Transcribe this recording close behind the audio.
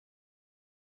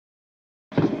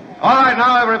All right,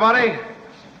 now, everybody.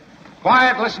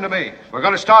 Quiet, listen to me. We're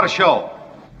going to start a show.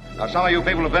 Now, some of you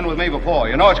people have been with me before.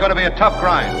 You know it's going to be a tough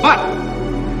grind, but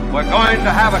we're going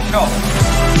to have a show.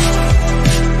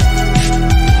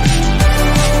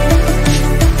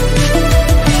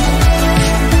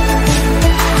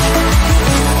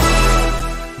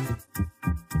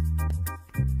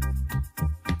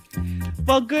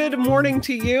 Well, good morning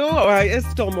to you. It's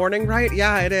still morning, right?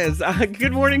 Yeah, it is.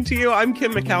 Good morning to you. I'm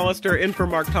Kim McAllister in for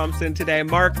Mark Thompson today.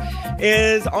 Mark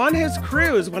is on his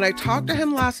cruise. When I talked to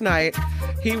him last night,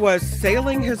 he was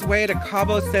sailing his way to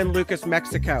Cabo San Lucas,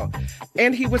 Mexico,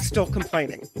 and he was still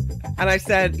complaining. And I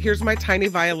said, here's my tiny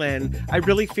violin. I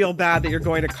really feel bad that you're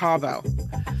going to Cabo.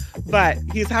 But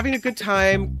he's having a good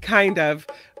time, kind of.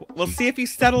 We'll see if he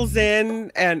settles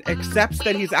in and accepts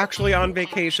that he's actually on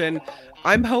vacation.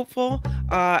 I'm hopeful,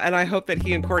 and I hope that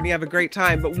he and Courtney have a great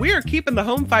time. But we're keeping the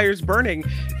home fires burning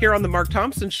here on the Mark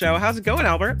Thompson Show. How's it going,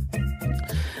 Albert?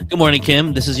 Good morning,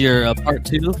 Kim. This is your part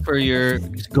 2 for your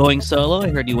going solo. I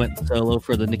heard you went solo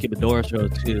for the Nikki Medora show,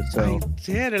 too. So I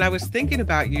did, and I was thinking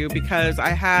about you because I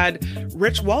had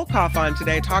Rich Wolkoff on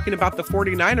today talking about the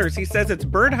 49ers. He says it's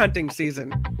bird hunting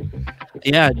season.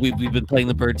 Yeah, we've been playing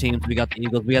the bird teams. We got the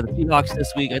Eagles. We had the Seahawks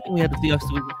this week. I think we had the Seahawks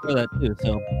the week before that, too.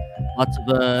 So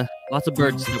lots of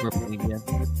birds that we're playing again.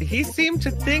 He seemed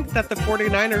to think that the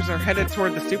 49ers are headed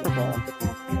toward the Super Bowl.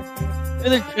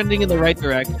 And they're trending in the right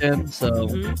direction, so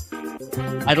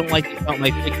I don't like to count my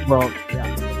chickens. Well,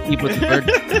 yeah, keep with the birds.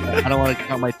 I don't want to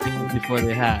count my chickens before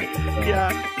they hatch. So.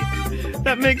 Yeah,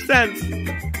 that makes sense.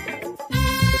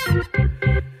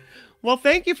 Well,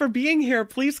 thank you for being here.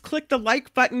 Please click the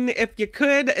like button if you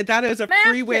could. That is a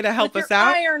free way to help us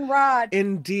out. Iron rod.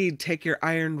 Indeed. Take your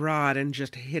iron rod and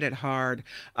just hit it hard.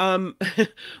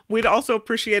 We'd also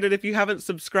appreciate it if you haven't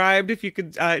subscribed, if you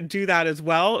could do that as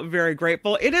well. Very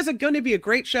grateful. It is going to be a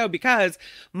great show because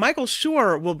Michael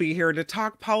Shure will be here to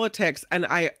talk politics, and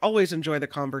I always enjoy the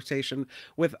conversation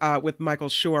with Michael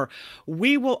Shure.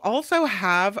 We will also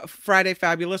have Friday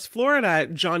Fabulous Florida.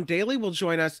 John Daly will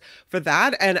join us for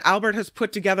that, and Albert has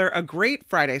put together a great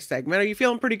Friday segment. Are you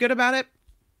feeling pretty good about it?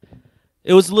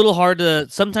 It was a little hard to.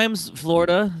 Sometimes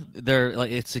Florida, they're like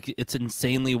it's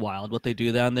insanely wild what they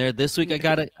do down there. This week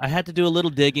I had to do a little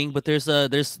digging, but there's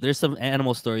some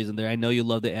animal stories in there. I know you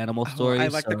love the animal stories. I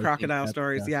like the crocodile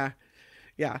stories. Yeah.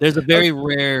 There's a very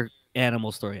rare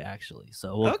animal story actually,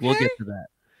 so we'll get to that.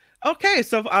 Okay,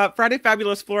 so Friday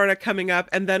Fabulous Florida coming up,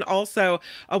 and then also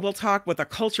we'll talk with a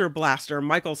culture blaster,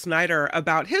 Michael Snyder,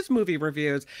 about his movie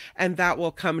reviews, and that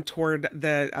will come toward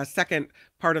the second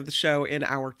part of the show in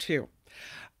hour 2.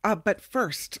 But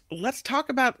first, let's talk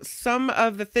about some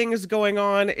of the things going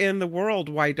on in the world,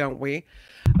 why don't we?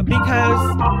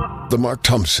 Because... The Mark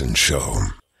Thompson Show.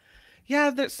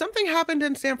 Yeah, something happened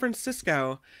in San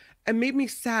Francisco and made me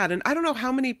sad, and I don't know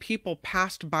how many people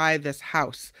passed by this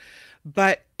house,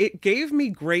 but it gave me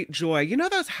great joy. You know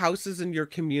those houses in your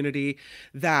community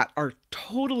that are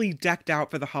totally decked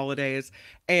out for the holidays,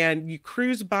 and you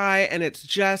cruise by and it's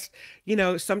just,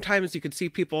 sometimes you could see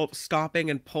people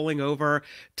stopping and pulling over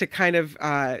to kind of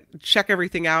check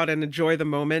everything out and enjoy the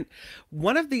moment.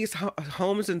 One of these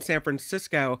homes in San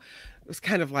Francisco was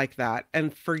kind of like that.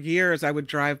 And for years I would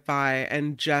drive by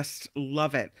and just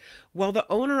love it. Well,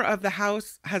 the owner of the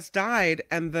house has died,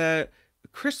 and the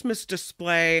Christmas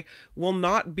display will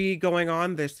not be going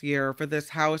on this year for this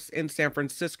house in San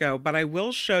Francisco, but I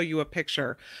will show you a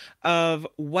picture of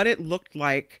what it looked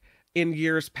like in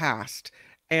years past.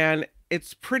 And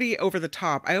it's pretty over the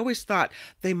top. I always thought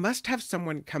they must have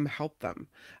someone come help them,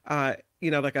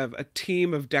 like a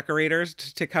team of decorators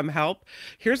to come help.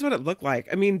 Here's what it looked like.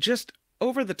 I mean, just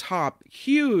over the top,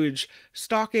 huge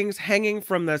stockings hanging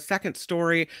from the second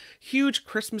story, huge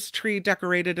Christmas tree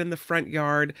decorated in the front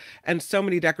yard, and so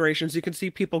many decorations. You can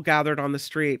see people gathered on the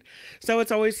street. So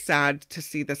it's always sad to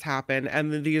see this happen,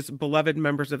 and these beloved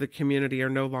members of the community are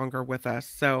no longer with us.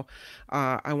 So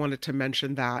I wanted to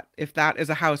mention that. If that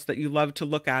is a house that you love to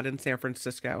look at in San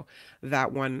Francisco,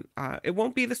 that one, it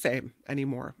won't be the same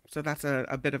anymore. So that's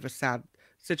a bit of a sad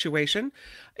situation.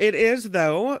 It is,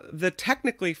 though, the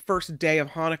technically first day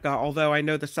of Hanukkah, although I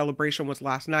know the celebration was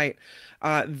last night.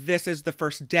 This is the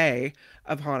first day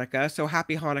of Hanukkah, so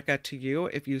happy Hanukkah to you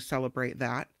if you celebrate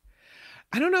that.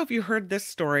 I don't know if you heard this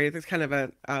story. It's kind of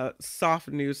a soft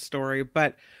news story,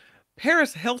 but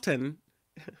Paris Hilton,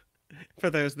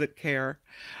 for those that care,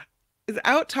 is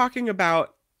out talking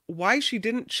about why she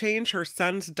didn't change her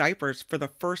son's diapers for the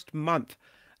first month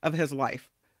of his life.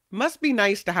 Must be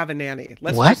nice to have a nanny.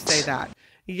 Let's just say that.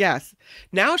 Yes.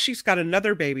 Now she's got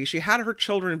another baby. She had her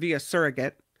children via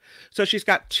surrogate. So she's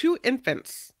got 2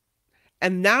 infants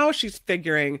And now she's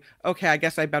figuring, okay, I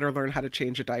guess I better learn how to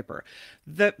change a diaper.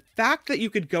 The fact that you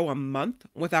could go a month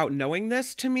without knowing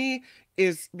this, to me,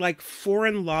 is like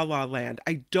foreign la la land.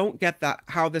 I don't get that,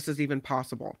 how this is even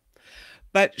possible.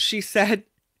 But she said,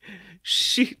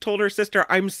 she told her sister,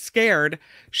 I'm scared.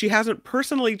 She hasn't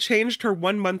personally changed her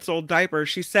 1-month-old diaper.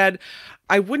 She said,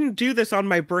 I wouldn't do this on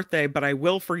my birthday, but I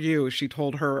will for you, she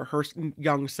told her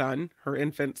young son, her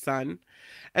infant son.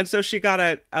 And so she got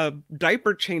a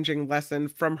diaper changing lesson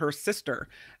from her sister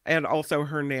and also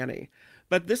her nanny.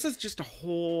 But this is just a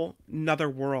whole nother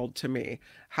world to me,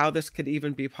 how this could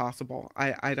even be possible.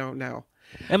 I don't know.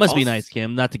 It must be nice,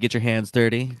 Kim, not to get your hands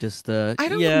dirty. Just I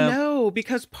don't know,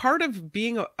 because part of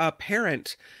being a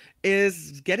parent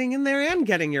is getting in there and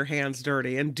getting your hands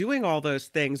dirty and doing all those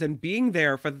things and being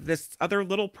there for this other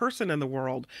little person in the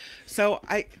world. So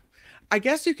I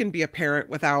guess you can be a parent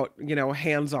without,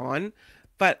 hands-on,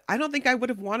 but I don't think I would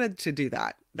have wanted to do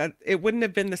that. That it wouldn't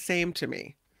have been the same to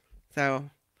me. So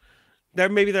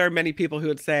maybe there are many people who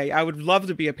would say, I would love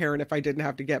to be a parent if I didn't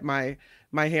have to get my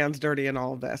hands dirty in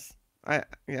all of this.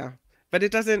 But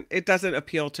it doesn't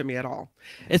appeal to me at all.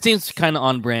 It seems kind of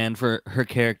on brand for her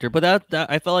character, but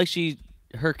that I felt like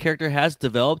her character has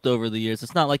developed over the years.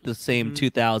 It's not like the same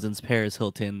 2000s Paris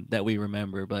Hilton that we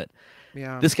remember, but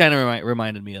this kind of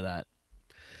reminded me of that.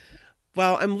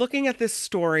 Well, I'm looking at this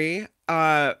story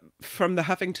from the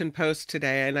Huffington Post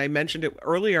today, and I mentioned it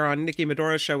earlier on Nikki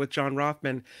Madora's show with John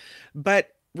Rothman,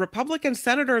 but Republican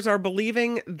senators are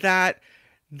believing that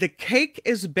the cake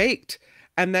is baked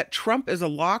and that Trump is a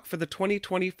lock for the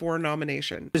 2024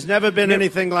 nomination. There's never been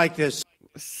anything like this.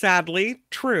 Sadly,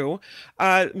 true.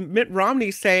 Mitt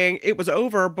Romney saying it was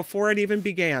over before it even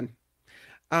began.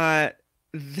 Hardly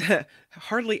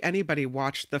anybody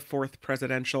watched the fourth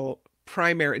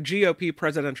GOP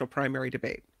presidential primary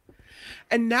debate.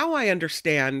 And now I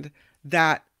understand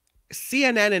that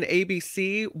CNN and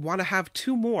ABC want to have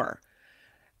 2 more.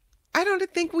 I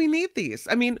don't think we need these.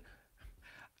 I mean,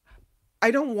 I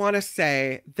don't want to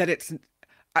say that it's,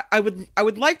 I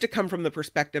would like to come from the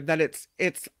perspective that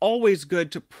it's always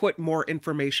good to put more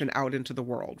information out into the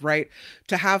world, right?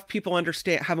 To have people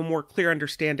have a more clear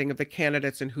understanding of the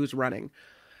candidates and who's running.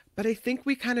 But I think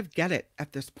we kind of get it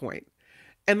at this point.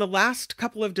 And the last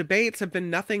couple of debates have been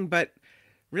nothing but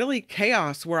really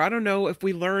chaos, where I don't know if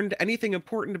we learned anything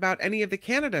important about any of the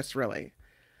candidates, really.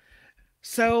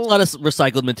 So a lot of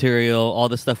recycled material, all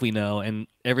the stuff we know, and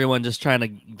everyone just trying to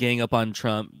gang up on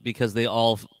Trump because they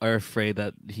all are afraid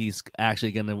that he's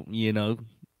actually gonna,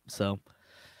 so.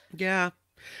 Yeah.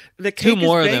 The 2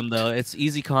 more of them though. It's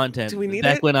easy content. Do we need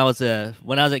Back it? when I was at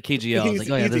KGL, I was like,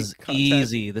 oh yeah, this is content.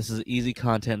 easy. This is easy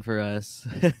content for us.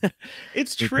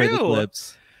 It's true.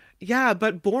 Yeah,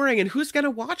 but boring. And who's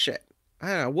gonna watch it? I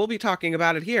don't know. We'll be talking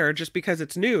about it here just because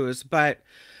it's news, but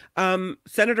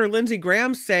Senator Lindsey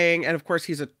Graham saying, and of course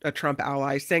he's a Trump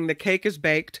ally, saying the cake is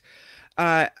baked.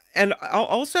 And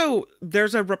also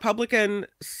there's a Republican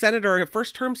senator, a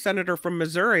first-term senator from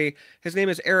Missouri, his name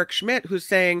is Eric Schmidt, who's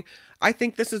saying, I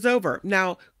think this is over.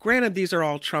 Now, granted, these are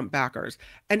all Trump backers,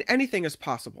 and anything is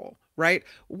possible, right?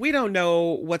 We don't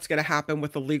know what's going to happen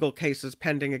with the legal cases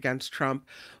pending against Trump.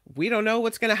 We don't know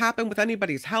what's going to happen with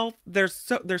anybody's health.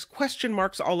 There's question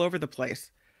marks all over the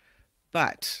place.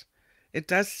 But it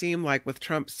does seem like with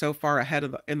Trump so far ahead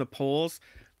in the polls,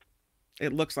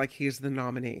 it looks like he's the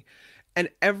nominee. And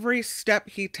every step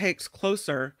he takes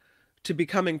closer to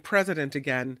becoming president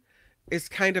again is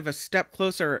kind of a step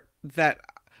closer that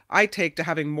I take to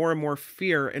having more and more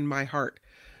fear in my heart.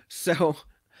 So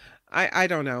I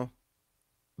don't know.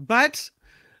 But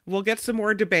we'll get some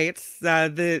more debates.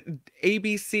 The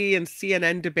ABC and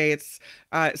CNN debates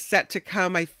set to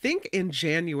come, I think, in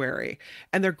January.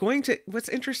 And they're going to, what's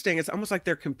interesting, it's almost like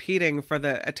they're competing for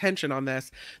the attention on this.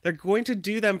 They're going to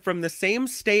do them from the same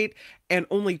state and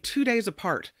only 2 days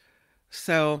apart.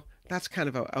 So that's kind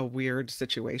of a weird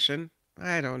situation.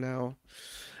 I don't know.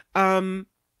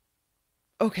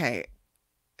 Okay.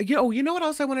 You know what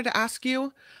else I wanted to ask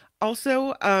you?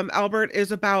 Also, Albert,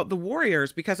 is about the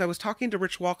Warriors, because I was talking to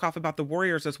Rich Walkoff about the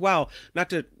Warriors as well, not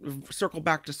to circle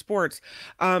back to sports,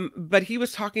 but he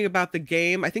was talking about the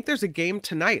game. I think there's a game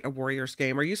tonight, a Warriors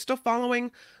game. Are you still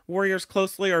following Warriors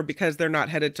closely, or because they're not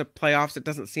headed to playoffs, it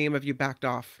doesn't seem, have you backed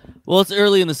off? Well, it's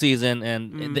early in the season,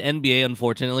 and the NBA,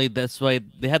 unfortunately, that's why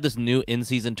they have this new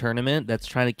in-season tournament that's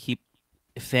trying to keep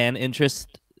fan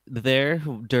interest there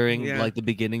during like the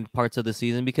beginning parts of the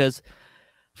season, because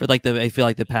for I feel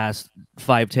like the past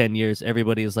 5-10 years,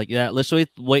 everybody is like, yeah, let's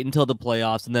wait until the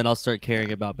playoffs, and then I'll start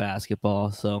caring about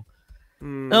basketball. So,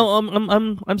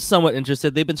 no, I'm somewhat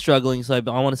interested. They've been struggling, so I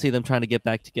want to see them trying to get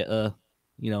back into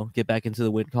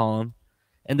the win column.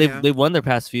 and Yeah. they've won their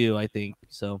past few, I think.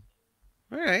 So,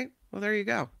 All right. Well, there you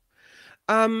go.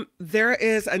 There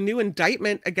is a new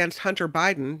indictment against Hunter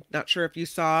Biden. Not sure if you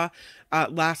saw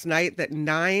last night that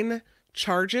 9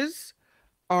 charges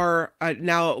are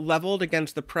now leveled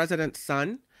against the president's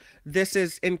son. This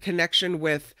is in connection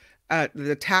with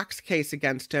the tax case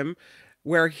against him,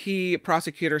 where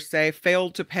prosecutors say,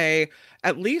 failed to pay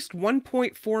at least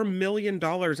 $1.4 million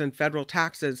in federal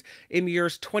taxes in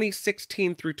years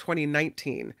 2016 through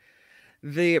 2019.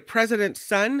 The president's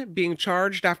son being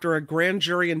charged after a grand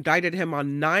jury indicted him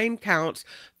on 9 counts.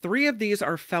 3 of these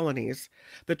are felonies.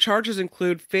 The charges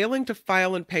include failing to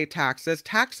file and pay taxes,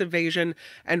 tax evasion,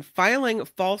 and filing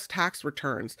false tax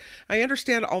returns. I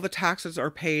understand all the taxes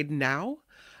are paid now.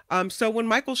 So when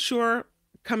Michael Shure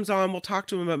comes on, we'll talk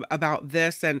to him about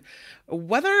this and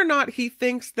whether or not he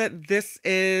thinks that this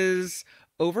is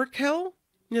overkill.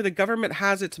 The government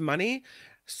has its money.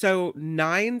 So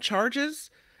 9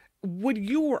 charges. Would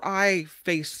you or I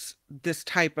face this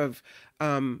type of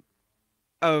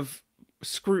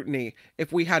scrutiny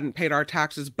if we hadn't paid our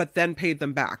taxes but then paid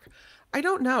them back? I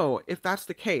don't know if that's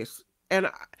the case.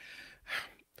 And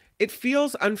it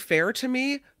feels unfair to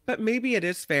me, but maybe it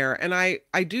is fair. And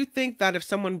I do think that if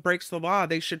someone breaks the law,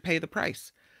 they should pay the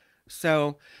price.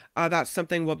 So that's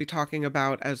something we'll be talking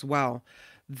about as well.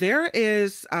 There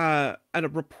is a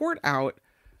report out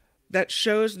that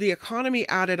shows the economy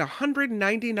added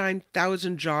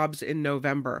 199,000 jobs in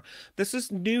November. This is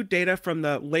new data from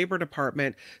the Labor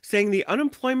Department saying the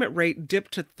unemployment rate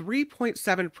dipped to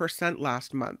 3.7%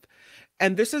 last month.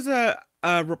 And this is a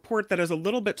report that is a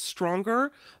little bit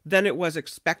stronger than it was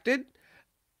expected.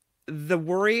 The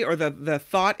worry or the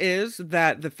thought is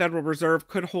that the Federal Reserve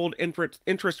could hold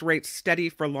interest rates steady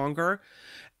for longer.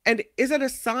 And is it a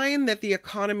sign that the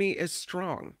economy is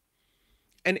strong?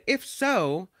 And if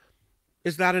so,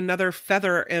 is that another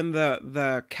feather in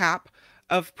the cap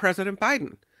of President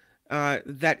Biden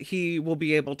that he will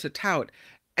be able to tout?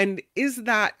 And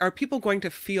are people going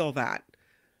to feel that?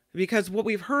 Because what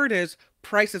we've heard is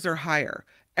prices are higher,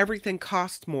 everything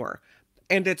costs more,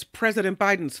 and it's President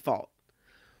Biden's fault.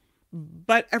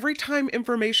 But every time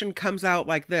information comes out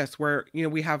like this, where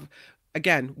we have,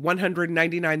 again,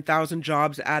 199,000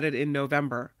 jobs added in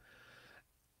November,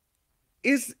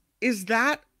 is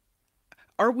that,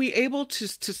 are we able to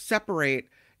separate,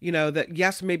 that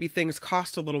yes, maybe things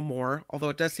cost a little more, although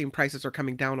it does seem prices are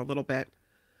coming down a little bit.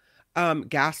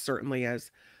 Gas certainly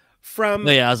is. From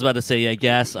no, yeah, I was about to say, yeah,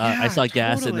 gas. I saw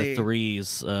gas in totally. the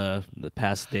 3s the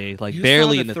past day, like You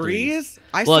barely saw in the 3s?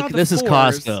 I Look, saw the this 4s. is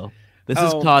Costco. This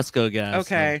is Costco gas.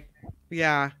 Okay,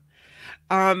 yeah.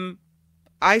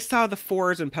 I saw the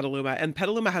 4s in Petaluma, and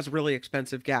Petaluma has really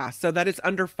expensive gas, so that it's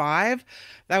under 5.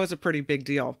 That was a pretty big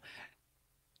deal.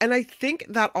 And I think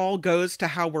that all goes to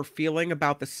how we're feeling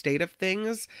about the state of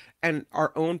things and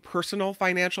our own personal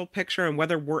financial picture and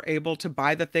whether we're able to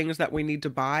buy the things that we need to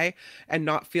buy and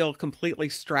not feel completely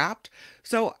strapped.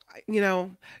 So,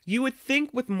 you would think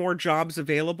with more jobs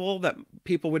available that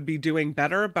people would be doing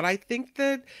better, but I think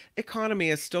the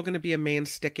economy is still going to be a main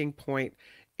sticking point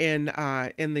in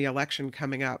the election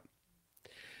coming up.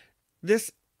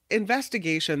 This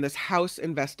investigation, this House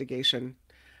investigation,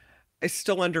 is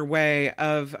still underway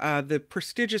of the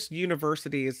prestigious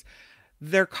universities.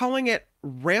 They're calling it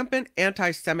rampant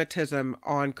anti-Semitism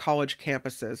on college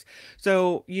campuses.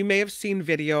 So you may have seen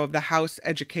video of the House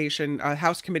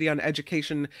Committee on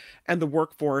Education and the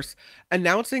Workforce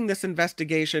announcing this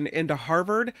investigation into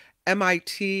Harvard,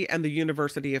 MIT, and the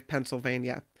University of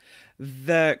Pennsylvania.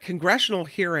 The congressional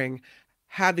hearing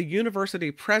had the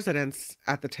university presidents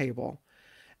at the table,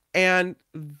 and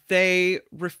they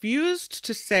refused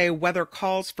to say whether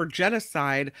calls for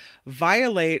genocide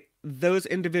violate those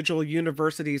individual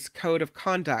universities' code of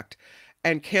conduct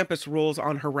and campus rules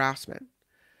on harassment.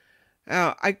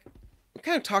 I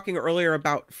kind of talking earlier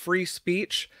about free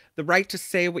speech, the right to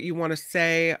say what you want to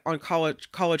say on college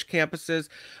campuses,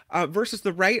 versus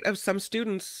the right of some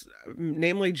students,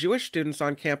 namely Jewish students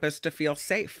on campus, to feel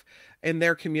safe in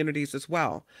their communities as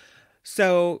well.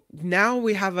 So now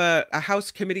we have a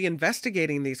House committee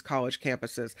investigating these college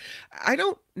campuses. I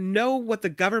don't know what the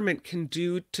government can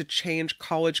do to change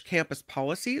college campus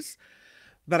policies,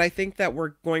 but I think that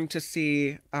we're going to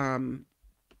see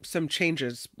some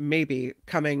changes maybe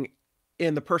coming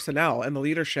in the personnel and the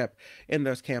leadership in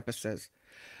those campuses.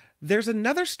 There's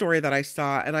another story that I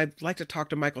saw, and I'd like to talk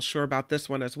to Michael Shure about this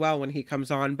one as well when he comes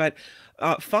on. But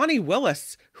Fani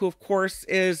Willis, who of course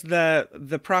is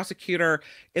the prosecutor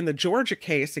in the Georgia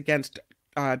case against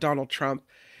Donald Trump,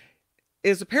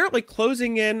 is apparently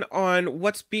closing in on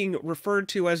what's being referred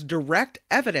to as direct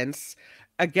evidence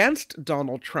against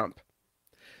Donald Trump.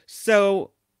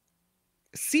 So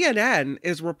CNN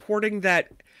is reporting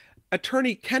that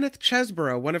attorney Kenneth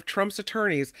Chesebro, one of Trump's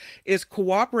attorneys, is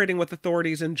cooperating with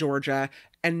authorities in Georgia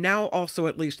and now also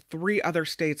at least 3 other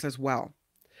states as well.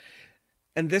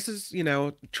 And this is,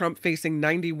 Trump facing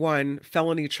 91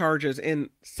 felony charges in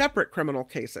separate criminal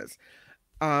cases.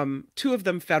 2 of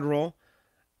them federal,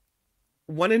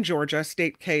 1 in Georgia,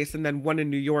 state case, and then 1 in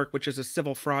New York, which is a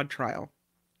civil fraud trial.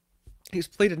 He's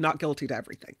pleaded not guilty to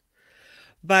everything.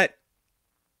 But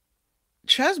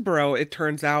Chesebro, it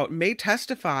turns out, may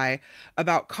testify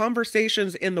about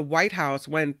conversations in the White House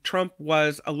when Trump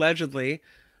was allegedly,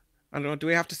 I don't know, do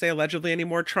we have to say allegedly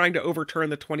anymore, trying to overturn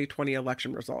the 2020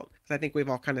 election result? Because I think we've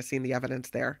all kind of seen the evidence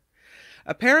there.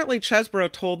 Apparently, Chesebro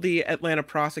told the Atlanta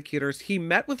prosecutors he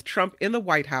met with Trump in the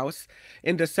White House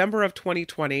in December of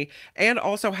 2020 and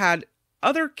also had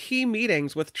other key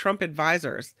meetings with Trump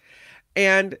advisors.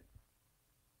 And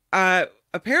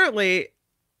apparently,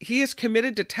 he is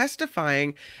committed to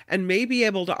testifying and may be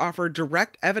able to offer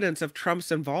direct evidence of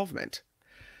Trump's involvement.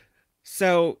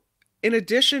 So, in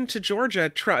addition to Georgia,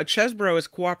 Chesebro is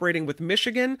cooperating with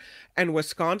Michigan and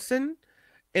Wisconsin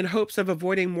in hopes of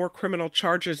avoiding more criminal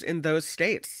charges in those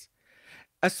states,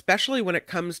 especially when it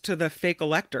comes to the fake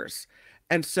electors.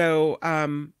 And so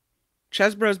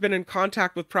Chesebro has been in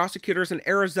contact with prosecutors in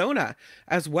Arizona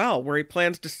as well, where he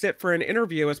plans to sit for an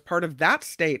interview as part of that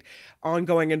state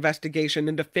ongoing investigation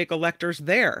into fake electors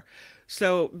there.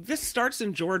 So this starts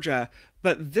in Georgia,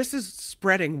 but this is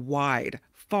spreading wide,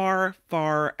 far,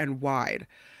 far and wide.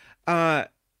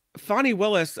 Fani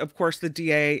Willis, of course, the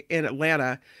DA in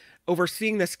Atlanta,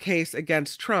 overseeing this case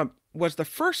against Trump, was the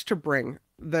first to bring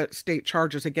the state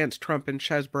charges against Trump and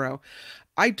Chesebro.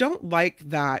 I don't like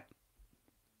that.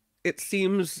 It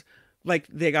seems like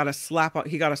he got a slap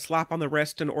on the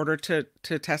wrist in order to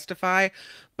testify.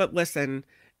 But listen,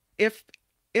 if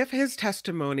his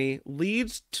testimony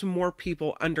leads to more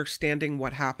people understanding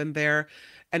what happened there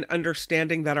and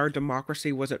understanding that our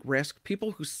democracy was at risk,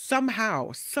 people who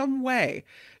somehow, some way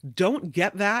don't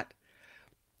get that,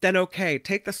 then okay,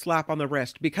 take the slap on the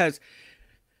wrist, because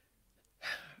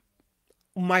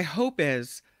my hope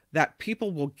is that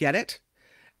people will get it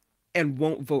and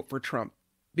won't vote for Trump.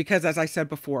 Because as I said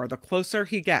before, the closer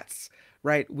he gets,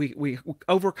 right, we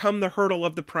overcome the hurdle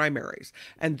of the primaries,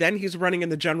 and then he's running in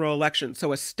the general election.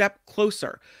 So a step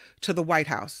closer to the White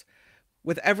House.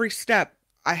 With every step,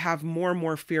 I have more and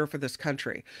more fear for this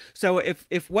country. So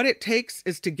if what it takes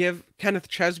is to give Kenneth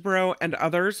Chesebro and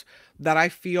others that I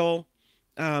feel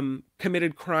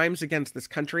committed crimes against this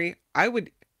country, I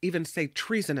would even say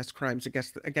treasonous crimes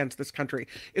against this country,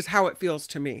 is how it feels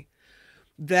to me,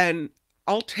 then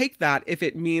I'll take that if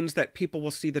it means that people will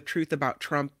see the truth about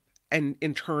Trump and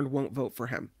in turn won't vote for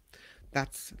him.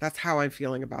 That's how I'm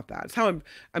feeling about that. It's how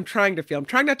I'm trying to feel. I'm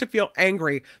trying not to feel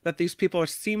angry that these people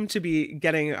seem to be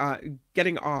getting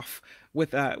off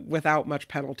without much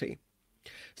penalty.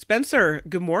 Spencer,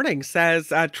 good morning,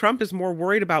 says Trump is more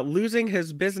worried about losing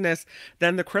his business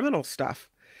than the criminal stuff.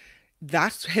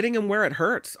 That's hitting him where it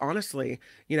hurts, honestly.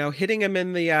 Hitting him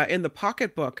in the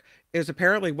pocketbook is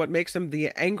apparently what makes him the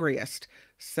angriest.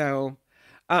 So,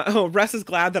 Russ is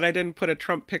glad that I didn't put a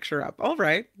Trump picture up. All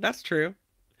right, that's true.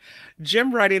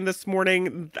 Jim writing this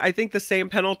morning, I think the same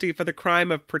penalty for the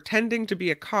crime of pretending to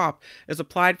be a cop is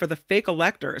applied for the fake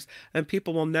electors, and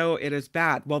people will know it is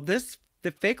bad. Well,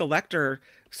 the fake elector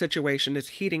situation is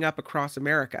heating up across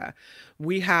America.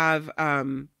 We have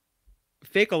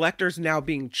fake electors now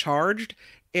being charged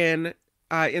in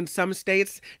some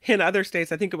states. In other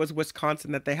states, I think it was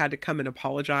Wisconsin, that they had to come and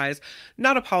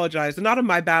not a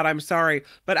my bad, I'm sorry,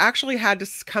 but actually had to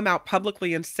come out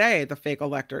publicly and say, the fake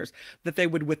electors, that they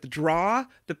would withdraw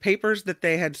the papers that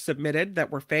they had submitted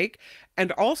that were fake,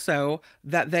 and also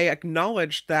that they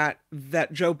acknowledged that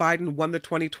Joe Biden won the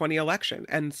 2020 election.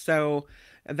 And so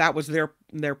that was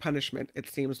their punishment, it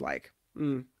seems like.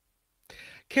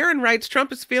 Karen writes,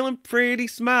 Trump is feeling pretty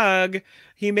smug.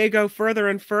 He may go further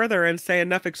and further and say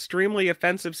enough extremely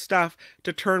offensive stuff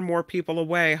to turn more people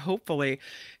away, hopefully.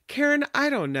 Karen, I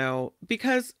don't know,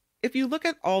 because if you look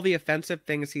at all the offensive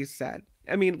things he's said,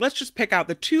 I mean, let's just pick out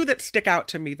the 2 that stick out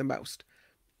to me the most.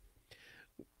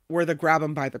 Were the grab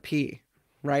him by the pee,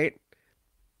 right?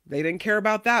 They didn't care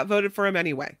about that, voted for him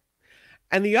anyway.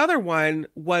 And the other one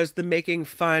was the making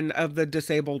fun of the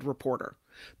disabled reporter.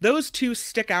 Those 2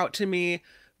 stick out to me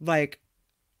like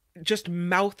just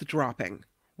mouth dropping,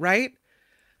 right?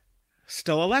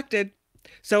 Still elected.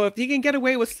 So if he can get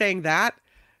away with saying that,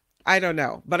 I don't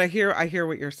know, but I hear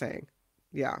what you're saying.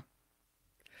 Yeah.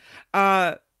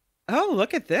 Oh,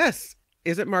 look at this.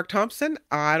 Is it Mark Thompson?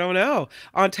 I don't know.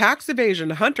 On tax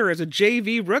evasion, Hunter is a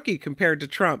JV rookie compared to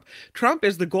Trump. Trump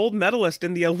is the gold medalist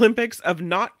in the Olympics of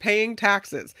not paying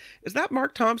taxes. Is that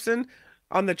Mark Thompson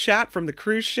on the chat from the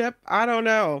cruise ship? I don't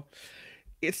know.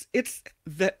 It's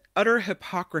the utter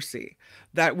hypocrisy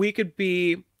that we could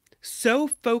be so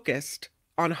focused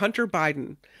on Hunter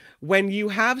Biden when you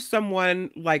have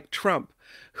someone like Trump,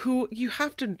 who you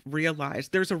have to realize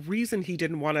there's a reason he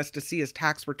didn't want us to see his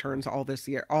tax returns all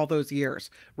those years,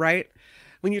 right?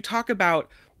 When you talk about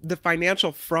the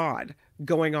financial fraud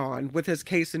going on with his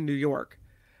case in New York,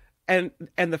 and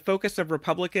the focus of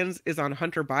Republicans is on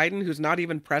Hunter Biden, who's not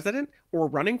even president or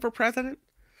running for president.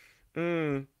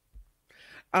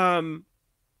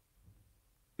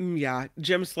 Yeah,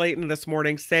 Jim Slayton this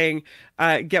morning saying,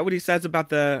 get what he says about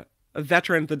the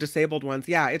veterans, the disabled ones.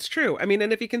 Yeah, it's true. I mean,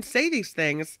 and if he can say these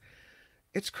things,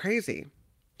 it's crazy.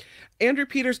 Andrew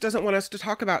Peters doesn't want us to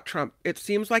talk about Trump. It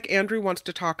seems like Andrew wants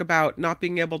to talk about not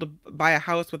being able to buy a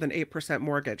house with an 8%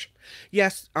 mortgage.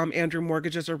 Yes, Andrew,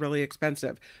 mortgages are really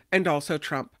expensive. And also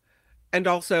Trump. And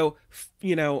also,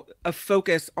 a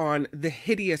focus on the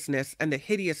hideousness and the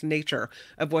hideous nature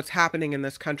of what's happening in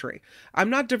this country. I'm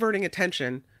not diverting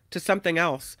attention to something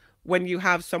else when you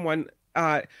have someone,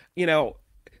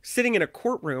 sitting in a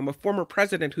courtroom, a former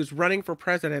president who's running for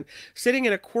president, sitting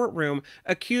in a courtroom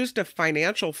accused of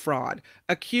financial fraud,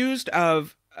 accused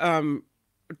of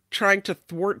trying to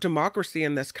thwart democracy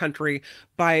in this country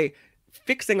by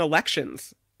fixing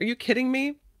elections. Are you kidding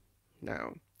me?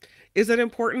 No. Is it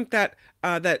important that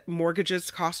that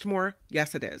mortgages cost more?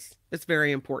 Yes, it is. It's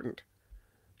very important.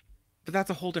 But that's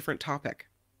a whole different topic.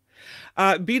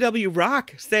 BW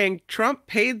Rock saying Trump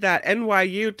paid that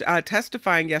NYU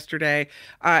testifying yesterday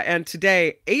and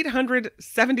today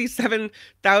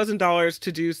 $877,000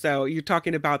 to do so. You're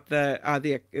talking about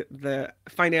the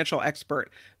financial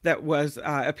expert that was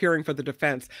appearing for the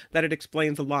defense, that it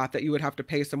explains a lot that you would have to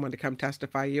pay someone to come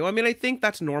testify you. I mean, I think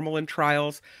that's normal in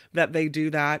trials that they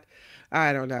do that.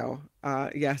 I don't know.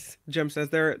 Yes, Jim says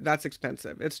that's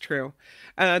expensive. It's true.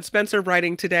 Spencer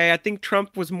writing today, I think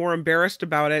Trump was more embarrassed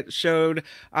about it, showed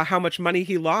how much money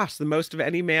he lost, the most of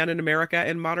any man in America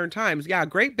in modern times. Yeah,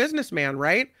 great businessman,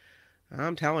 right?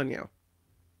 I'm telling you.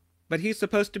 But he's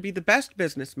supposed to be the best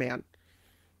businessman.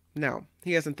 No,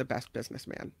 he isn't the best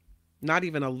businessman. Not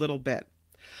even a little bit.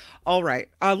 All right,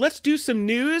 let's do some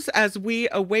news as we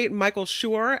await Michael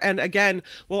Shure. And again,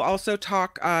 we'll also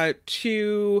talk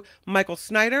to Michael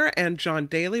Snyder and John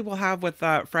Daly we'll have with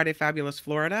Friday Fabulous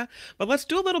Florida. But let's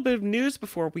do a little bit of news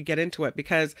before we get into it,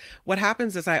 because what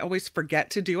happens is I always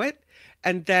forget to do it.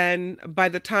 And then by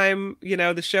the time,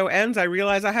 the show ends, I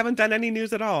realize I haven't done any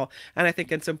news at all. And I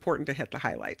think it's important to hit the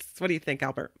highlights. What do you think,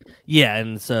 Albert? Yeah,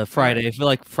 and it's Friday. I feel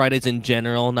like Fridays in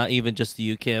general, not even just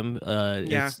you, Kim.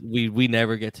 Yeah. We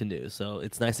never get to news. So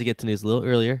it's nice to get to news a little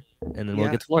earlier, and then we'll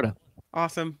get to Florida.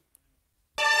 Awesome.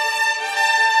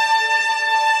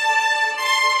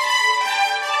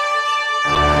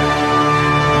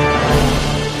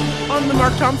 On the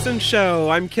Mark Thompson Show,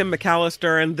 I'm Kim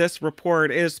McAllister, and this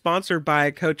report is sponsored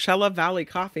by Coachella Valley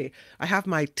Coffee. I have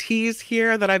my teas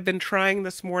here that I've been trying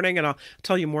this morning, and I'll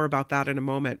tell you more about that in a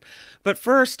moment. But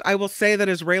first, I will say that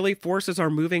Israeli forces are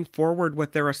moving forward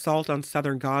with their assault on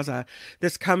southern Gaza.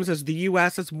 This comes as the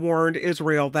U.S. has warned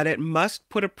Israel that it must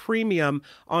put a premium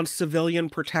on civilian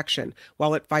protection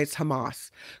while it fights Hamas.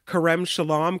 Kerem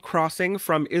Shalom crossing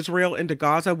from Israel into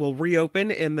Gaza will reopen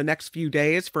in the next few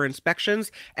days for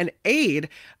inspections and aid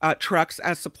trucks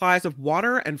as supplies of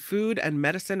water and food and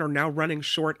medicine are now running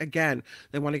short again.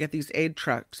 They want to get these aid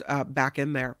trucks back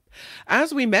in there.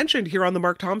 As we mentioned here on the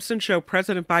Mark Thompson Show,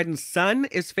 President Biden's son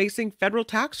is facing federal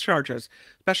tax charges.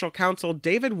 Special counsel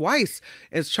David Weiss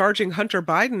is charging Hunter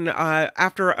Biden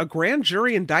after a grand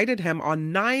jury indicted him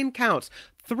on 9 counts.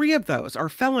 3 of those are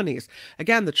felonies.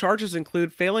 Again, the charges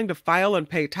include failing to file and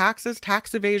pay taxes,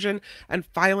 tax evasion, and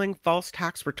filing false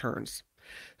tax returns.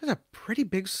 There's a pretty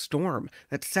big storm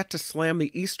that's set to slam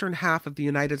the eastern half of the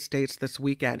United States this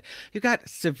weekend. You've got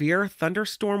severe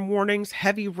thunderstorm warnings,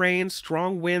 heavy rain,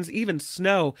 strong winds, even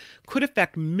snow could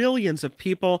affect millions of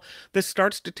people. This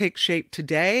starts to take shape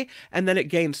today, and then it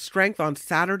gains strength on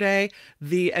Saturday.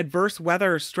 The adverse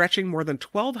weather is stretching more than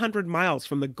 1,200 miles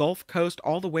from the Gulf Coast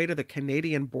all the way to the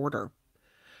Canadian border.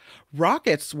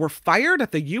 Rockets were fired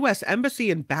at the U.S.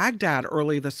 Embassy in Baghdad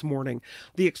early this morning.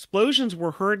 The explosions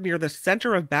were heard near the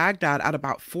center of Baghdad at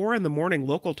about 4 a.m.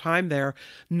 local time there.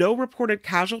 No reported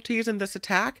casualties in this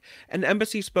attack. An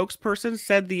embassy spokesperson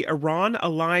said the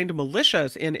Iran-aligned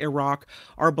militias in Iraq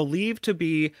are believed to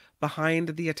be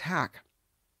behind the attack.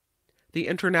 the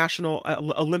International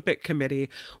Olympic Committee,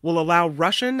 will allow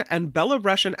Russian and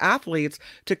Belarusian athletes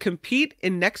to compete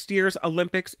in next year's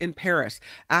Olympics in Paris.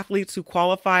 Athletes who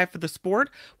qualify for the sport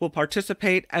will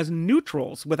participate as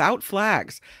neutrals without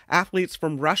flags. Athletes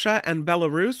from Russia and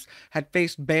Belarus had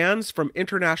faced bans from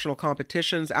international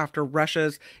competitions after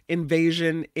Russia's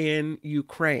invasion in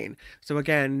Ukraine. So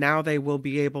again, now they will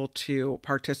be able to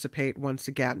participate once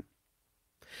again.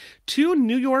 2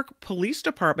 New York Police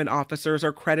Department officers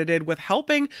are credited with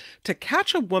helping to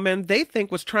catch a woman they think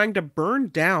was trying to burn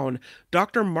down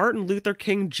Dr. Martin Luther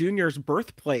King Jr.'s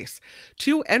birthplace.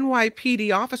 2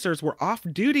 NYPD officers were off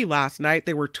duty last night.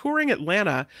 They were touring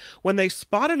Atlanta when they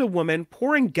spotted a woman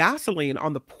pouring gasoline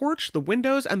on the porch, the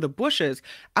windows, and the bushes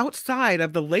outside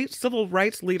of the late civil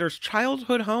rights leader's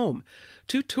childhood home.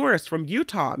 2 tourists from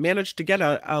Utah managed to get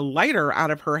a lighter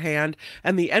out of her hand,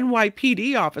 and the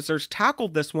NYPD officers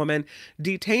tackled this woman,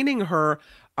 detaining her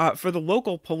for the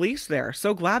local police there.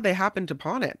 So glad they happened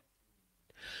upon it.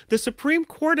 The Supreme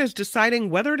Court is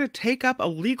deciding whether to take up a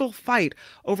legal fight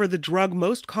over the drug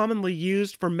most commonly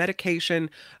used for medication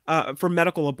for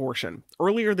medical abortion.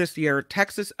 Earlier this year,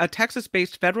 a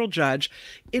Texas-based federal judge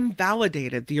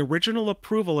invalidated the original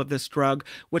approval of this drug,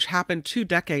 which happened 2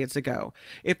 decades ago.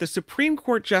 If the Supreme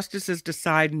Court justices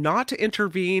decide not to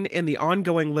intervene in the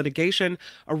ongoing litigation,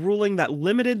 a ruling that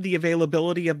limited the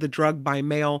availability of the drug by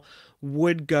mail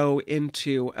would go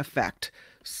into effect.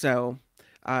 So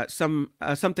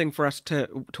something for us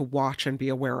to watch and be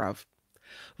aware of.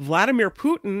 Vladimir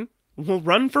Putin will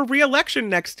run for re-election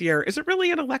next year. Is it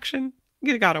really an election?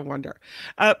 You gotta wonder.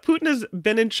 Putin has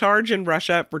been in charge in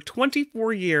Russia for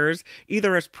 24 years,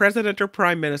 either as president or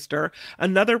prime minister.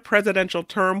 Another presidential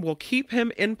term will keep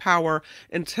him in power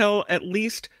until at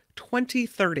least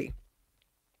 2030.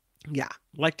 Yeah,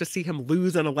 like to see him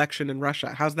lose an election in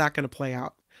Russia. How's that going to play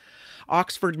out?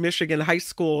 Oxford, Michigan high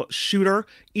school shooter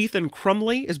Ethan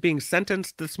Crumley is being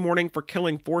sentenced this morning for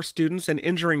killing 4 students and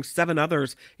injuring 7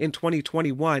 others in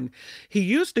 2021. He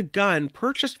used a gun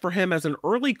purchased for him as an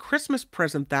early Christmas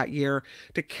present that year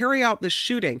to carry out this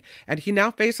shooting, and he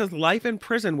now faces life in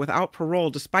prison without parole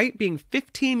despite being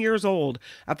 15 years old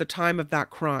at the time of that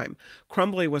crime.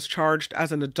 Crumley was charged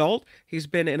as an adult. He's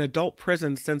been in adult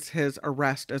prison since his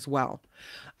arrest as well.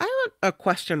 I have a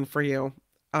question for you.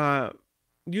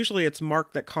 Usually it's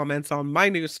Mark that comments on my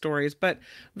news stories, but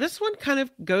this one kind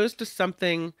of goes to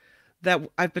something that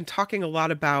I've been talking a lot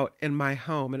about in my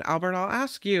home. And Albert, I'll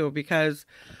ask you because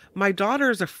my daughter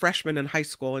is a freshman in high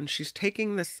school and she's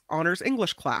taking this honors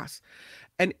English class.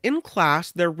 And in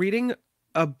class, they're reading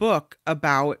a book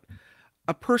about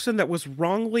a person that was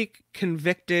wrongly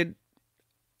convicted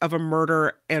of a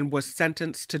murder and was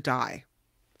sentenced to die.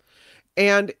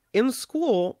 And in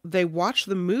school, they watch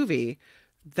the movie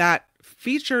that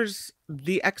features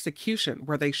the execution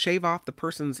where they shave off the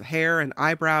person's hair and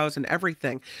eyebrows and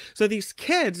everything. So these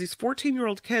kids, these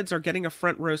 14-year-old kids are getting a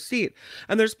front row seat.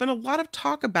 And there's been a lot of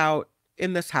talk about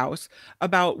in this house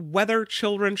about whether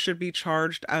children should be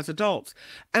charged as adults.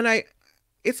 And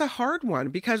it's a hard one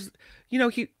because,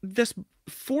 this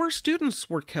 4 students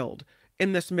were killed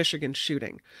in this Michigan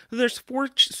shooting. There's 4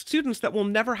 students that will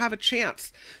never have a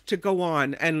chance to go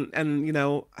on and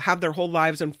have their whole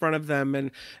lives in front of them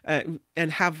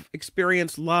and have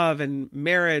experienced love and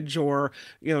marriage or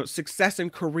success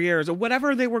in careers or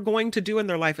whatever they were going to do in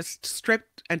their life is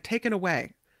stripped and taken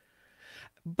away.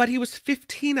 But he was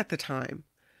 15 at the time,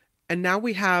 and now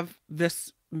we have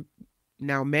this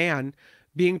man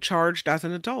being charged as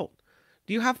an adult.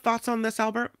 Do you have thoughts on this,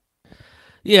 Albert?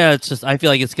 Yeah, it's just I feel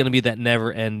like it's gonna be that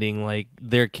never ending, like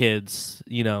they're kids,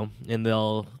 and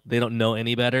they don't know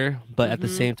any better. But at the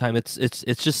same time, it's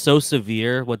just so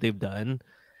severe what they've done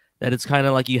that it's kind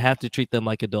of like you have to treat them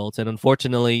like adults. And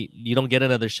unfortunately, you don't get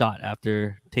another shot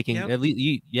after taking at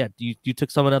least you took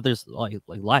someone else's like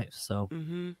life. So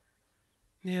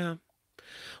yeah.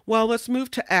 Well, let's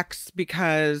move to X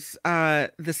because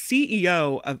the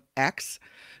CEO of X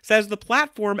says the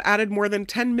platform added more than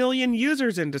 10 million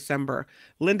users in December.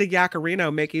 Linda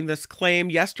Yaccarino making this claim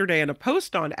yesterday in a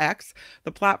post on X.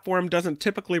 The platform doesn't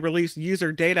typically release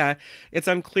user data. It's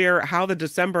unclear how the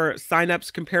December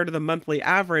signups compare to the monthly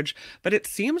average, but it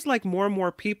seems like more and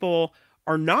more people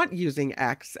are not using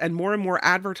X and more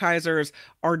advertisers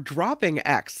are dropping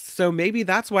X. So maybe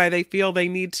that's why they feel they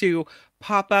need to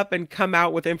pop up and come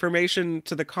out with information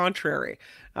to the contrary.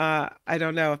 I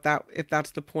don't know if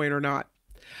that's the point or not.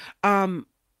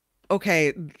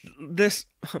 Okay, this,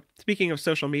 speaking of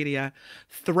social media,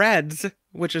 Threads,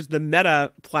 which is the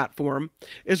Meta platform,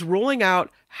 is rolling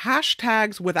out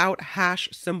hashtags without hash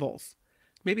symbols.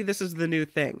 Maybe this is the new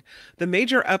thing. The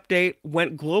major update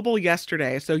went global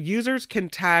yesterday, so users can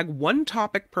tag one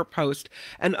topic per post,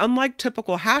 and unlike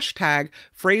typical hashtag,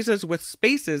 phrases with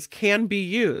spaces can be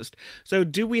used. So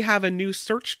do we have a new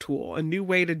search tool, a new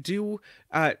way to do,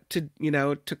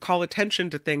 to call attention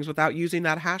to things without using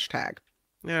that hashtag?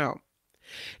 No.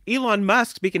 Elon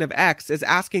Musk, speaking of X, is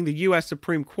asking the U.S.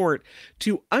 Supreme Court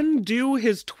to undo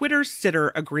his Twitter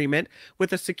sitter agreement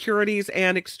with the Securities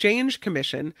and Exchange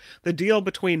Commission. The deal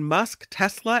between Musk,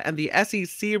 Tesla, and the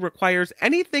SEC requires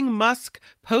anything Musk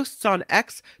posts on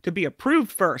X to be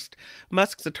approved first.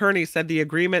 Musk's attorney said the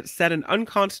agreement set an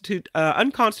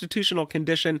unconstitutional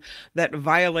condition that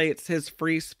violates his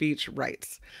free speech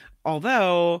rights.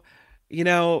 Although,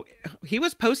 he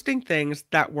was posting things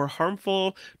that were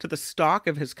harmful to the stock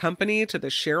of his company, to the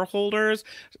shareholders,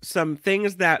 some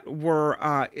things that were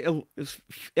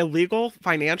illegal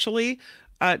financially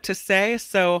to say.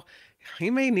 So he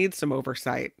may need some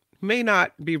oversight. He may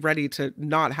not be ready to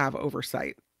not have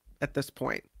oversight at this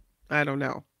point. I don't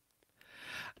know.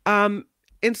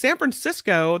 In San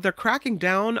Francisco, they're cracking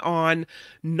down on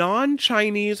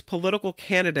non-Chinese political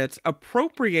candidates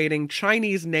appropriating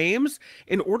Chinese names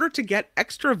in order to get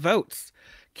extra votes.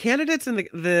 Candidates in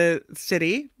the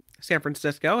city, San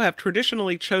Francisco, have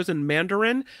traditionally chosen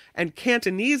Mandarin and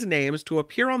Cantonese names to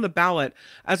appear on the ballot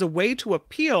as a way to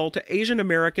appeal to Asian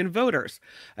American voters.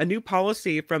 A new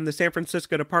policy from the San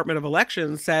Francisco Department of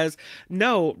Elections says,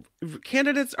 no,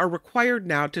 candidates are required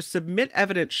now to submit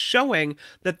evidence showing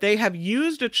that they have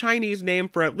used a Chinese name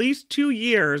for at least 2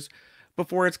 years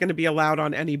before it's going to be allowed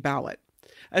on any ballot.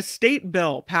 A state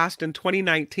bill passed in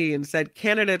 2019 said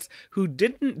candidates who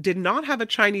did not have a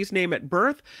Chinese name at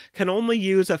birth can only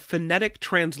use a phonetic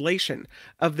translation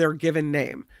of their given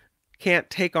name. Can't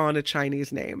take on a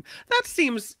Chinese name. That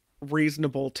seems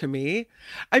reasonable to me.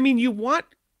 I mean, you want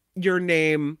your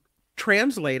name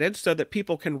translated so that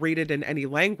people can read it in any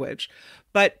language,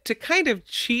 but to kind of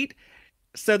cheat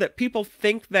so that people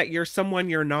think that you're someone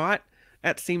you're not,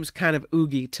 that seems kind of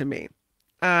oogie to me.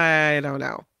 I don't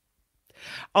know.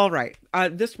 All right.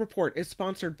 This report is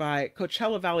sponsored by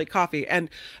Coachella Valley Coffee. And,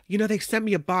 they sent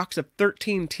me a box of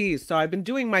 13 teas. So I've been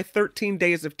doing my 13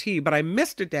 days of tea, but I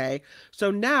missed a day. So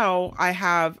now I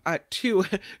have two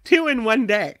in one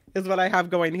day is what I have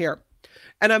going here.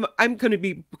 And I'm going to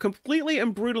be completely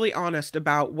and brutally honest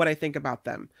about what I think about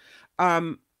them.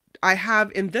 I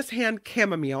have in this hand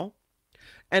chamomile,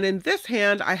 and in this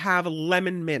hand I have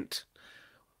lemon mint.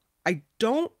 I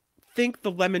don't think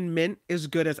the lemon mint is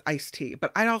good as iced tea,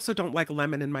 but I also don't like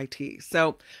lemon in my tea.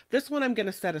 So this one I'm going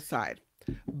to set aside.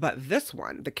 But this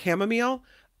one, the chamomile,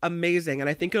 amazing. And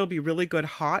I think it'll be really good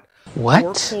hot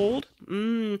or cold.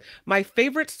 My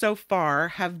favorites so far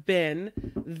have been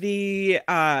the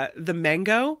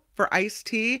mango for iced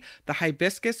tea, the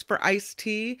hibiscus for iced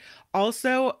tea.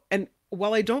 Also, and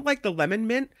while I don't like the lemon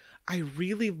mint, I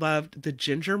really loved the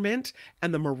ginger mint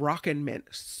and the Moroccan mint.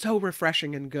 So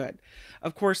refreshing and good.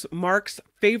 Of course, Mark's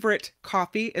favorite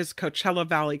coffee is Coachella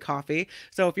Valley Coffee.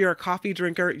 So if you're a coffee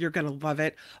drinker, you're going to love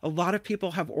it. A lot of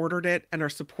people have ordered it and are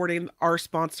supporting our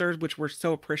sponsors, which we're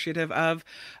so appreciative of.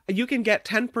 You can get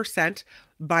 10%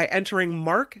 by entering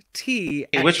Mark T.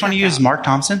 Hey, which one do you use, Mark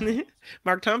Thompson?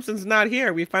 Mark Thompson's not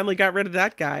here. We finally got rid of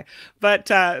that guy. But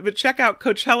check out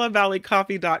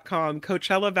CoachellaValleyCoffee.com,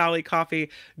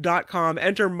 CoachellaValleyCoffee.com.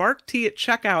 Enter Mark T at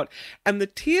checkout. And the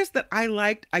teas that I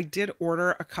liked, I did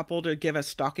order a couple to give as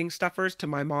stocking stuffers to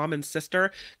my mom and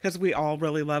sister because we all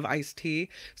really love iced tea.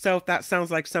 So if that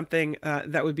sounds like something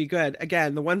that would be good.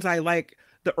 Again, the ones I like,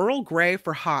 the Earl Grey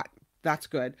for hot. That's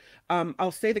good.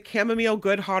 I'll say the chamomile,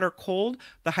 good, hot or cold.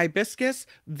 The hibiscus,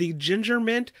 the ginger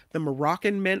mint, the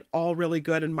Moroccan mint, all really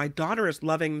good. And my daughter is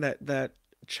loving the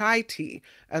chai tea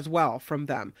as well from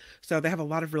them. So they have a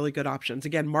lot of really good options.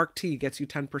 Again, Mark T gets you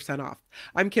 10% off.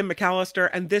 I'm Kim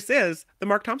McAllister, and this is The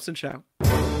Mark Thompson Show.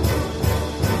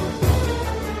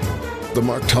 The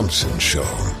Mark Thompson Show.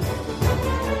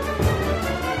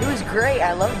 It was great.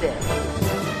 I loved it.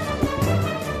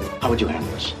 How would you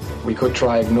handle this? We could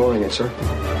try ignoring it, sir.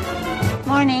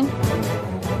 Morning.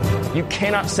 You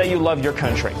cannot say you love your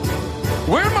country.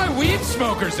 Where are my weed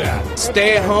smokers at?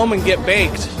 Stay at home and get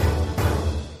baked.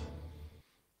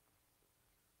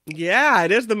 Yeah,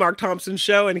 it is the Mark Thompson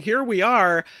Show, and here we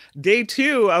are, day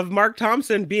 2 of Mark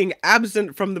Thompson being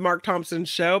absent from the Mark Thompson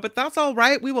Show, but that's all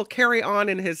right. We will carry on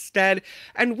in his stead,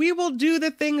 and we will do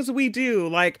the things we do,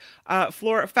 like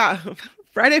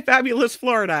Friday Fabulous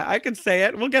Florida. I can say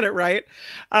it. We'll get it right.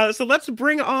 So let's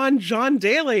bring on John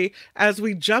Daly as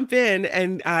we jump in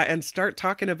and start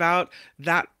talking about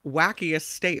that wackiest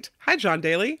state. Hi, John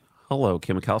Daly. Hello,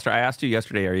 Kim McAllister. I asked you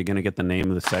yesterday, are you going to get the name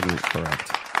of the segment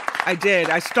correct? I did.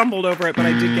 I stumbled over it, but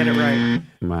I did get it right.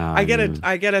 Wow.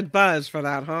 I get a buzz for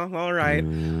that, huh? All right.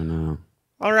 No.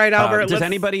 All right, Albert. Does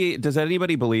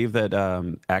anybody believe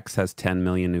that X has 10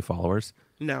 million new followers?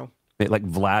 No. Like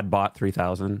Vlad bought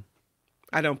 3,000?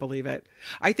 I don't believe it.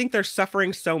 I think they're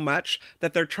suffering so much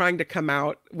that they're trying to come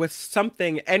out with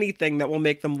anything that will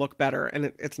make them look better,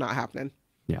 and it's not happening.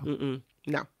 Yeah.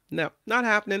 No, not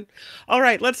happening. All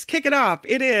right, let's kick it off.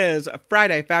 It is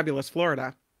Friday, Fabulous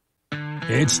Florida.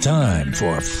 It's time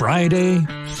for Friday,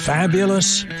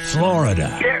 Fabulous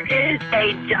Florida. There is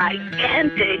a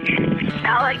gigantic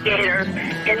alligator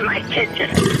in my kitchen.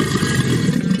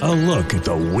 A look at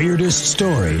the weirdest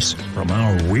stories from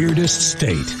our weirdest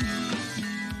state.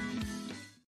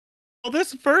 Well,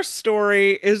 this first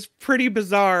story is pretty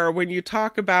bizarre when you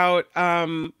talk about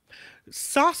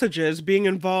sausages being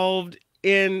involved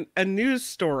in a news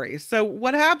story. So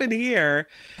what happened here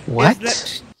is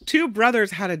that two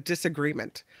brothers had a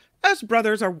disagreement, as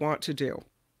brothers are wont to do.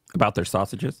 About their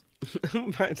sausages?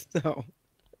 But no.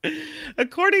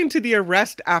 According to the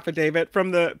arrest affidavit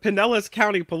from the Pinellas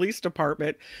County Police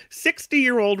Department,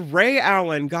 60-year-old Ray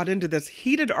Allen got into this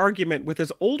heated argument with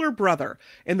his older brother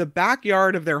in the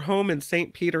backyard of their home in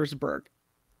St. Petersburg.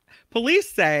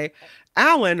 Police say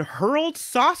Allen hurled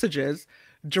sausages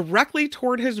directly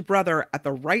toward his brother at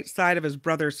the right side of his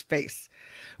brother's face.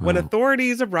 When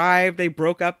authorities arrived, they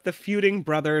broke up the feuding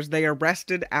brothers. They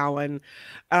arrested Allen.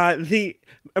 The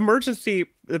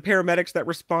paramedics that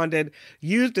responded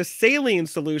used a saline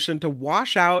solution to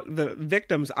wash out the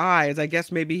victim's eyes. I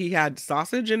guess maybe he had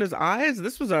sausage in his eyes.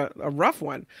 This was a rough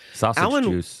one.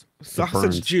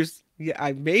 Sausage juice.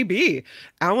 Yeah, maybe.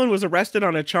 Allen was arrested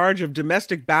on a charge of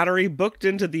domestic battery, booked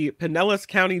into the Pinellas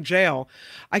County Jail.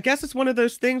 I guess it's one of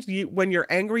those things, when you're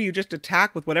angry, you just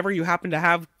attack with whatever you happen to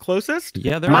have closest.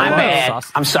 Yeah,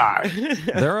 I'm sorry.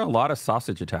 There are a lot of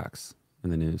sausage attacks in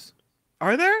the news.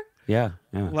 Are there? Yeah.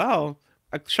 Well,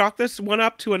 chalk this one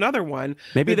up to another one.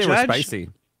 Maybe they were spicy.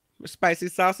 Spicy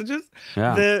sausages.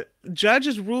 Yeah. The judge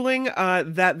is ruling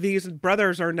that these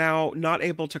brothers are now not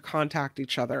able to contact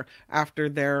each other after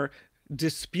their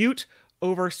dispute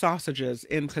over sausages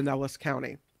in Pinellas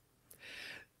County.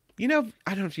 You know,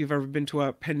 I don't know if you've ever been to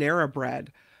a Panera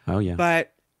Bread. Oh, yeah.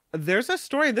 But there's a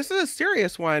story. This is a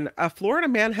serious one. A Florida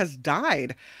man has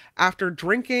died after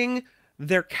drinking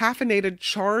their caffeinated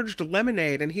charged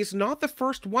lemonade, and he's not the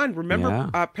first one. Remember,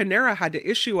 Panera had to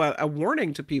issue a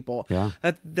warning to people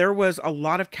that there was a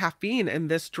lot of caffeine in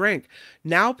this drink.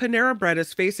 Now Panera Bread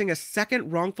is facing a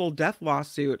second wrongful death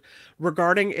lawsuit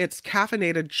regarding its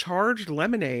caffeinated charged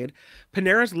lemonade.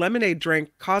 Panera's lemonade drink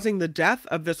causing the death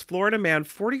of this Florida man,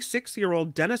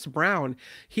 46-year-old Dennis Brown.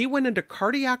 He went into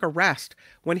cardiac arrest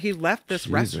when he left this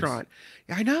restaurant.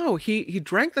 I know. He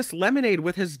drank this lemonade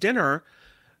with his dinner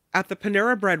at the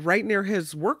Panera Bread right near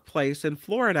his workplace in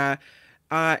Florida,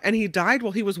 and he died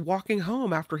while he was walking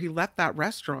home after he left that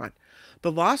restaurant.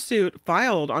 The lawsuit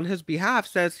filed on his behalf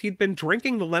says he'd been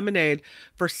drinking the lemonade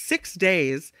for 6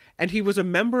 days, and he was a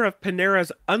member of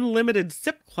Panera's Unlimited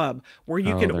Sip Club, where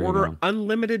you can order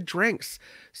unlimited drinks.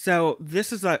 So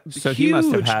this is a huge he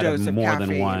must have had dose of more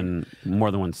caffeine. than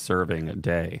one serving a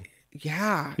day.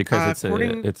 Yeah, because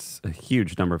it's a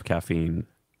huge number of caffeine.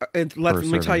 And let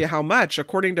me tell you how much.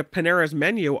 According to Panera's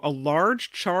menu, a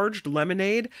large charged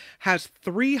lemonade has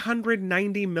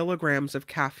 390 milligrams of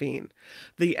caffeine.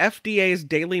 The FDA's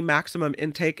daily maximum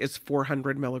intake is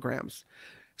 400 milligrams.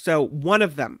 So one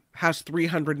of them has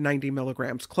 390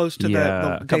 milligrams, close to the daily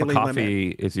limit. A cup of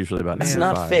coffee is usually about 95.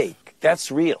 That's not fake. That's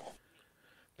real.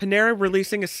 Panera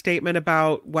releasing a statement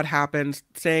about what happened,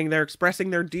 saying they're expressing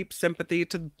their deep sympathy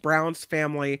to Brown's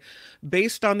family.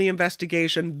 Based on the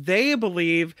investigation, they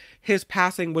believe his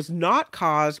passing was not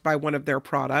caused by one of their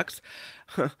products.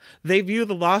 They view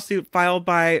the lawsuit filed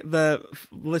by the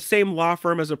same law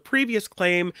firm as a previous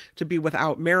claim to be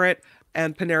without merit,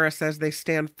 and Panera says they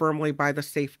stand firmly by the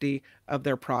safety of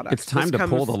their products. It's time to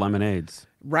pull the lemonades.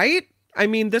 Right? I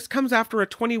mean, this comes after a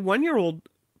 21-year-old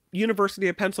University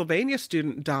of Pennsylvania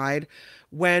student died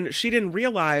when she didn't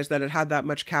realize that it had that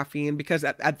much caffeine, because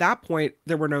at that point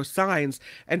there were no signs,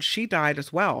 and she died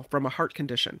as well from a heart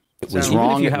condition. It was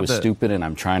wrong, it was stupid, and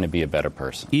I'm trying to be a better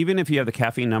person. Even if you have the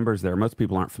caffeine numbers there, most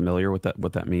people aren't familiar with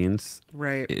what that means.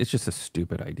 Right. It's just a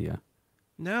stupid idea.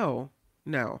 No.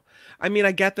 I mean,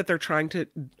 I get that they're trying to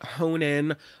hone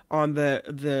in on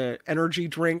the energy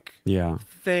drink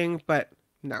thing, but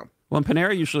no. Well, and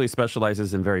Panera usually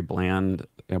specializes in very bland,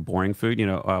 boring food. You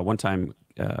know, one time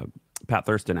Pat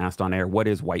Thurston asked on air, what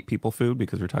is white people food?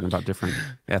 Because we're talking about different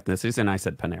ethnicities. And I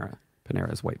said Panera.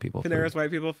 Panera is white people food. Panera's white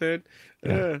people food?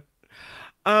 Yeah.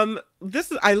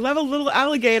 I love a little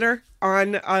alligator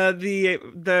on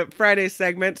the Friday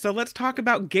segment. So let's talk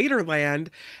about Gatorland,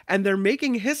 and they're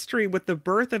making history with the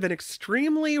birth of an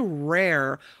extremely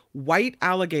rare white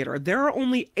alligator. There are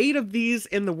only 8 of these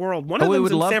in the world. One of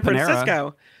them's in San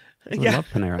Francisco. I love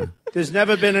Panera. There's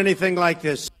never been anything like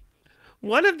this.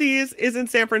 One of these is in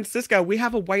San Francisco. We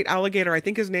have a white alligator. I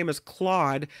think his name is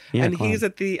Claude, and Claude. He's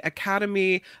at the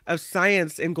Academy of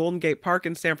Science in Golden Gate Park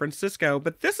in San Francisco.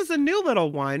 But this is a new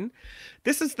little one.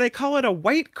 They call it a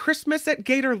White Christmas at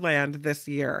Gatorland this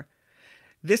year.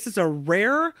 This is a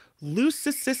rare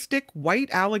leucocystic white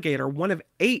alligator, one of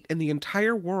 8 in the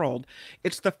entire world.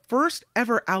 It's the first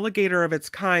ever alligator of its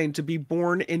kind to be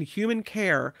born in human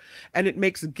care, and it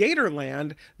makes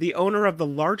Gatorland the owner of the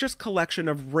largest collection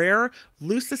of rare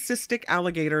leucocystic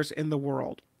alligators in the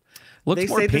world. Looks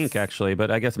more pink, actually, but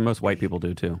I guess most white people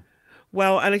do too.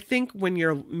 Well, and I think when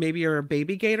you're a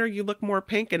baby gator, you look more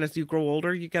pink, and as you grow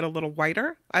older, you get a little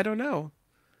whiter. I don't know.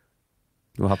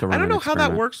 We'll have to run I don't know how that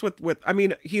experiment. works with, I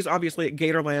mean, he's obviously at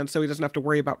Gatorland, so he doesn't have to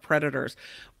worry about predators,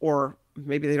 or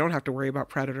maybe they don't have to worry about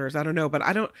predators. I don't know, but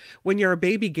when you're a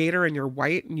baby gator and you're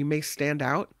white and you may stand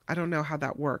out, I don't know how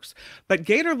that works. But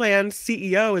Gatorland's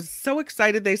CEO is so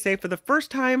excited, they say, for the first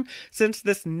time since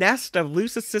this nest of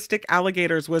leucocystic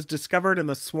alligators was discovered in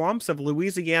the swamps of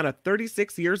Louisiana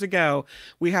 36 years ago,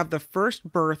 we have the first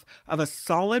birth of a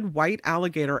solid white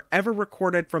alligator ever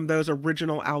recorded from those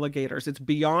original alligators. It's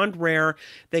beyond rare.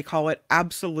 They call it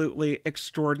absolutely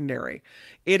extraordinary.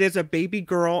 It is a baby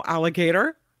girl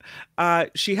alligator.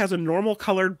 She has a normal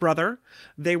colored brother.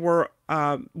 They were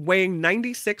weighing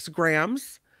 96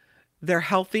 grams. They're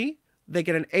healthy. They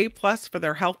get an A+ for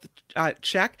their health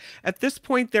check. At this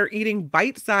point, they're eating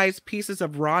bite-sized pieces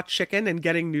of raw chicken and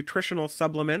getting nutritional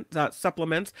supplements.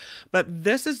 But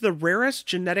this is the rarest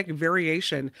genetic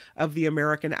variation of the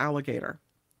American alligator.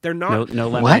 They're not no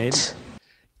lemonade. What?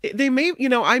 They may,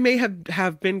 I may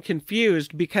have been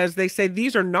confused because they say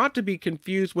these are not to be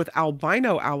confused with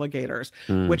albino alligators,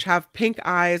 which have pink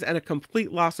eyes and a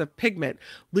complete loss of pigment.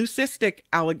 Leucocystic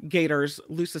alligators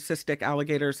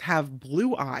have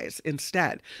blue eyes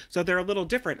instead. So they're a little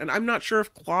different. And I'm not sure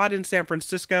if Claude in San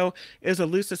Francisco is a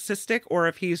leucocystic or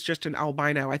if he's just an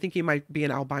albino. I think he might be an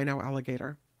albino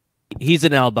alligator. He's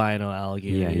an albino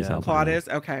alligator. Yeah, he's albino. Claude is?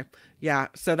 Okay. Yeah,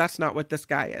 so that's not what this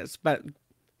guy is, but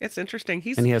it's interesting.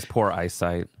 And he has poor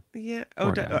eyesight. Yeah.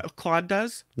 Oh, Claude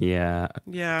does? Yeah.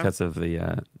 Yeah. Because of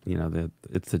the,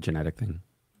 it's a genetic thing.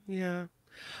 Yeah.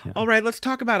 All right, let's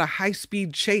talk about a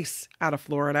high-speed chase out of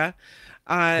Florida.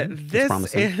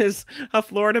 This is a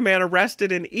Florida man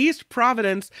arrested in East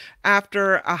Providence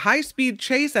after a high-speed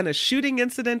chase and a shooting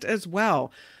incident as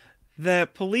well. The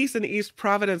police in East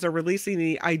Providence are releasing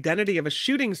the identity of a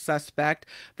shooting suspect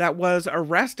that was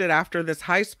arrested after this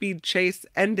high-speed chase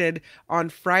ended on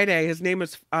Friday. His name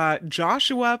is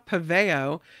Joshua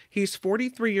Paveo. He's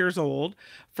 43 years old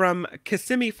from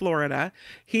Kissimmee, Florida.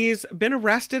 He's been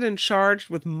arrested and charged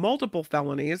with multiple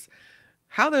felonies.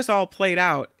 How this all played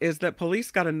out is that police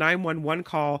got a 911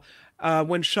 call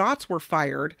when shots were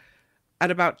fired at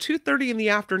about 2:30 in the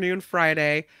afternoon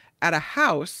Friday at a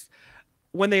house.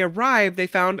 When they arrived, they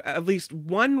found at least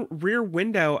one rear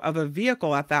window of a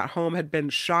vehicle at that home had been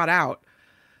shot out.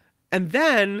 And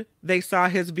then they saw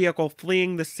his vehicle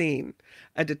fleeing the scene.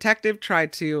 A detective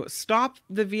tried to stop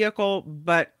the vehicle,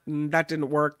 but that didn't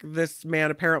work. This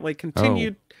man apparently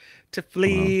continued to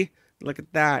flee. Wow. Look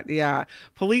at that. Yeah.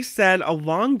 Police said a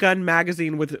long gun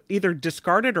magazine was either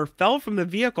discarded or fell from the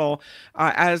vehicle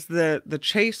as the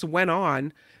chase went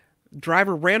on.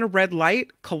 Driver ran a red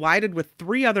light, collided with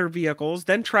 3 other vehicles,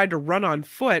 then tried to run on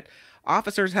foot.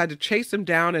 Officers had to chase him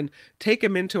down and take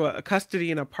him into a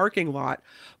custody in a parking lot.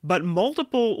 But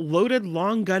multiple loaded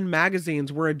long gun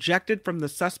magazines were ejected from the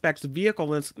suspect's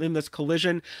vehicle in this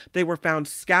collision. They were found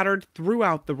scattered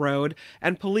throughout the road,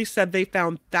 and police said they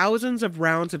found thousands of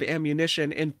rounds of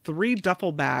ammunition in 3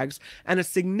 duffel bags and a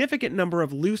significant number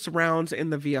of loose rounds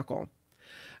in the vehicle.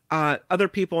 Other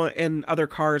people in other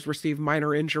cars received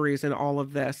minor injuries in all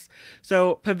of this.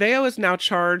 So Paveo is now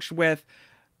charged with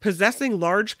possessing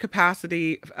large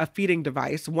capacity a feeding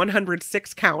device,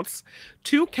 106 counts,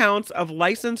 2 counts of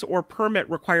license or permit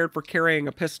required for carrying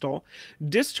a pistol,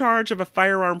 discharge of a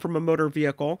firearm from a motor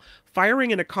vehicle, firing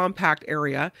in a compact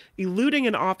area, eluding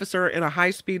an officer in a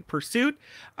high-speed pursuit,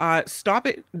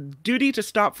 duty to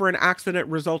stop for an accident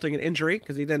resulting in injury,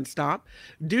 because he didn't stop,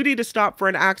 duty to stop for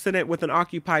an accident with an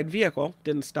occupied vehicle,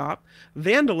 didn't stop,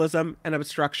 vandalism, and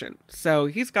obstruction. So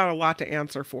he's got a lot to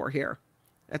answer for here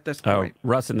at this point.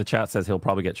 Russ in the chat says he'll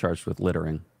probably get charged with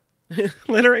littering.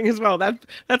 Littering as well.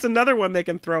 That's another one they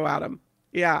can throw at him.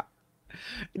 Yeah.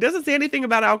 It doesn't say anything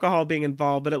about alcohol being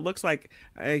involved, but it looks like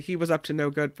he was up to no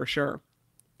good for sure.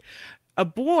 A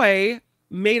boy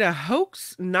made a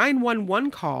hoax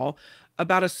 911 call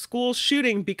about a school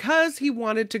shooting because he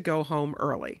wanted to go home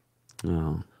early.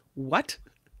 Oh. What?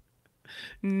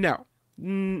 No.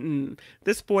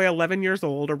 This boy, 11 years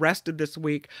old, arrested this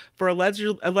week for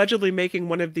allegedly making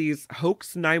one of these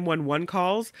hoax 911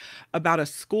 calls about a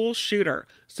school shooter.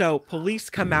 So police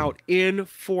come out in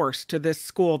force to this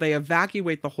school. They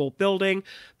evacuate the whole building.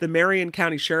 The Marion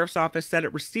County Sheriff's Office said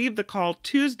it received the call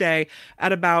Tuesday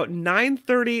at about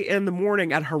 9:30 in the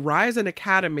morning at Horizon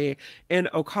Academy in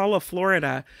Ocala,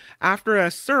 Florida. After a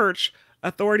search,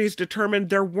 authorities determined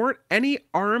there weren't any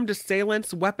armed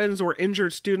assailants, weapons, or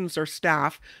injured students or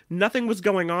staff. Nothing was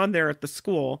going on there at the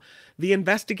school. The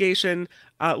investigation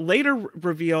later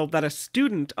revealed that a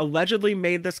student allegedly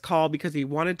made this call because he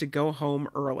wanted to go home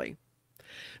early.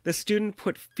 The student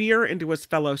put fear into his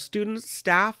fellow students,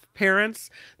 staff,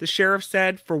 parents. The sheriff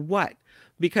said, for what?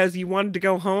 Because you wanted to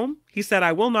go home? He said,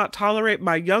 I will not tolerate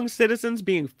my young citizens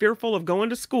being fearful of going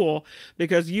to school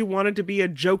because you wanted to be a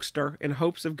jokester in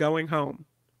hopes of going home.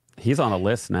 He's on a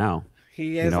list now.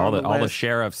 He is on the list.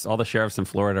 All the sheriffs in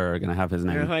Florida are going to have his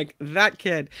name. They're like, that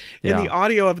kid. In the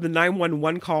audio of the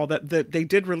 911 call that they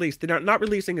did release, they're not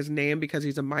releasing his name because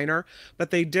he's a minor, but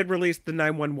they did release the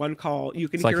 911 call. You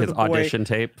can hear the his audition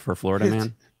tape for Florida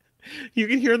Man. You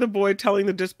can hear the boy telling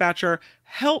the dispatcher,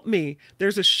 help me,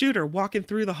 there's a shooter walking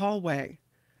through the hallway.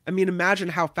 I mean, imagine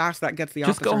how fast that gets the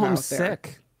officer out there. Just go home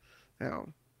sick. No.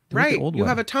 Right, you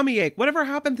have a tummy ache. Whatever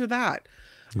happened to that?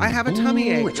 I have a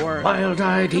tummy ache. It's a wild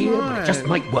idea, but it just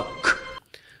might work.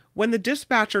 When the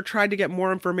dispatcher tried to get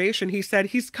more information, he said,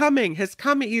 he's coming.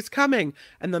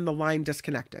 And then the line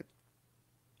disconnected.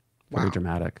 Wow. Very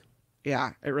dramatic.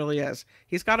 Yeah, it really is.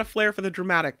 He's got a flair for the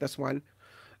dramatic, this one.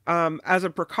 As a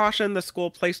precaution, the school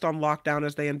placed on lockdown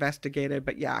as they investigated.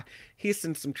 But yeah, he's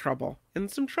in some trouble.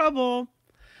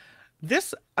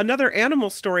 Another animal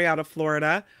story out of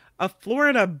Florida. A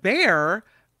Florida bear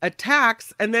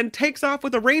attacks and then takes off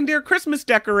with a reindeer Christmas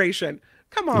decoration.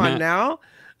 Come on now.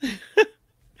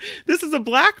 This is a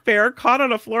black bear caught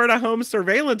on a Florida home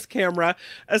surveillance camera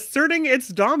asserting its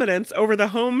dominance over the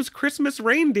home's Christmas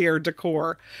reindeer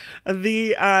decor.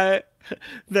 The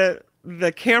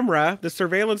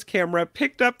surveillance camera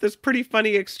picked up this pretty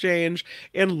funny exchange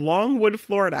in Longwood,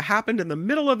 Florida. Happened in the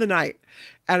middle of the night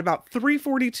at about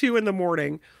 3:42 in the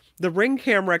morning. The Ring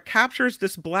camera captures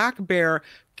this black bear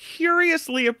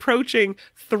curiously approaching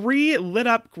 3 lit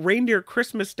up reindeer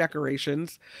Christmas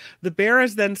decorations. The bear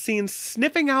is then seen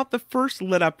sniffing out the first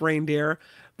lit up reindeer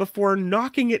before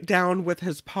knocking it down with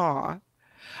his paw.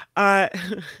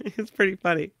 It's pretty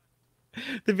funny.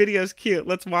 The video is cute.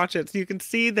 Let's watch it. So you can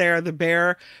see there the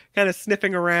bear kind of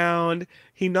sniffing around.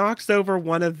 He knocks over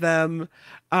one of them.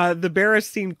 The bear is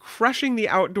seen crushing the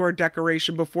outdoor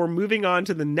decoration before moving on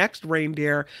to the next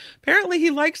reindeer. Apparently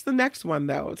he likes the next one,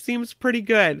 though. It seems pretty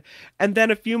good. And then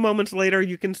a few moments later,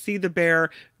 you can see the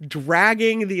bear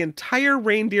dragging the entire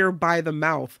reindeer by the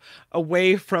mouth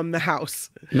away from the house.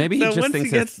 Maybe he just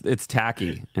thinks it's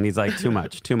tacky. And he's like, too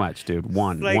much, dude.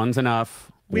 One's enough.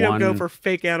 We don't go for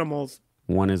fake animals.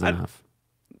 One is enough.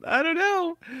 I don't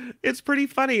know. It's pretty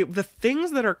funny. The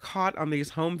things that are caught on these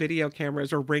home video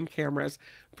cameras or Ring cameras,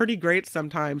 pretty great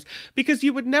sometimes, because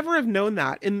you would never have known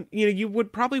that. And you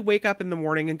would probably wake up in the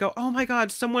morning and go, oh my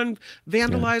God, someone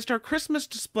vandalized our Christmas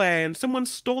display and someone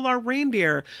stole our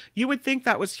reindeer. You would think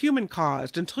that was human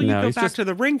caused until you go back to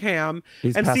the Ring cam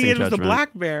and see it was the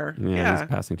black bear. Yeah, he's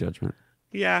passing judgment.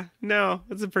 Yeah, no,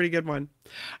 it's a pretty good one.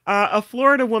 A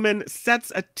Florida woman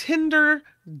sets a Tinder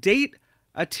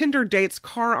date's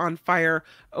car on fire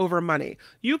over money.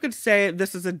 You could say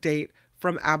this is a date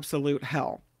from absolute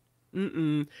hell.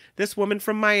 This woman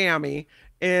from Miami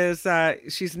is,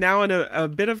 she's now in a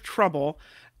bit of trouble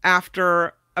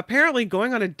after apparently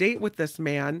going on a date with this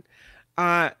man.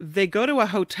 They go to a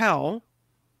hotel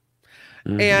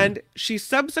and she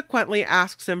subsequently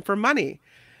asks him for money.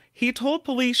 He told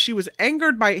police she was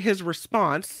angered by his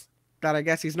response, that I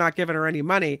guess he's not giving her any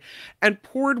money, and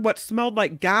poured what smelled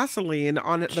like gasoline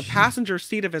on the passenger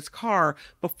seat of his car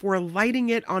before lighting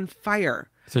it on fire.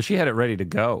 So she had it ready to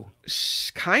go.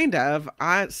 Kind of.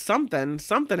 Something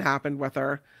happened with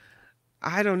her.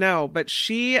 I don't know, but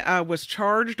she was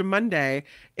charged Monday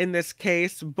in this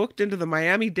case, booked into the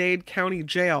Miami-Dade County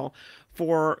Jail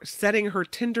for setting her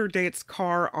Tinder date's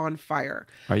car on fire.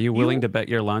 Are you willing to bet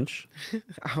your lunch?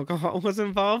 Alcohol was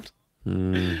involved? I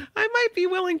might be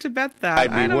willing to bet that.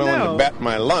 I'd be willing to bet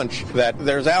my lunch that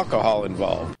there's alcohol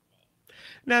involved.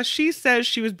 Now, she says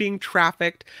she was being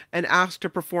trafficked and asked to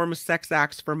perform sex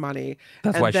acts for money.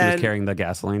 That's why she was carrying the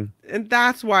gasoline. And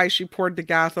that's why she poured the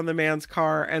gas on the man's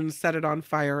car and set it on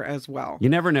fire as well. You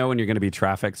never know when you're going to be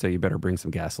trafficked, so you better bring some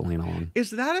gasoline along.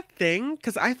 Is that a thing?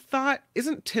 Because I thought,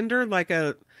 isn't Tinder like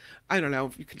a, I don't know,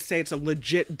 if you could say it's a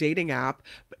legit dating app.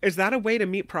 Is that a way to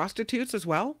meet prostitutes as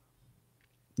well?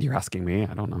 You're asking me?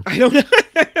 I don't know. I don't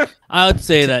know. I would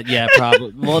say that, yeah,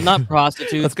 probably. Well, not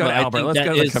prostitutes. Let's go to Albert. Let's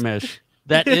go to the commish.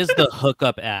 That is the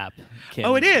hookup app. Kim.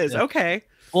 Oh, it is? Okay.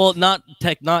 Well,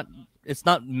 it's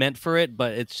not meant for it,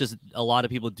 but it's just a lot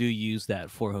of people do use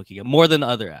that for hooking up more than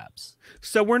other apps.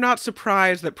 So we're not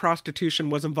surprised that prostitution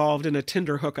was involved in a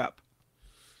Tinder hookup.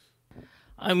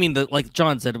 I mean, like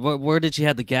John said, where did she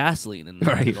have the gasoline? And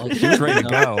right, like, she was ready to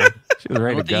go. She was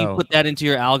ready to go. You put that into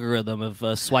your algorithm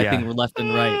of swiping left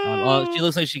and right. Oh, she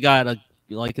looks like she got a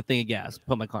thing of gas.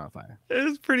 Put my car on fire. It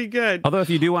was pretty good. Although, if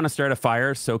you do want to start a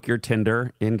fire, soak your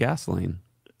Tinder in gasoline.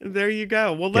 There you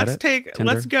go. Well, let's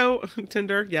go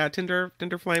Tinder. Yeah, Tinder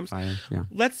flames. Fire, yeah.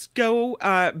 Let's go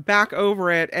back over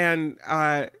it and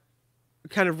kind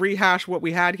of rehash what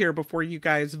we had here before you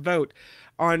guys vote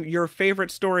on your favorite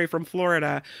story from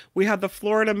Florida. We had the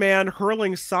Florida man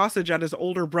hurling sausage at his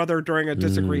older brother during a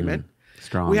disagreement.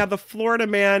 Strong. We had the Florida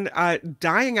man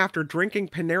dying after drinking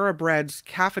Panera Bread's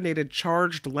caffeinated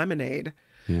charged lemonade.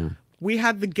 Yeah. We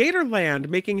had the Gatorland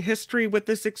making history with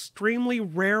this extremely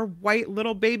rare white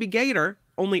little baby gator,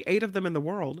 only 8 of them in the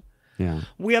world. Yeah.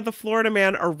 We had the Florida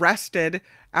man arrested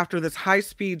after this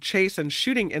high-speed chase and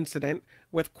shooting incident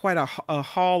with quite a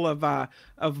haul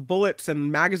of bullets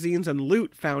and magazines and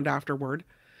loot found afterward.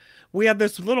 We had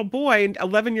this little boy,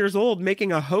 11 years old,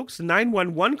 making a hoax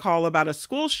 911 call about a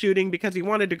school shooting because he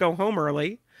wanted to go home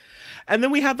early. And then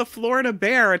we had the Florida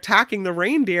bear attacking the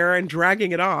reindeer and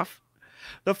dragging it off.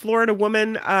 The Florida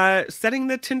woman setting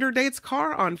the Tinder date's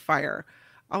car on fire.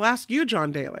 I'll ask you,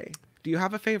 John Daly. Do you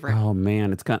have a favorite? Oh,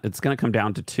 man. It's going to come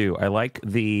down to 2. I like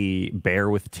the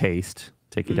bear with taste,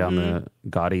 taking down the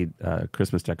gaudy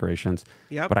Christmas decorations.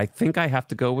 Yep. But I think I have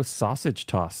to go with sausage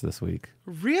toss this week.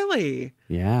 Really?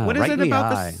 Yeah. What is it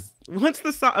about what's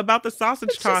about the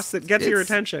sausage toss that gets your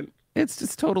attention? It's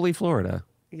just totally Florida.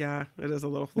 Yeah, it is a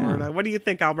little Florida. Yeah. What do you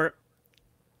think, Albert?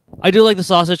 I do like the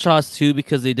sausage toss too,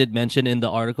 because they did mention in the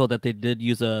article that they did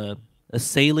use a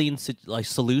saline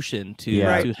solution to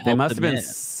help they must have been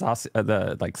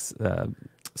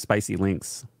spicy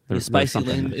links. Spicy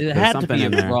link. It had to be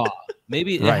raw.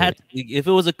 Maybe it had to, if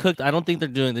it was a cooked. I don't think they're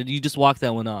doing that. You just walk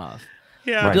that one off.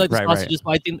 Yeah, I do like the sausages.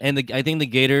 I think the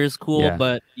gator is cool,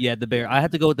 but yeah, the bear. I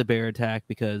had to go with the bear attack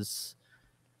because,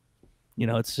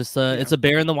 it's just it's a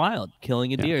bear in the wild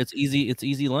killing a deer. It's easy. It's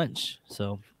easy lunch.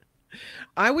 So.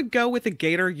 I would go with a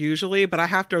gator usually, but I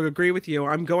have to agree with you.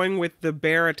 I'm going with the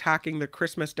bear attacking the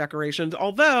Christmas decorations,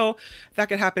 although that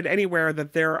could happen anywhere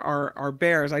that there are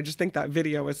bears. I just think that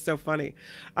video is so funny.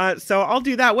 So I'll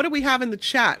do that. What do we have in the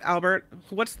chat, Albert?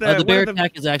 What's the bear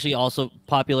attack is actually also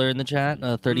popular in the chat.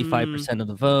 35% of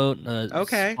the vote.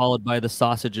 Okay. Followed by the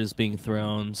sausages being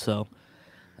thrown. So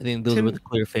I think those were the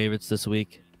clear favorites this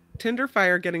week.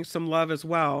 Tinderfire getting some love as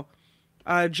well.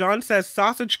 John says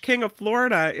Sausage King of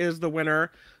Florida is the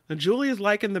winner. Julie's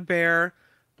liking the bear.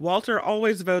 Walter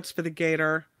always votes for the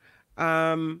gator.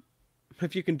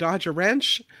 If you can dodge a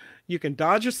wrench, you can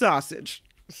dodge a sausage,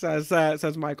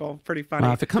 says Michael. Pretty funny.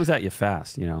 Well, if it comes at you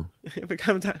fast, if it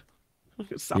comes at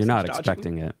you're not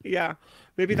expecting it. Yeah.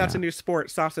 Maybe that's a new sport,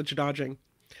 sausage dodging.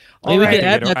 Maybe we could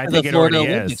add that to the Florida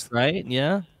Olympics, right?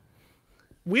 Yeah.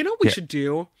 We know what we should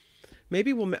do.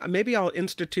 Maybe I'll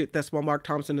institute this while Mark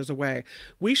Thompson is away.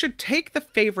 We should take the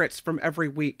favorites from every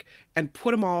week and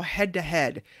put them all head to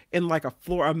head in like a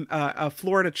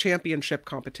Florida championship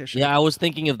competition. Yeah, I was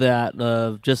thinking of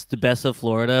that, just the best of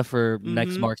Florida for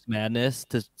next March Madness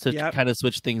to kind of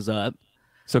switch things up.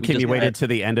 So Kim, you waited to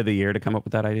the end of the year to come up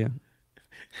with that idea?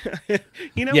 What?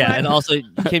 And also,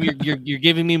 Kim, you're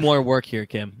giving me more work here,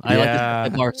 Kim. I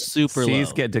like the bar super low.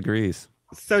 C's get degrees.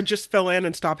 So just fill in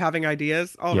and stop having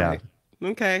ideas. All right.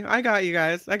 Okay, I got you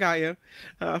guys. I got you,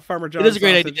 Farmer John. It is a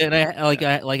great idea, and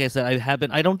like I said,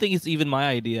 I don't think it's even my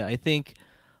idea. I think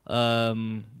that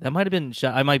might have been.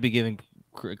 I might be giving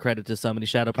credit to somebody.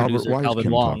 Shadow producer Albert, Calvin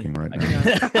Wong. Right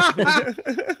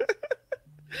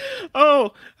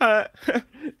now?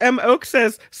 M. Oak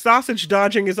says sausage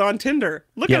dodging is on Tinder.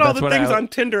 Look at all the things on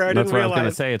Tinder. I didn't realize. That's what I was going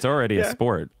to say. It's already a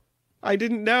sport. I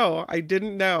didn't know.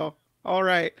 All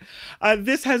right.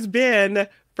 This has been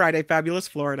Friday Fabulous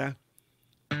Florida.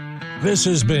 This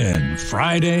has been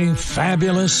Friday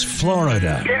Fabulous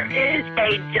Florida. There is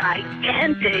a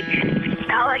gigantic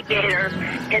alligator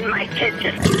in my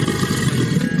kitchen.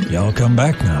 Y'all come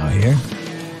back now here.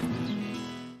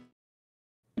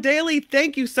 Daly,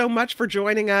 thank you so much for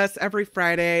joining us every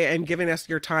Friday and giving us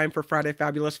your time for Friday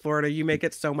Fabulous Florida. You make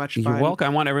it so much fun. You're welcome. I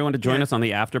want everyone to join us on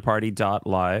the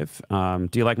afterparty.live.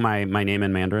 Do you like my name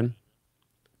in Mandarin?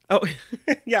 Oh,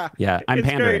 yeah. Yeah, I'm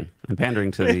pandering. Great. I'm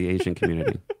pandering to the Asian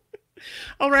community.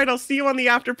 All right, I'll see you on the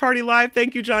After Party Live.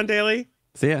 Thank you, John Daly.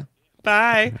 See ya.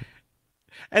 Bye.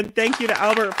 And thank you to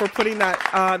Albert for putting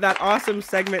that awesome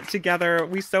segment together.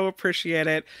 We so appreciate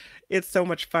it. It's so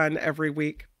much fun every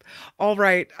week. All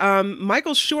right.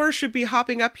 Michael Shure should be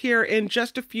hopping up here in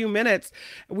just a few minutes.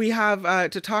 We have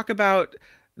to talk about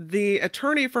the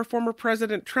attorney for former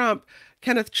President Trump,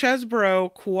 Kenneth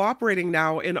Chesebro, cooperating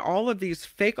now in all of these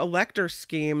fake elector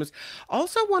schemes.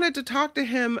 Also wanted to talk to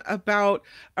him about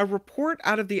a report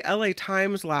out of the LA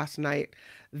Times last night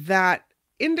that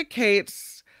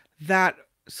indicates that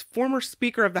former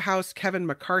Speaker of the House, Kevin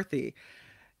McCarthy,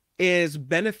 is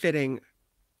benefiting,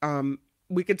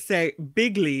 we could say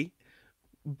bigly,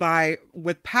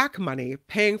 with PAC money,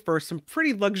 paying for some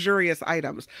pretty luxurious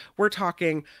items. We're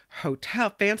talking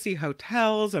fancy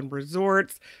hotels and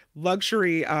resorts,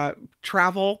 luxury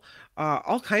travel,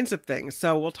 all kinds of things.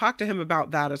 So we'll talk to him about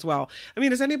that as well. I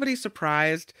mean, is anybody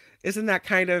surprised? Isn't that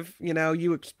kind of,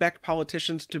 you expect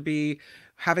politicians to be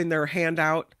having their hand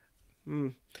out?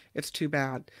 It's too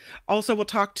bad. Also, we'll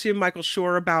talk to Michael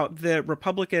Shure about the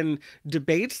Republican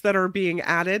debates that are being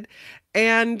added,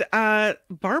 and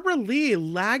Barbara Lee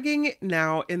lagging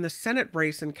now in the Senate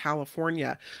race in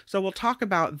California. So we'll talk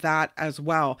about that as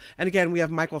well. And again, we have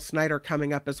Michael Snyder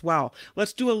coming up as well.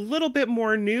 Let's do a little bit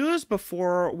more news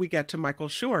before we get to Michael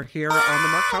Shure here on The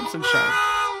Mark Thompson Show.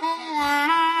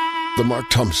 The Mark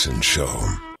Thompson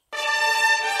Show.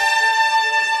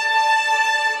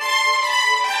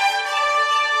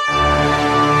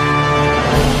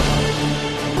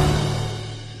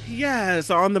 Yes,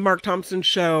 on the Mark Thompson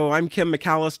Show, I'm Kim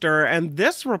McAllister, and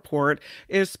this report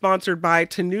is sponsored by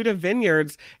Tenuta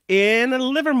Vineyards in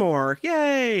Livermore.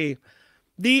 Yay!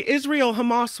 The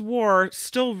Israel-Hamas war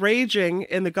still raging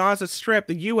in the Gaza Strip.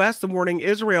 The U.S. warning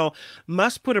Israel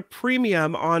must put a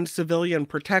premium on civilian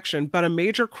protection, but a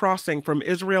major crossing from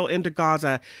Israel into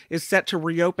Gaza is set to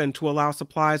reopen to allow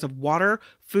supplies of water,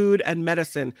 food, and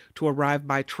medicine to arrive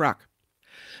by truck.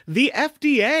 The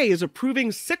FDA is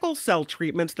approving sickle cell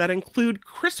treatments that include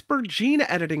CRISPR gene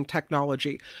editing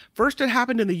technology. First it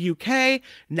happened in the UK,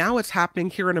 now it's happening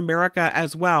here in America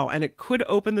as well, and it could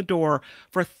open the door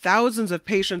for thousands of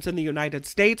patients in the United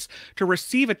States to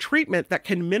receive a treatment that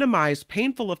can minimize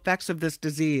painful effects of this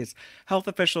disease. Health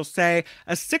officials say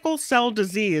a sickle cell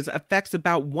disease affects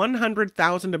about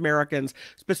 100,000 Americans,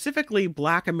 specifically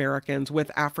Black Americans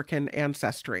with African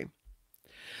ancestry.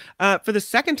 For the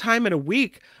second time in a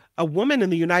week, a woman in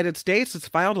the United States has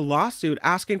filed a lawsuit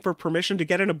asking for permission to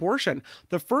get an abortion.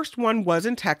 The first one was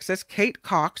in Texas. Kate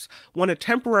Cox won a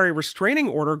temporary restraining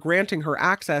order granting her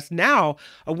access. Now,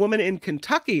 a woman in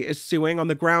Kentucky is suing on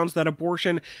the grounds that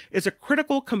abortion is a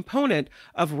critical component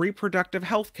of reproductive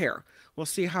health care. We'll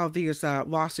see how these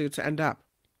lawsuits end up.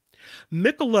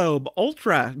 Michelob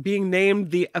Ultra being named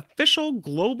the official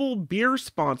global beer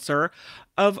sponsor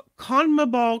of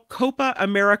CONMEBOL Copa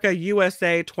America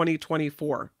USA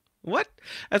 2024. What?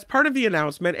 As part of the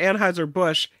announcement,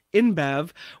 Anheuser-Busch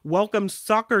InBev welcomed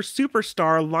soccer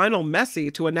superstar Lionel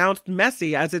Messi to announce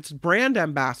Messi as its brand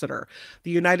ambassador.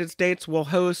 The United States will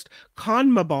host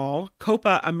CONMEBOL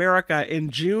Copa America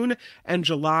in June and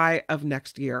July of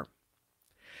next year.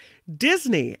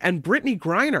 Disney and Brittany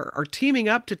Griner are teaming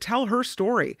up to tell her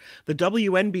story. The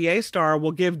WNBA star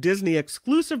will give Disney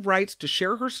exclusive rights to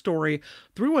share her story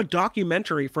through a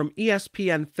documentary from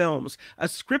ESPN Films, a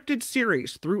scripted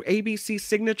series through ABC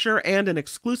Signature, and an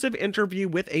exclusive interview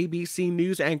with ABC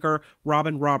News anchor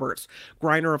Robin Roberts.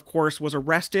 Griner, of course, was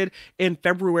arrested in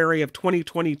February of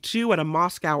 2022 at a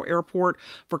Moscow airport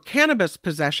for cannabis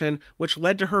possession, which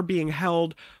led to her being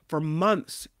held for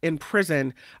months in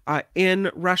prison in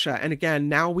Russia. And again,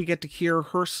 now we get to hear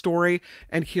her story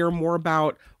and hear more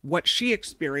about what she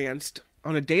experienced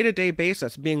on a day-to-day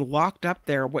basis, being locked up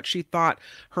there, what she thought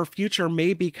her future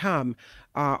may become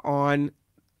on,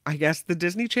 I guess, the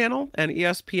Disney Channel and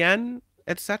ESPN,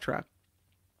 etc.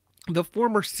 The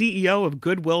former CEO of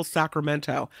Goodwill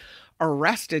Sacramento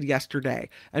arrested yesterday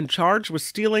and charged with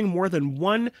stealing more than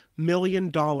 $1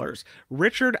 million.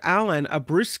 Richard Allen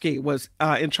Abruschi was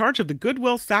in charge of the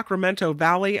Goodwill Sacramento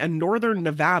Valley and Northern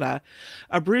Nevada.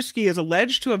 Abruschi is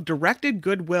alleged to have directed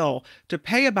Goodwill to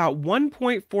pay about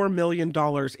 $1.4 million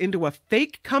into a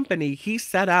fake company he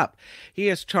set up. He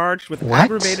is charged with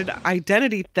aggravated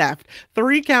identity theft,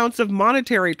 3 counts of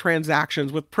monetary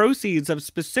transactions with proceeds of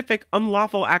specific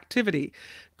unlawful activity.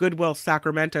 Goodwill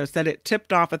Sacramento said it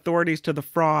tipped off authorities to the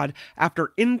fraud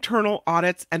after internal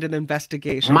audits and an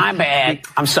investigation. My bad.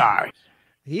 I'm sorry.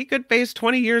 He could face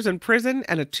 20 years in prison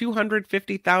and a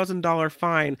 $250,000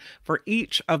 fine for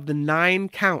each of the 9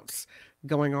 counts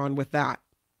going on with that.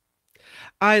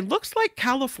 It looks like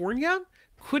California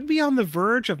could be on the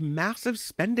verge of massive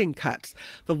spending cuts.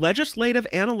 The Legislative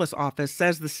Analyst Office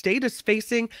says the state is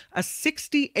facing a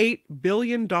 $68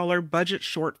 billion budget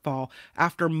shortfall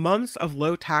after months of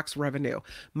low tax revenue.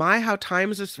 My, how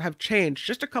times have changed.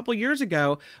 Just a couple years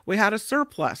ago, we had a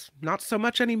surplus. Not so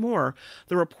much anymore.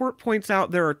 The report points out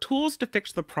there are tools to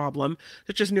fix the problem,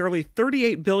 such as nearly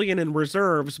 $38 billion in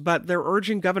reserves, but they're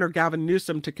urging Governor Gavin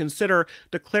Newsom to consider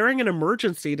declaring an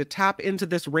emergency to tap into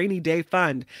this rainy day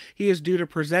fund. He is due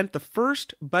to present the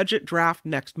first budget draft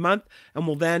next month and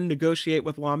will then negotiate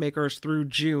with lawmakers through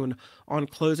June on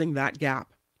closing that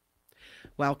gap.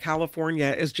 While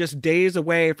California is just days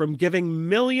away from giving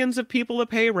millions of people a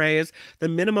pay raise, the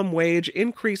minimum wage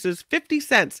increases 50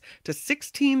 cents to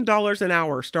 $16 an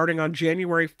hour starting on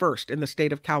January 1st in the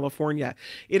state of California.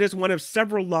 It is one of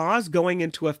several laws going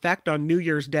into effect on New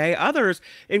Year's Day. Others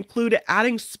include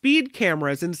adding speed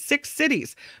cameras in 6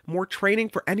 cities, more training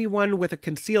for anyone with a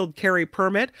concealed carry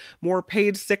permit, more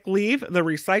paid sick leave, the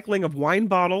recycling of wine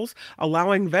bottles,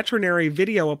 allowing veterinary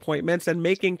video appointments, and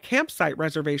making campsite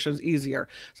reservations easier.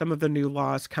 Some of the new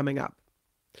laws coming up.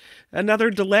 Another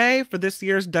delay for this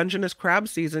year's Dungeness crab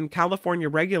season. California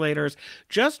regulators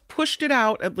just pushed it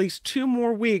out at least 2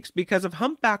 more weeks because of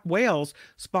humpback whales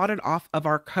spotted off of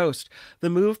our coast. The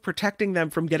move protecting them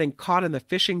from getting caught in the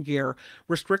fishing gear.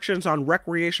 Restrictions on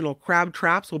recreational crab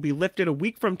traps will be lifted a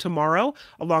week from tomorrow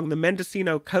along the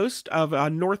Mendocino coast of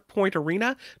North Point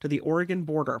Arena to the Oregon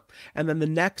border. And then the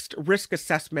next risk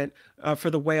assessment for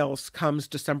the whales comes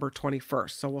December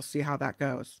 21st. So we'll see how that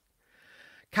goes.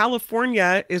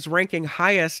 California is ranking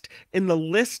highest in the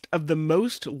list of the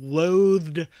most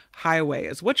loathed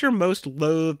highways. What's your most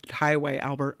loathed highway,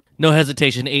 Albert? No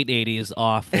hesitation, 880 is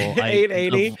awful.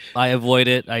 880? I avoid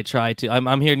it. I try to.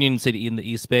 I'm here in Union City in the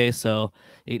East Bay, so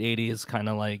 880 is kind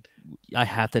of like, I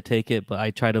have to take it, but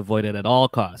I try to avoid it at all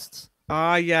costs.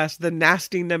 Ah, yes, the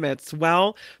nasty Nimitz.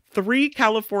 Well, 3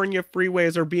 California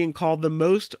freeways are being called the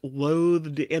most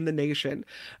loathed in the nation.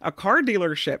 A car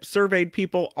dealership surveyed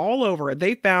people all over.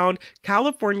 They found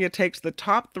California takes the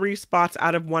top 3 spots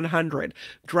out of 100.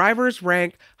 Drivers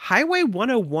rank Highway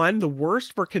 101 the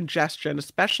worst for congestion,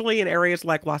 especially in areas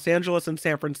like Los Angeles and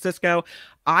San Francisco.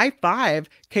 I-5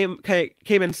 came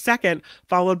in second,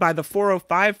 followed by the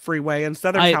 405 freeway in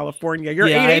Southern California. Your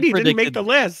 880 didn't make the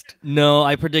list. No,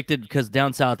 I predicted because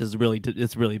down south is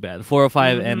it's really bad.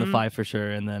 405 and the 5 for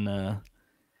sure, and then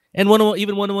and 101,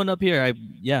 even 101 up here.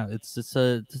 It's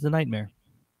a nightmare.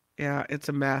 Yeah, it's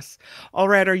a mess. All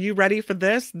right, are you ready for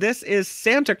this? This is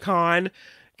SantaCon.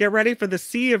 Get ready for the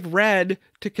Sea of Red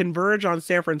to converge on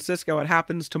San Francisco. It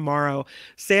happens tomorrow.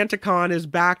 SantaCon is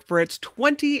back for its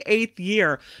 28th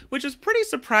year, which is pretty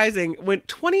surprising. When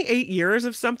 28 years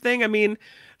of something, I mean,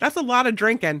 that's a lot of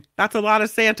drinking. That's a lot of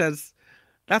Santas.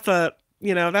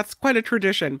 That's quite a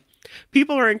tradition.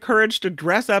 People are encouraged to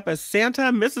dress up as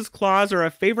Santa, Mrs. Claus, or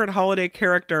a favorite holiday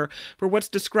character for what's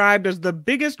described as the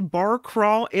biggest bar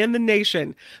crawl in the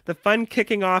nation. The fun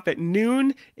kicking off at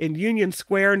noon in Union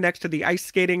Square next to the ice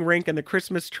skating rink and the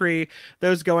Christmas tree.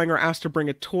 Those going are asked to bring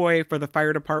a toy for the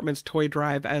fire department's toy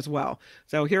drive as well.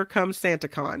 So here comes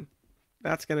SantaCon.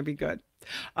 That's going to be good.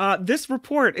 This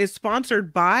report is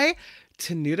sponsored by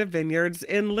Tenuta Vineyards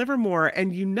in Livermore.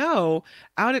 And out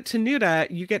at Tenuta,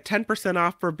 you get 10%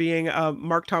 off for being a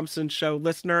Mark Thompson Show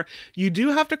listener. You do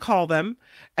have to call them,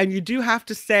 and you do have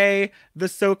to say the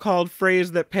so-called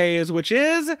phrase that pays, which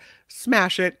is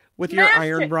smash it with your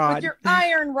iron rod. With your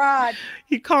iron rod.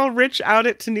 You call Rich out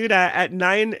at Tenuta at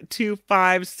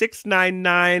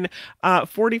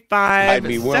 925-699-4576. I'd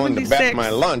be willing to bet my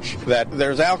lunch that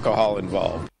there's alcohol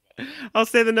involved. I'll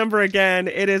say the number again.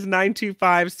 It is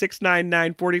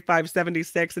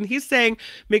 925-699-4576. And he's saying,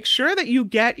 make sure that you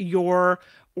get your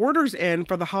orders in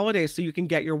for the holidays so you can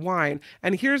get your wine.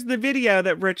 And here's the video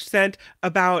that Rich sent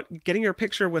about getting your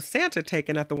picture with Santa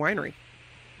taken at the winery.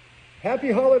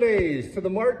 Happy holidays to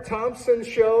the Mark Thompson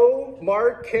Show.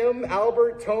 Mark, Kim,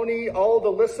 Albert, Tony, all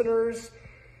the listeners.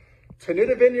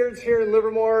 Tenuta Vineyards here in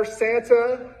Livermore.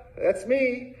 Santa, that's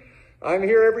me. I'm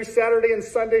here every Saturday and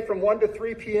Sunday from 1 to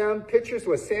 3 p.m. Pictures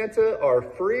with Santa are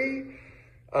free.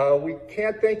 We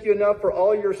can't thank you enough for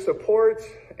all your support.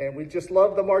 And we just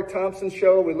love the Mark Thompson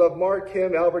Show. We love Mark,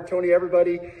 Kim, Albert, Tony,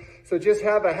 everybody. So just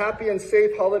have a happy and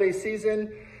safe holiday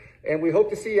season. And we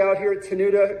hope to see you out here at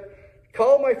Tenuta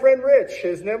Call my friend Rich.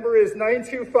 His number is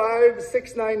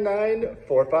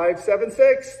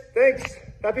 925-699-4576. Thanks.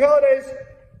 Happy holidays.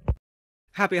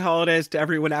 Happy holidays to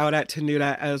everyone out at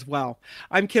Tenuta as well.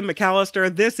 I'm Kim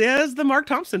McAllister. This is The Mark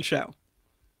Thompson Show.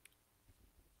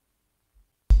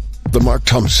 The Mark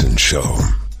Thompson Show.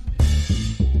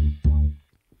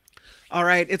 All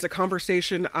right, it's a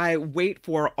conversation I wait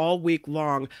for all week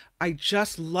long. I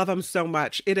just love him so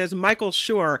much. It is Michael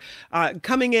Shure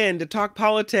coming in to talk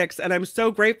politics, and I'm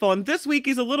so grateful. And this week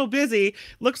he's a little busy.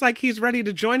 Looks like he's ready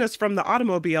to join us from the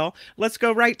automobile. Let's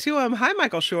go right to him. Hi,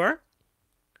 Michael Shure.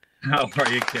 How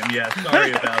are you, Kim? Yeah,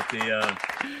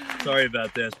 sorry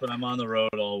about this, but I'm on the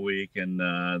road all week, and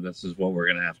this is what we're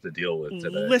gonna have to deal with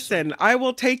today. Listen, I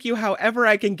will take you however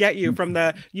I can get you from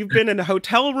you've been in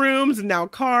hotel rooms and now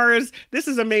cars. This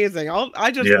is amazing. I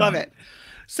just love it.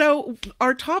 So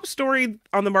our top story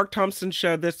on the Mark Thompson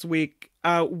Show this week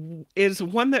is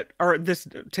one that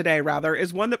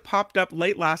popped up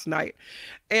late last night,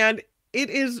 and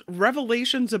it is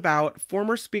revelations about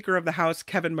former Speaker of the House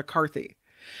Kevin McCarthy.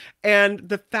 And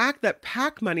the fact that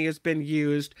PAC money has been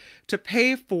used to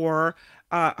pay for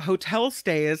hotel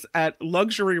stays at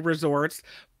luxury resorts,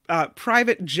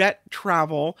 private jet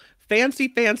travel,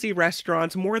 fancy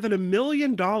restaurants, more than $1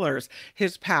 million,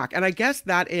 his PAC. And I guess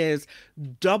that is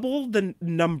double the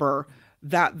number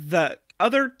that the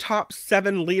other top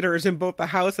 7 leaders in both the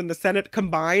House and the Senate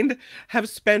combined have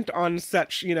spent on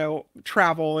such,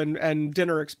 travel and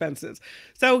dinner expenses.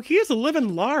 So he is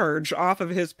living large off of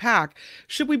his PAC.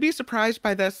 Should we be surprised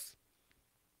by this?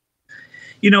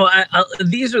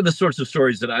 These are the sorts of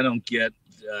stories that I don't get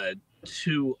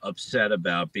too upset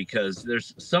about, because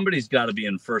somebody's got to be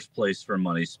in first place for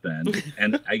money spent.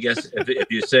 And I guess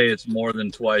if you say it's more than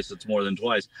twice, it's more than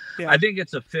twice. Yeah. I think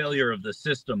it's a failure of the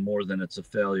system more than it's a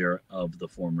failure of the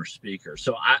former speaker.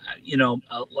 So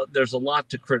there's a lot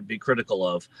to be critical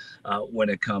of when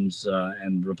it comes,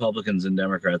 and Republicans and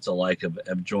Democrats alike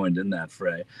have joined in that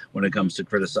fray when it comes to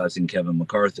criticizing Kevin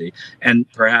McCarthy. And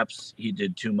perhaps he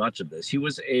did too much of this. He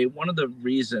was one of the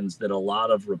reasons that a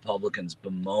lot of Republicans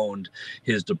bemoaned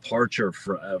his departure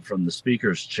from the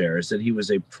speaker's chair is that he was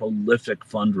a prolific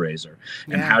fundraiser.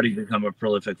 Yeah. And how do you become a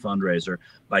prolific fundraiser?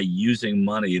 By using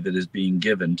money that is being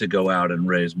given to go out and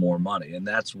raise more money. And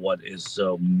that's what is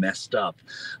so messed up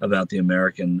about the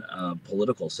American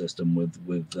political system,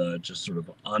 with just sort of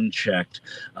unchecked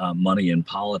money in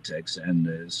politics,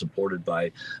 and supported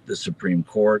by the Supreme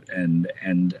Court, and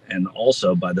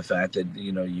also by the fact that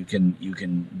you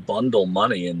can bundle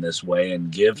money in this way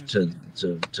and give to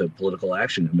political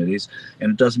action committees,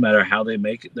 and it doesn't matter how they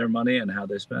make their money and how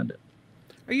they spend it.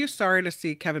 Are you sorry to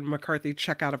see Kevin McCarthy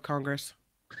check out of Congress?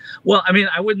 Well, I mean,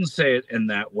 I wouldn't say it in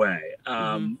that way,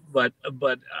 but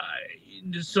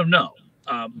so no.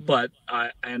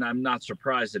 And I'm not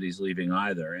surprised that he's leaving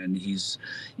either. And he's,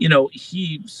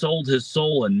 he sold his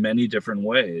soul in many different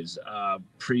ways,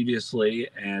 previously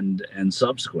and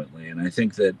subsequently. And I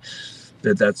think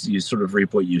that's you sort of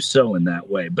reap what you sow in that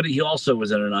way. But he also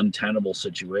was in an untenable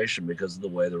situation because of the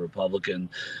way the Republican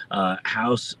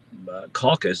House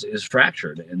caucus is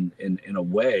fractured in a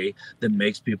way that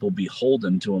makes people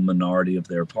beholden to a minority of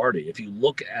their party. If you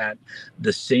look at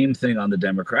the same thing on the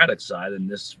Democratic side, and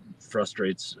this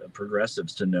frustrates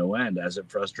progressives to no end, as it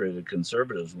frustrated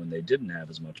conservatives when they didn't have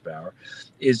as much power,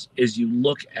 is you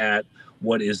look at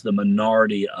what is the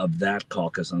minority of that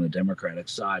caucus on the Democratic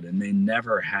side, and they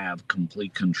never have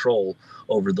complete control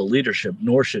over the leadership,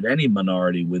 nor should any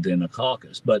minority within a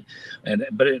caucus. But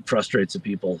it frustrates the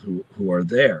people who are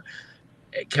there.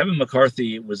 Kevin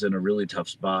McCarthy was in a really tough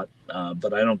spot,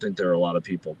 but I don't think there are a lot of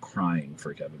people crying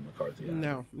for Kevin McCarthy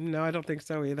either. No, I don't think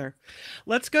so either.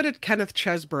 Let's go to Kenneth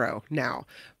Chesebro now,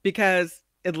 because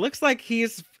it looks like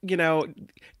he's,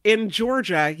 in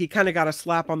Georgia, he kind of got a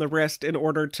slap on the wrist in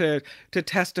order to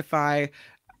testify,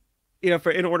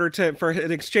 for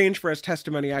an exchange for his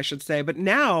testimony, I should say. But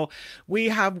now we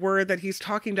have word that he's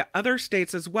talking to other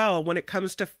states as well when it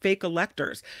comes to fake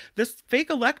electors. This fake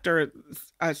elector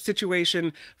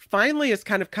situation finally is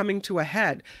kind of coming to a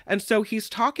head. And so he's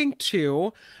talking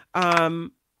to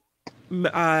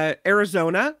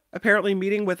Arizona, apparently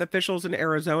meeting with officials in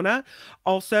Arizona,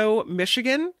 also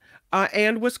Michigan,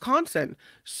 and Wisconsin.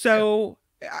 So,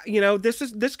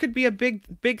 this could be a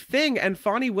big thing. And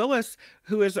Fani Willis,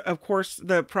 who is, of course,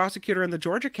 the prosecutor in the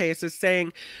Georgia case, is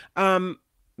saying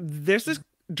this is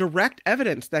direct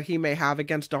evidence that he may have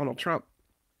against Donald Trump.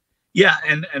 Yeah,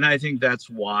 and I think that's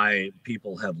why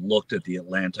people have looked at the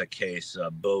Atlanta case,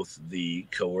 both the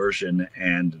coercion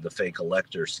and the fake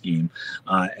elector scheme,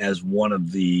 as one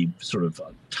of the sort of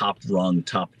top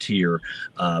tier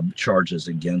charges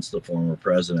against the former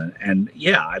president. And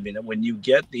yeah, I mean, when you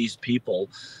get these people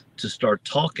to start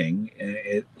talking,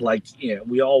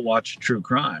 we all watch true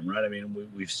crime, right? I mean,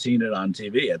 we've seen it on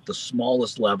TV at the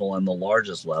smallest level and the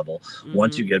largest level. Mm-hmm.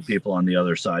 Once you get people on the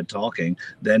other side talking,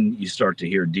 then you start to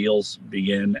hear deals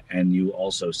begin, and you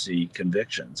also see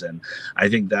convictions. And I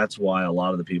think that's why a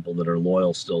lot of the people that are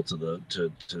loyal still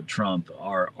to Trump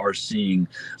are seeing,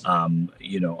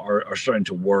 are starting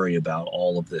to worry about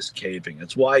all of this caving.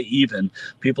 It's why even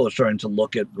people are starting to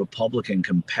look at Republican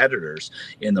competitors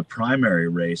in the primary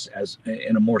race as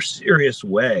in a more serious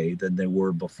way than they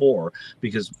were before,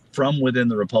 because from within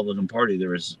the Republican Party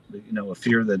there is a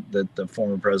fear that the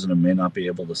former president may not be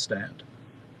able to stand.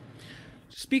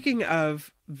 Speaking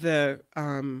of the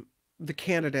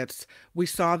candidates, we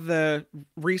saw the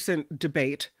recent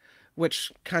debate,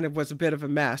 which kind of was a bit of a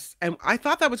mess, and I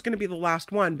thought that was going to be the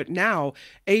last one, but now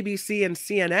ABC and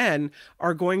CNN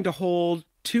are going to hold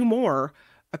two more,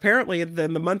 apparently in the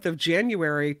month of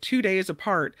January, 2 days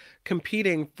apart,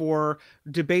 competing for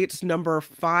debates number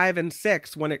 5 and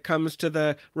 6 when it comes to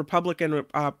the Republican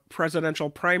presidential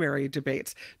primary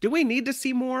debates. Do we need to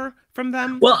see more from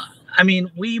them? Well, I mean,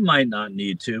 we might not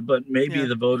need to, but maybe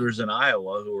the voters in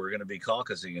Iowa who are going to be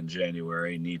caucusing in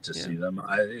January need to see them.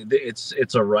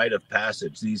 It's a rite of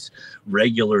passage, these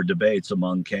regular debates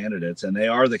among candidates, and they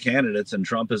are the candidates, and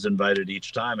Trump is invited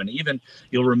each time. And even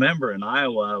you'll remember in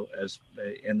Iowa, as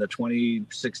in the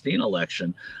 2016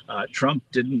 election, Trump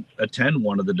didn't attend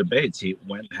one of the debates. He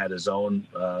went and had his own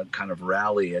kind of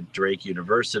rally at Drake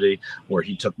University where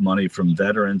he took money from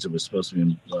veterans. It was supposed to be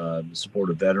in support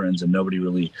of veterans, and nobody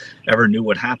really ever knew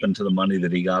what happened to the money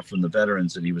that he got from the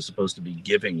veterans that he was supposed to be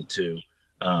giving to.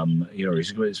 He's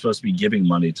supposed to be giving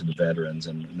money to the veterans,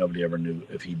 and nobody ever knew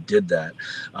if he did that.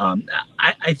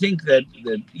 I think that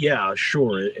yeah,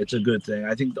 sure, it's a good thing.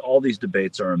 I think all these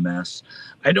debates are a mess.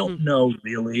 I don't know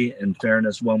really, in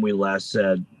fairness, when we last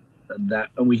said that,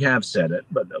 and we have said it,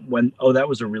 but that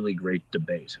was a really great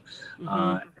debate.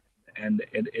 Mm-hmm. And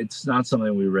it's not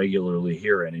something we regularly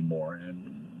hear anymore.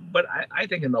 But I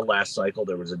think in the last cycle,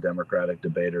 there was a Democratic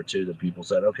debate or two that people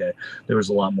said, okay, there was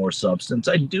a lot more substance.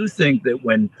 I do think that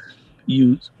when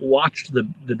you watched the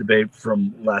debate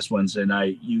from last Wednesday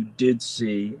night, you did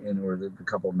see, or a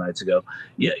couple of nights ago,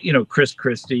 Chris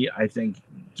Christie, I think,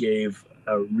 gave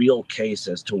a real case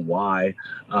as to why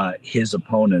his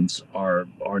opponents are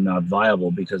not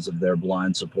viable because of their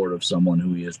blind support of someone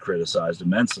who he has criticized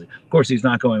immensely. Of course, he's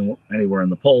not going anywhere in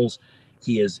the polls.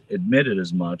 He has admitted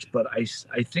as much, but I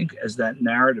think as that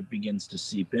narrative begins to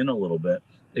seep in a little bit,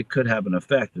 it could have an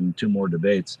effect, and 2 more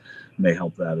debates may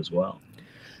help that as well.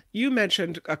 You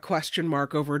mentioned a question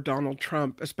mark over Donald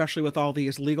Trump, especially with all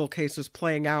these legal cases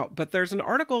playing out. But there's an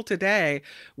article today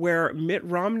where Mitt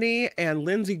Romney and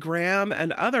Lindsey Graham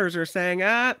and others are saying,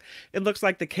 it looks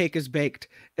like the cake is baked.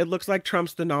 It looks like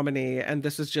Trump's the nominee. And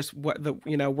this is just what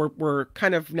we're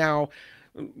kind of now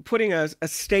putting a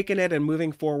stake in it and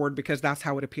moving forward because that's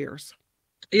how it appears.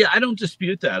 Yeah, I don't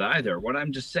dispute that either. What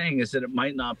I'm just saying is that it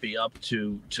might not be up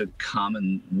to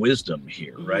common wisdom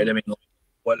here, right? I mean,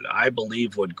 what I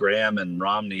believe what Graham and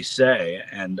Romney say,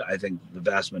 and I think the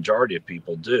vast majority of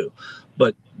people do,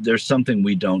 but there's something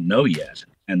we don't know yet.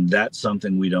 And that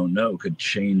something we don't know could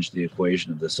change the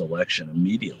equation of this election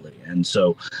immediately. And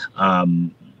so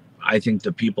I think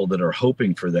the people that are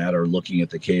hoping for that are looking at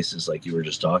the cases like you were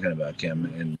just talking about, Kim,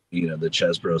 and the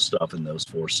Chesbrough stuff in those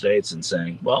 4 states and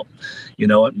saying, well, you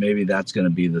know what, maybe that's going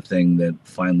to be the thing that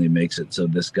finally makes it so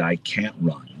this guy can't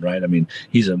run, right? I mean,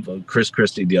 Chris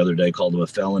Christie the other day called him a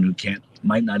felon who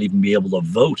might not even be able to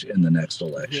vote in the next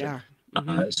election. Yeah.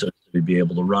 Mm-hmm. So to be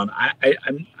able to run, I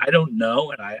don't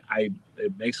know, and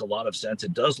it makes a lot of sense.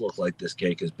 It does look like this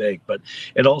cake is baked, but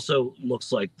it also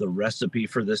looks like the recipe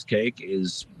for this cake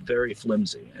is very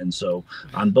flimsy, and so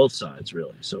on both sides,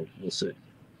 really. So we'll see.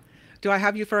 Do I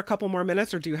have you for a couple more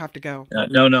minutes, or do you have to go?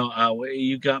 No.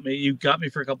 You got me. You got me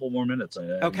for a couple more minutes.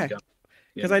 Okay.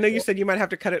 Because I know you said you might have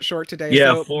to cut it short today.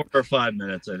 Yeah, so 4 or 5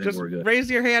 minutes. I think we're good. Raise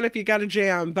your hand if you got a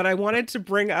jam. But I wanted to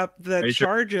bring up the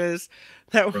charges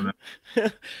that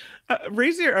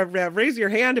raise your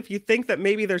hand if you think that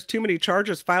maybe there's too many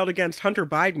charges filed against Hunter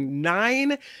Biden.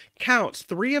 9 counts,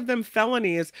 3 of them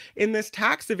felonies in this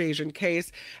tax evasion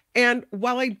case. And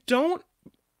while I don't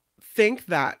think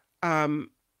that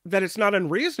that it's not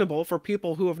unreasonable for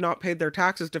people who have not paid their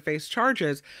taxes to face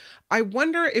charges. I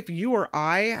wonder if you or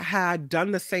I had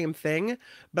done the same thing,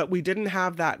 but we didn't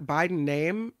have that Biden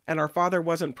name and our father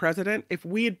wasn't president, if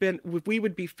we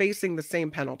would be facing the same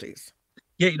penalties.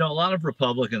 Yeah, a lot of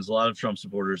Republicans, a lot of Trump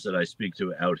supporters that I speak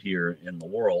to out here in the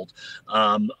world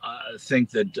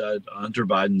think that Hunter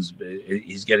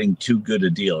he's getting too good a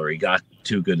deal, or he got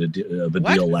too good of a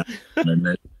deal last time. And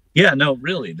that, yeah, no,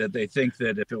 really, that they think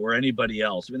that if it were anybody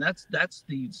else, I mean, that's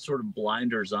the sort of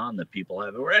blinders on that people have.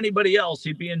 If it were anybody else,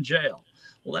 he'd be in jail.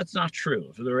 Well, that's not true.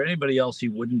 If there were anybody else, he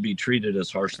wouldn't be treated as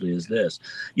harshly as this.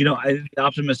 The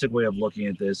optimistic way of looking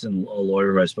at this, and a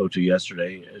lawyer who I spoke to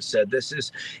yesterday said this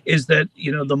is that,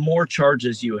 the more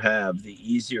charges you have, the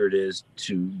easier it is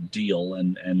to deal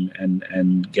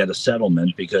and get a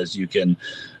settlement, because you can,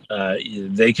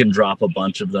 they can drop a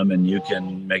bunch of them and you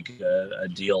can make a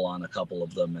deal on a couple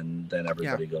of them, and then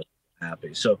everybody goes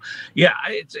happy. So yeah,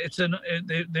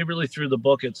 they really threw the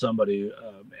book at somebody,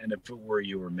 and if it were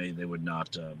you or me, they would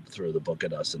not throw the book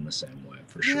at us in the same way,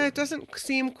 for sure. Yeah, it doesn't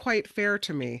seem quite fair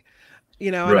to me,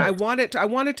 and Right. I want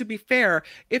it to be fair.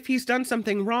 If he's done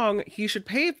something wrong, he should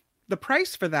pay the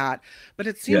price for that, but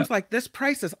it seems like this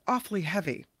price is awfully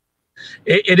heavy.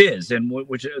 It is, and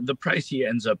which the price he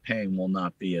ends up paying will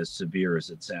not be as severe as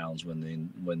it sounds when the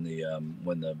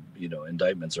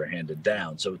indictments are handed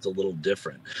down. So it's a little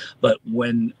different. But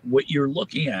when what you're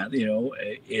looking at,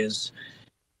 is,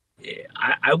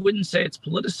 I wouldn't say it's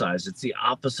politicized. It's the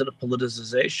opposite of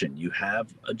politicization. You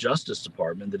have a Justice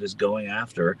Department that is going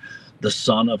after the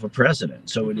son of a president.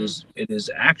 So it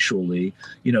is actually,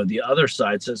 the other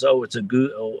side says, oh, it's a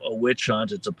witch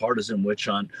hunt. It's a partisan witch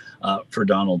hunt for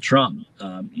Donald Trump.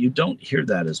 You don't hear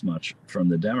that as much from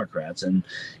the Democrats. And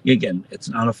again, it's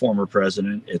not a former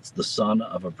president. It's the son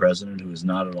of a president who is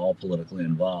not at all politically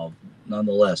involved.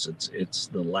 Nonetheless, it's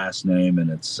the last name,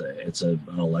 and it's an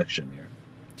election year.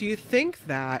 Do you think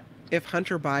that if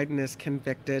Hunter Biden is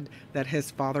convicted, that his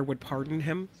father would pardon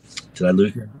him? Did I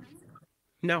lose you?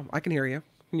 No, I can hear you.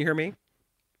 Can you hear me?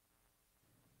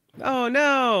 Oh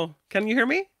no! Can you hear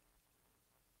me?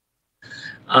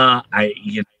 I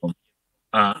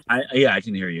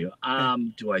can hear you.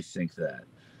 Do I think that?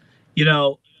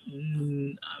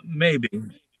 Maybe.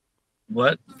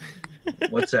 What?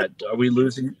 What's that? Are we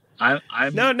losing?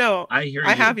 No. I hear you.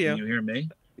 I have you. Can you hear me?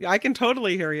 I can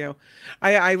totally hear you.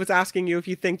 I was asking you if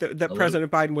you think that Hello?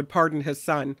 President Biden would pardon his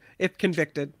son if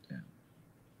convicted. Yeah.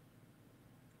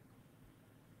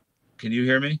 Can you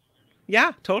hear me?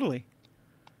 Yeah, totally.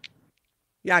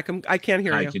 Yeah, I can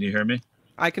hear Hi, you. can you hear me?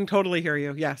 I can totally hear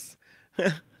you. Yes.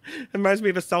 It reminds me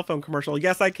of a cell phone commercial.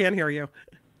 Yes, I can hear you.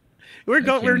 We're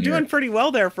doing pretty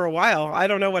well there for a while. I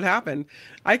don't know what happened.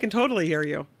 I can totally hear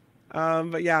you.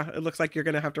 But yeah, it looks like you're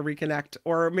going to have to reconnect,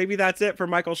 or maybe that's it for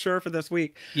Michael Shure for this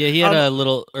week. Yeah, he had a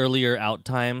little earlier out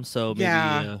time, so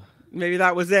maybe maybe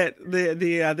that was it.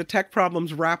 The tech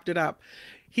problems wrapped it up.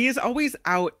 He is always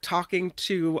out talking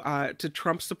to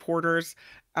Trump supporters,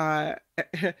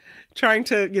 trying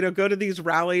to go to these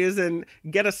rallies and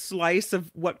get a slice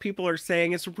of what people are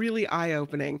saying. It's really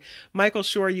eye-opening. Michael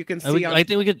Shure, you can see. I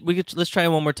think we could let's try it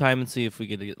one more time and see if we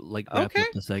could wrap up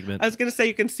the segment. I was gonna say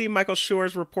you can see Michael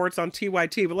Shure's reports on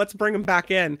TYT, but let's bring him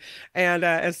back in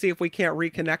and see if we can't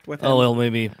reconnect with him. Oh well,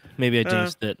 maybe I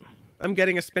jinxed it. I'm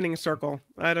getting a spinning circle.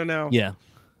 I don't know. Yeah.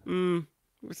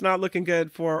 It's not looking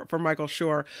good for Michael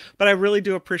Shure, but I really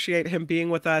do appreciate him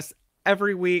being with us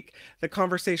every week. The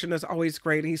conversation is always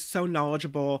great. He's so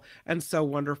knowledgeable and so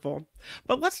wonderful.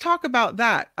 But let's talk about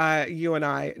that, you and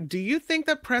I. Do you think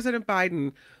that President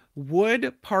Biden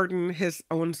would pardon his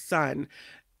own son?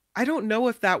 I don't know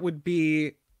if that would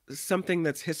be something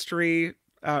that's history,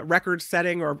 record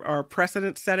setting or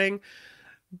precedent setting,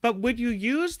 but would you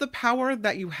use the power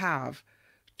that you have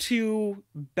to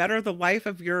better the life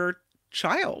of your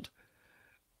child?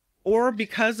 Or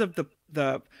because of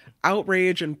the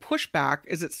outrage and pushback,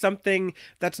 is it something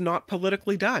that's not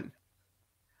politically done?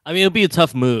 I mean, it'll be a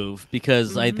tough move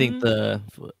because I think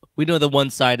we know that one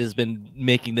side has been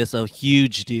making this a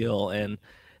huge deal, and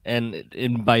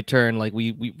by turn, like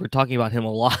we're talking about him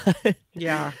a lot.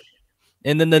 Yeah.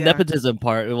 And then the nepotism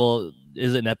part. Well,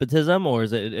 is it nepotism, or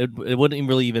is it wouldn't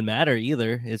really even matter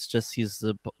either? It's just he has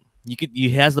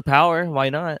the power. Why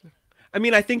not? I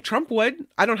mean, I think Trump would.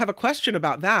 I don't have a question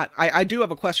about that. I do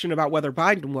have a question about whether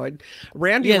Biden would.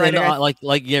 Randy, Randy, like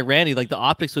the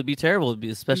optics would be terrible,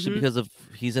 especially because of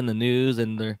he's in the news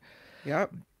and their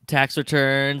tax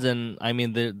returns, and I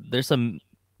mean there's some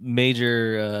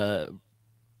major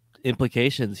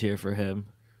implications here for him.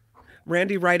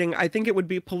 Randy writing, I think it would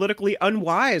be politically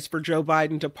unwise for Joe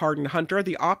Biden to pardon Hunter.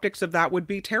 The optics of that would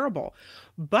be terrible.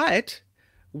 But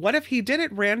What if he did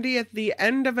it, Randy, at the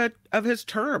end of his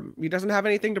term? He doesn't have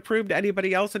anything to prove to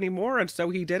anybody else anymore, and so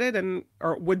he did it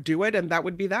or would do it, and that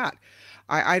would be that.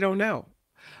 I don't know.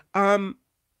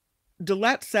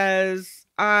 Dillette says,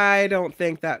 I don't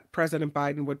think that President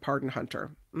Biden would pardon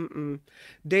Hunter.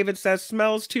 David says,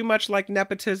 smells too much like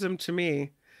nepotism to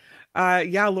me.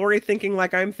 Yeah, Lori thinking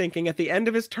like I'm thinking. At the end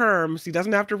of his terms, he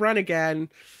doesn't have to run again.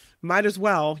 Might as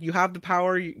well. You have the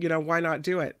power, why not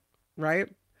do it, right?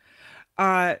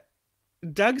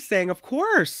 Doug saying, of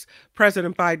course,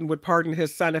 President Biden would pardon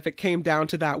his son if it came down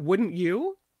to that. Wouldn't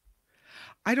you?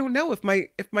 I don't know. If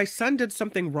my son did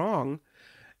something wrong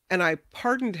and I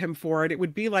pardoned him for it, it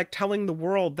would be like telling the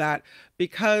world that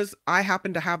because I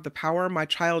happen to have the power, my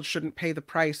child shouldn't pay the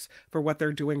price for what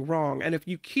they're doing wrong. And if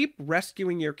you keep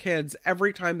rescuing your kids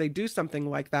every time they do something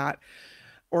like that,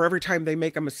 or every time they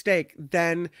make a mistake,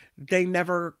 then they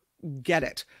never get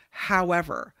it.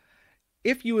 However,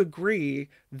 if you agree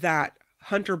that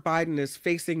Hunter Biden is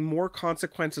facing more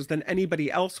consequences than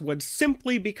anybody else would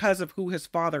simply because of who his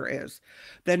father is,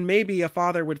 then maybe a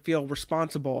father would feel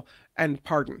responsible and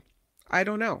pardon. I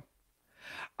don't know.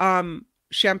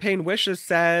 Champagne Wishes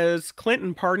says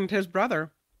Clinton pardoned his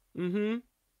brother.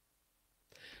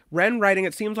 Ren writing,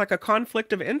 it seems like a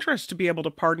conflict of interest to be able to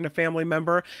pardon a family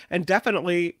member and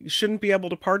definitely shouldn't be able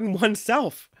to pardon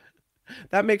oneself.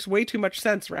 That makes way too much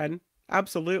sense, Ren.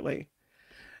 Absolutely.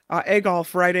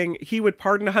 Egolf writing, he would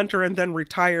pardon Hunter and then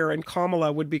retire and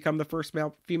Kamala would become the first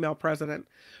female president.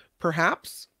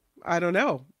 Perhaps? I don't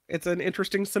know. It's an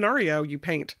interesting scenario you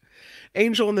paint.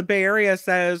 Angel in the Bay Area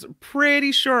says,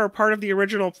 pretty sure part of the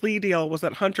original plea deal was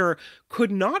that Hunter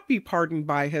could not be pardoned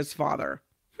by his father.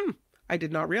 I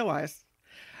did not realize.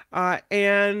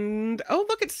 And oh,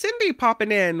 look at Cindy popping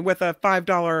in with a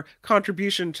 $5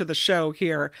 contribution to the show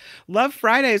here. Love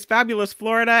Fridays, Fabulous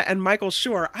Florida, and Michael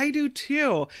Shure. I do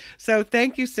too. So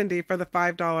thank you, Cindy, for the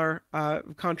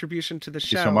 $5 contribution to the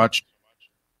show. Thank you so much.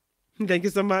 Thank you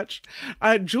so much.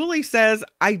 Julie says,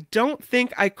 I don't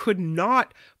think I could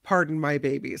not pardon my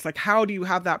babies. Like, how do you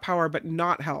have that power but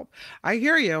not help? I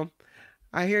hear you.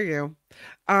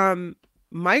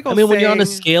 Michael, when you're on a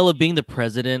scale of being the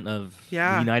president of the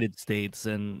Yeah. United States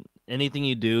and anything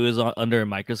you do is under a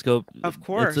microscope, Of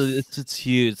course. it's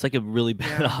huge. It's like a really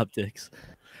bad optics.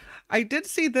 I did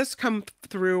see this come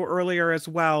through earlier as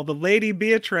well. The Lady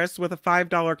Beatrice with a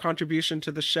 $5 contribution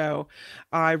to the show.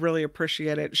 I really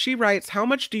appreciate it. She writes, how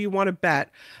much do you want to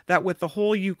bet that with the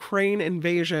whole Ukraine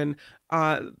invasion,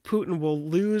 Putin will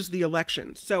lose the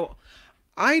election? So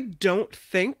I don't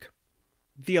think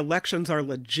the elections are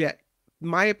legit.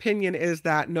 My opinion is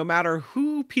that no matter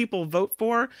who people vote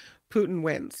for, Putin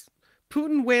wins.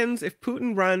 Putin wins if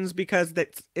Putin runs because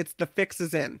it's the fix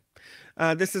is in.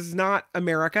 This is not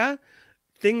America.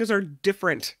 Things are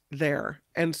different there.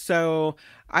 And so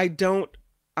I don't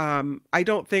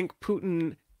think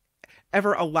Putin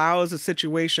ever allows a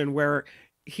situation where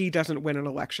he doesn't win an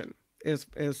election is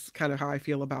kind of how I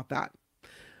feel about that.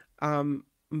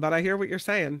 But I hear what you're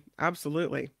saying.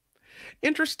 Absolutely.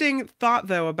 Interesting thought,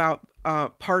 though, about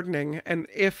pardoning and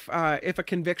if a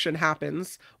conviction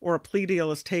happens or a plea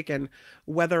deal is taken,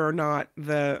 whether or not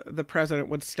the president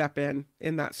would step in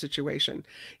that situation.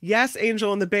 Yes,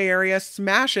 Angel in the Bay Area,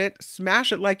 smash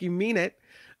it like you mean it.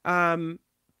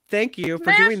 Thank you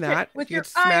for doing that. With You your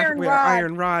could smash it iron with your rod.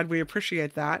 iron rod. We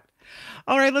appreciate that.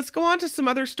 All right, let's go on to some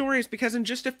other stories because in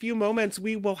just a few moments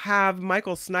we will have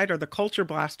Michael Snyder, the Culture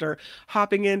Blaster,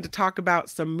 hopping in to talk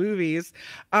about some movies.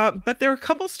 But there are a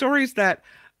couple stories that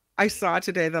I saw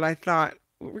today that I thought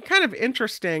were kind of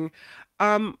interesting.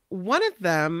 One of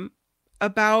them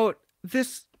about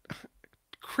this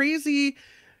crazy,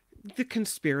 the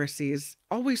conspiracies,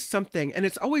 always something, and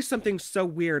it's always something so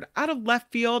weird out of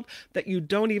left field that you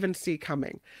don't even see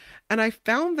coming. And I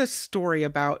found this story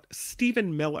about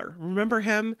Stephen Miller. Remember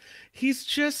him? He's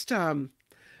just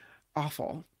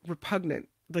awful, repugnant,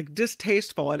 like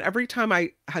distasteful. And every time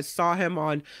I saw him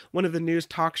on one of the news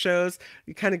talk shows,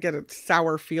 you kind of get a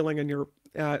sour feeling in your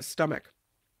stomach.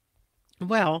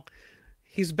 Well,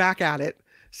 he's back at it.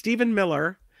 Stephen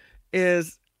Miller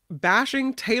is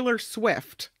bashing Taylor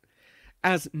Swift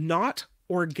as not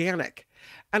organic.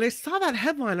 And I saw that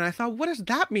headline and I thought, what does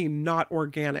that mean, not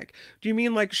organic? Do you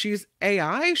mean like she's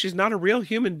AI? She's not a real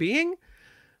human being?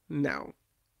 No.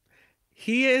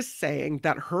 He is saying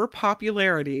that her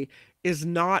popularity is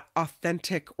not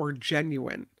authentic or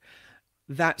genuine.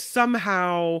 That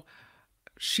somehow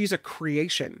she's a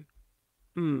creation.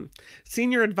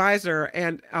 Senior advisor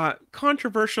and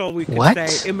controversial, we could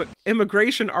say,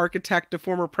 immigration architect to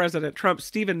former President Trump,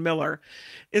 Stephen Miller,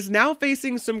 is now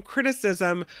facing some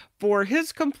criticism for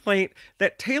his complaint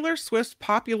that Taylor Swift's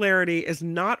popularity is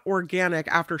not organic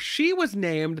after she was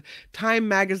named Time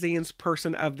Magazine's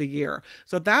Person of the Year.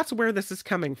 So that's where this is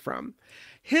coming from.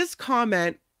 His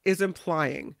comment is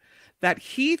implying that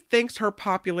he thinks her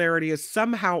popularity is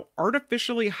somehow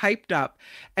artificially hyped up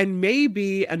and may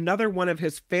be another one of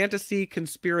his fantasy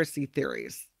conspiracy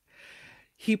theories.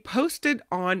 He posted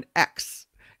on X,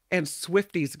 and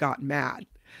Swifties got mad.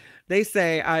 They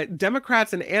say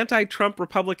Democrats and anti-Trump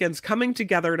Republicans coming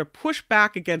together to push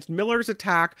back against Miller's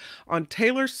attack on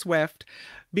Taylor Swift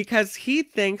because he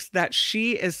thinks that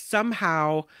she is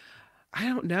somehow, I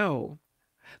don't know,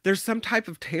 there's some type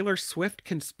of Taylor Swift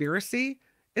conspiracy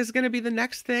is going to be the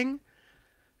next thing.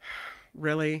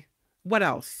 Really? What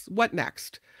else? What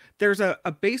next? There's a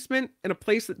basement in a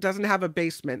place that doesn't have a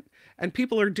basement, and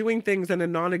people are doing things in a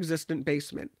non-existent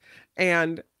basement.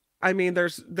 And I mean,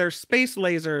 there's space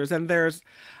lasers, and there's,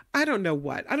 I don't know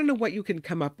what you can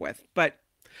come up with, but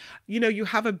you know, you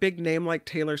have a big name like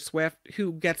Taylor Swift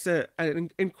who gets an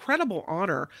incredible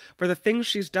honor for the things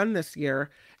she's done this year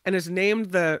and is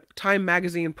named the Time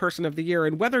Magazine Person of the Year.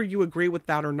 And whether you agree with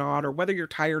that or not, or whether you're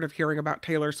tired of hearing about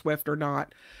Taylor Swift or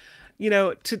not, you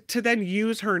know, to then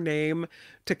use her name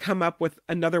to come up with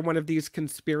another one of these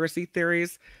conspiracy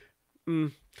theories,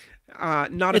 not a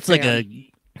fan. It's like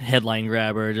a headline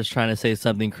grabber, just trying to say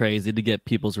something crazy to get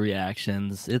people's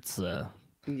reactions.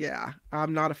 Yeah,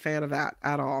 I'm not a fan of that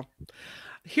at all.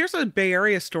 Here's a Bay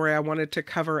Area story I wanted to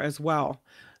cover as well.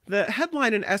 The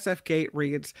headline in SF Gate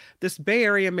reads, "This Bay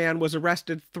Area man was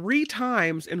arrested 3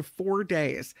 times in 4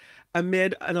 days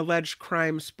amid an alleged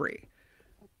crime spree."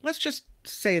 Let's just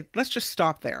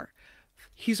stop there.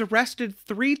 He's arrested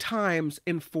 3 times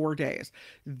in 4 days.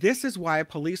 This is why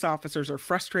police officers are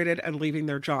frustrated and leaving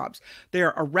their jobs. They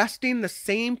are arresting the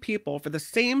same people for the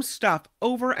same stuff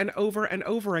over and over and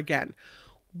over again.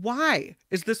 Why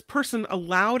is this person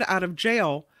allowed out of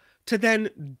jail to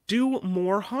then do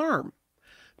more harm?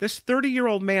 This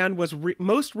 30-year-old man was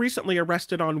most recently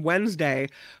arrested on Wednesday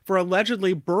for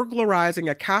allegedly burglarizing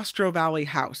a Castro Valley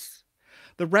house.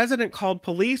 The resident called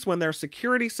police when their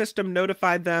security system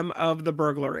notified them of the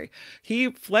burglary.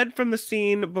 He fled from the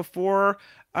scene before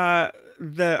the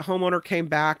homeowner came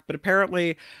back, but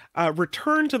apparently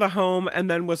returned to the home and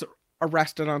then was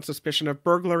arrested on suspicion of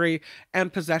burglary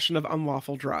and possession of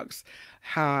unlawful drugs.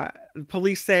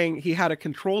 Police saying he had a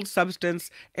controlled substance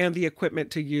and the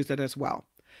equipment to use it as well.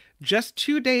 Just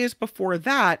 2 days before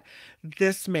that,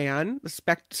 this man,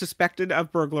 suspected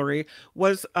of burglary,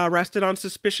 was arrested on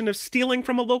suspicion of stealing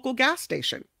from a local gas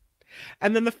station.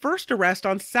 And then the first arrest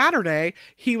on Saturday,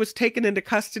 he was taken into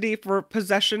custody for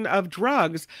possession of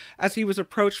drugs as he was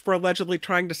approached for allegedly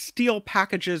trying to steal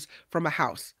packages from a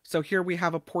house. So here we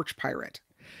have a porch pirate.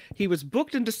 He was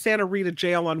booked into Santa Rita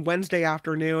jail on Wednesday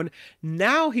afternoon.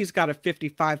 Now he's got a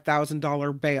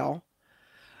 $55,000 bail.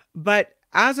 But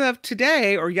as of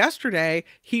today or yesterday,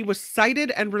 he was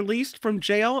cited and released from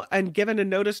jail and given a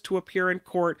notice to appear in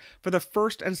court for the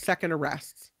first and second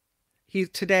arrests. He's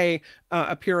today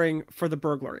appearing for the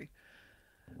burglary.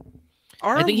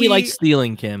 I think he likes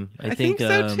stealing, Kim. I think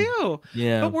so too.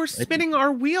 Yeah. But we're spinning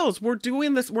our wheels. We're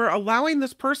doing this. We're allowing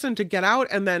this person to get out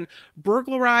and then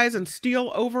burglarize and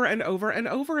steal over and over and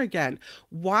over again.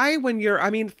 Why, when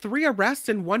 3 arrests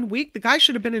in 1 week, the guy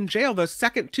should have been in jail. Those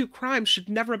second 2 crimes should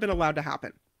never have been allowed to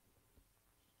happen.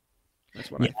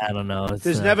 That's what I don't know.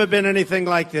 There's never been anything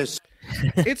like this.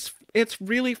 It's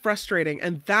really frustrating.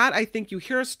 And that, I think you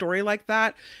hear a story like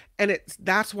that, and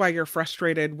that's why you're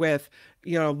frustrated with,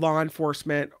 law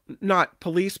enforcement, not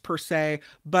police per se,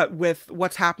 but with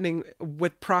what's happening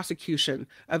with prosecution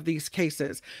of these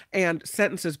cases and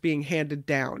sentences being handed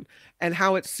down, and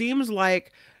how it seems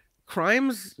like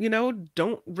crimes,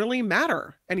 don't really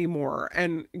matter anymore.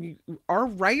 And our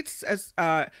rights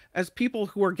as people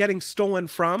who are getting stolen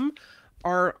from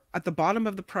are at the bottom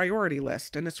of the priority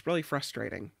list, and it's really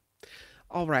frustrating.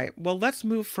 All right, well, let's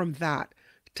move from that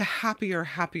to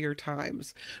happier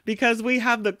times, because we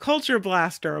have the culture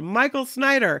blaster, Michael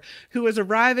Snyder, who is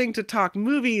arriving to talk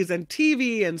movies and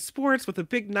TV and sports with a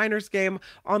big Niners game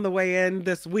on the way in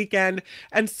this weekend.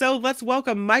 And so let's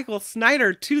welcome Michael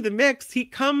Snyder to the mix. He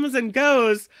comes and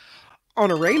goes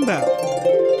on a rainbow.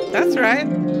 That's right.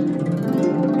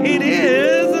 It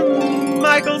is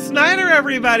Michael Snyder,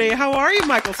 everybody. How are you,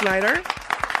 Michael Snyder?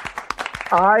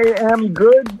 I am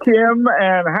good, Kim,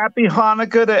 and happy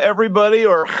Hanukkah to everybody,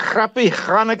 or happy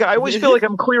Hanukkah. I always feel like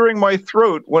I'm clearing my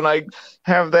throat when I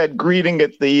have that greeting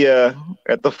at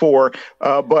the fore.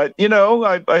 But, you know,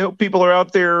 I hope people are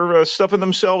out there stuffing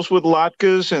themselves with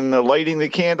latkes and lighting the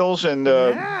candles and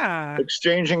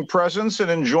exchanging presents and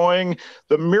enjoying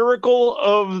the miracle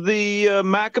of the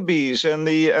Maccabees and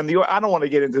the. I don't want to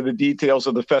get into the details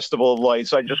of the Festival of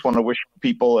Lights. I just want to wish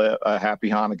people a happy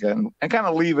Hanukkah and kind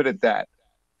of leave it at that.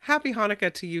 Happy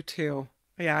Hanukkah to you too.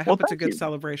 Yeah, I hope it's a good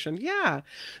celebration. Yeah.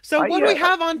 So what do we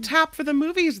have on tap for the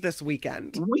movies this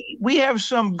weekend? We have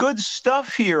some good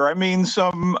stuff here. I mean,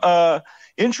 some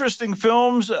interesting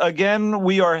films. Again,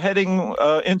 we are heading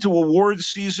into awards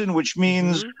season, which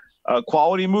means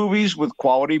quality movies with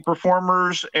quality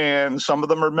performers, and some of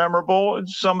them are memorable and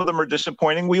some of them are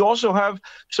disappointing. We also have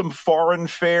some foreign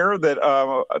fare that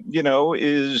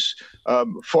is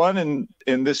fun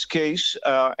in this case,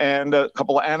 and a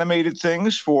couple of animated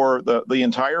things for the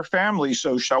entire family.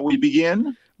 So shall we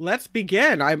begin? Let's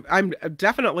begin. I'm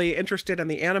definitely interested in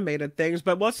the animated things,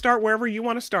 but let's start wherever you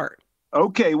want to start.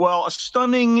 Okay, well,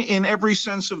 stunning in every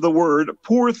sense of the word,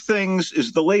 Poor Things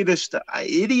is the latest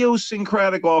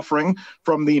idiosyncratic offering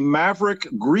from the maverick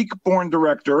Greek-born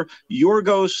director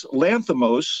Yorgos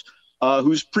Lanthimos,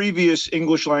 whose previous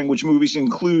English-language movies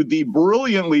include the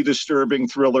brilliantly disturbing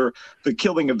thriller The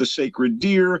Killing of the Sacred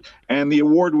Deer and the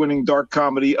award-winning dark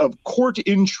comedy of Court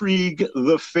Intrigue,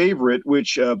 The Favorite,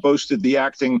 which boasted the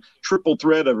acting triple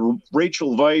threat of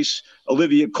Rachel Weisz,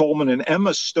 Olivia Colman, and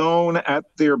Emma Stone at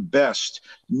their best.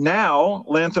 Now,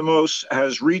 Lanthimos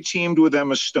has reteamed with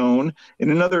Emma Stone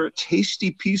in another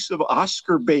tasty piece of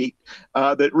Oscar bait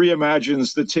that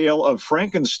reimagines the tale of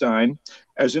Frankenstein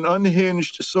as an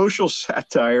unhinged social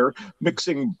satire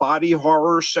mixing body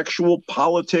horror, sexual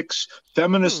politics,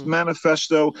 feminist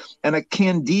manifesto, and a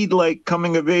Candide-like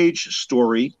coming-of-age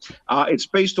story. It's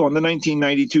based on the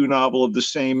 1992 novel of the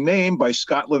same name by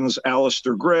Scotland's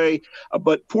Alistair Gray.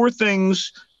 But Poor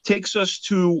Things takes us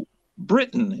to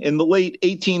Britain in the late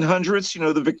 1800s, you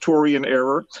know, the Victorian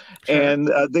era. Sure.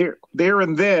 And there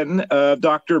and then,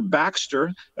 Dr.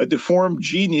 Baxter, a deformed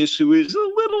genius who is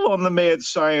a little on the mad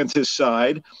scientist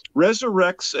side,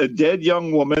 resurrects a dead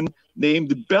young woman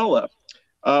named Bella,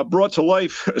 brought to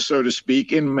life, so to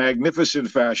speak, in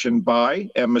magnificent fashion by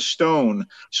Emma Stone.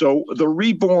 So the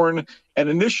reborn and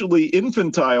initially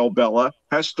infantile Bella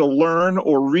has to learn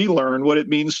or relearn what it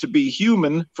means to be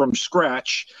human from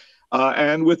scratch.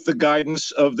 And with the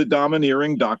guidance of the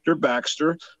domineering Dr.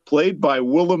 Baxter, played by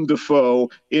Willem Dafoe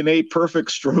in a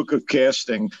perfect stroke of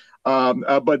casting.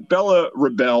 But Bella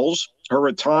rebels, her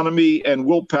autonomy and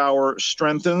willpower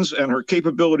strengthens, and her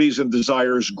capabilities and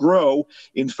desires grow.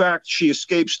 In fact, she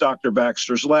escapes Dr.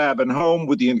 Baxter's lab and home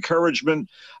with the encouragement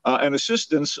and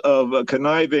assistance of a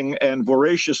conniving and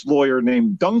voracious lawyer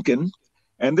named Duncan.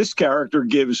 And this character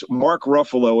gives Mark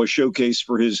Ruffalo a showcase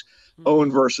for his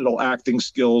own versatile acting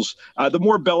skills. The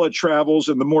more Bella travels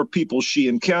and the more people she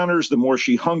encounters, the more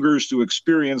she hungers to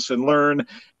experience and learn,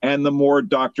 and the more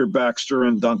Dr. Baxter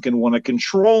and Duncan want to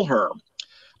control her.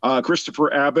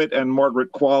 Christopher Abbott and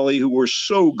Margaret Qualley, who were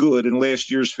so good in last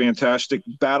year's fantastic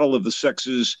Battle of the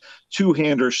Sexes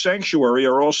two-hander Sanctuary,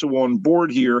 are also on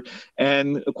board here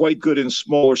and quite good in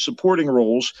smaller supporting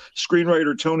roles.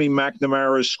 Screenwriter Tony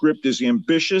McNamara's script is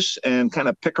ambitious and kind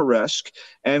of picaresque,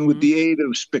 and with the aid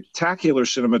of spectacular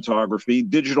cinematography,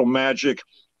 digital magic,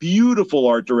 beautiful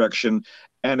art direction,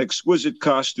 and exquisite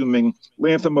costuming,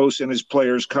 Lanthimos and his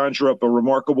players conjure up a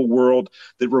remarkable world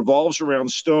that revolves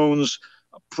around Stone's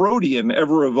protean,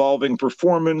 ever-evolving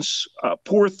performance.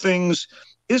 Poor Things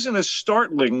isn't as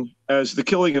startling as The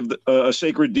Killing of a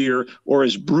Sacred Deer or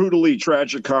as brutally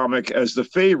tragicomic as The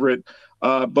Favorite,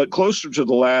 but closer to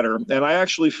the latter. And I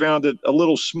actually found it a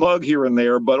little smug here and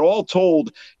there, but all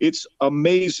told, it's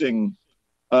amazing.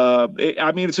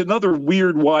 It's another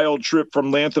weird, wild trip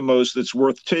from Lanthimos that's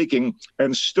worth taking,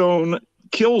 and Stone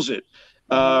kills it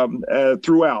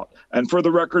throughout. And for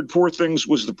the record, Poor Things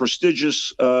was the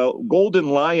prestigious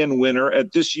Golden Lion winner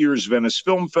at this year's Venice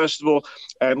Film Festival.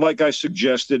 And like I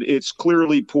suggested, it's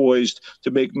clearly poised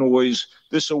to make noise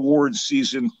this awards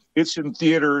season. It's in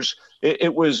theaters.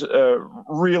 It was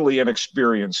really an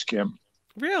experience, Kim.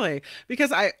 Really?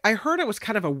 Because I heard it was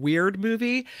kind of a weird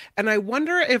movie, and I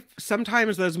wonder if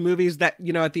sometimes those movies that,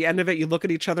 you know, at the end of it, you look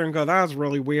at each other and go, that was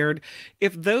really weird,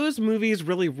 if those movies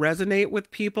really resonate with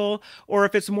people, or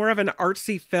if it's more of an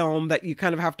artsy film that you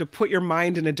kind of have to put your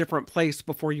mind in a different place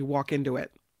before you walk into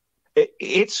it.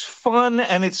 It's fun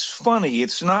and it's funny.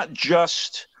 It's not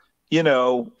just, you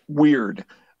know, weird.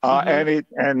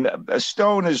 And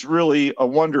Stone is really a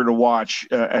wonder to watch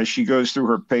as she goes through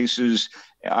her paces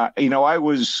I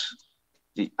was,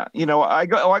 I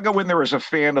go in there as a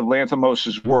fan of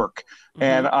Lanthimos's work,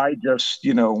 and I just,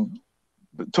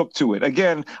 took to it.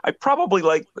 Again, I probably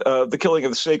like The Killing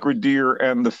of the Sacred Deer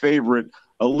and The Favorite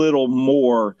a little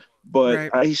more, but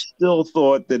I still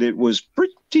thought that it was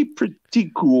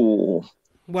pretty cool.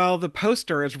 Well, the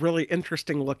poster is really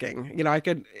interesting looking. I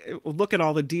could look at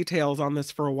all the details on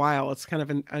this for a while. It's kind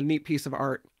of a neat piece of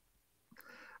art.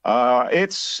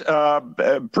 It's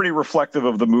pretty reflective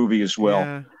of the movie as well.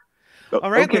 Yeah. All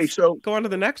right, okay, so go on to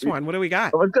the next one. What do we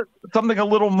got? Something a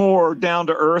little more down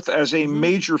to earth. As a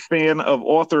major fan of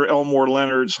author Elmore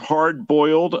Leonard's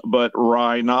hard-boiled but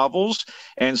wry novels,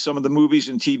 and some of the movies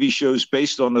and TV shows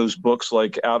based on those books,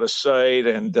 like Out of Sight,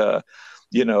 and there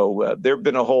have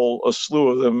been a slew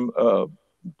of them.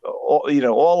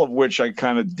 All of which I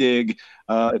kind of dig.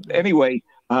 Anyway.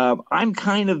 I'm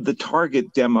kind of the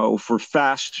target demo for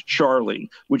Fast Charlie,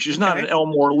 which is not an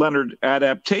Elmore Leonard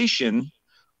adaptation,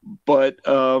 but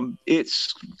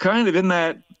it's kind of in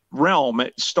that realm.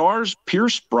 It stars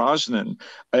Pierce Brosnan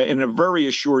in a very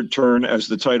assured turn as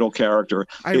the title character.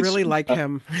 I really like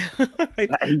him.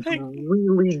 He's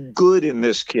really good in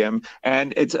this, Kim,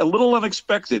 and it's a little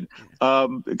unexpected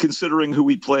considering who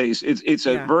he plays. It's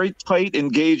a very tight,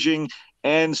 engaging,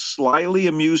 and slyly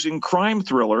amusing crime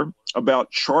thriller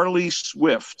about Charlie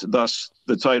Swift, thus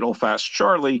the title Fast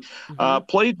Charlie,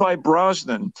 played by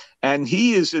Brosnan. And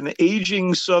he is an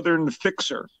aging Southern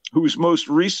fixer whose most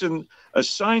recent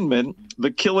assignment, the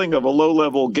killing of a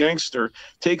low-level gangster,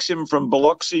 takes him from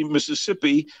Biloxi,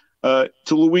 Mississippi, to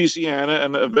Louisiana,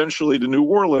 and eventually to New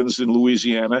Orleans in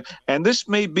Louisiana. And this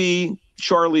may be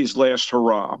Charlie's last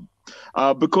hurrah.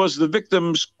 Because the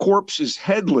victim's corpse is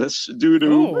headless due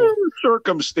to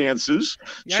circumstances.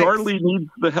 Yikes. Charlie needs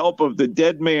the help of the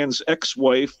dead man's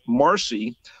ex-wife,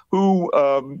 Marcy, who,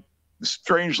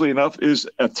 strangely enough, is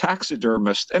a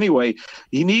taxidermist. Anyway,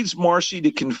 he needs Marcy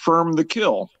to confirm the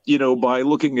kill, by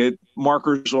looking at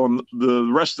markers on the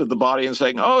rest of the body and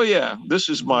saying, oh, yeah, this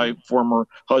is my former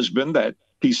husband, that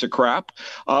piece of crap.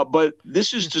 But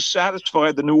this is to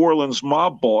satisfy the New Orleans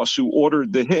mob boss who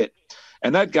ordered the hit.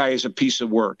 And that guy is a piece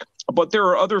of work. But there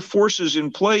are other forces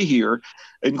in play here,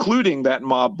 including that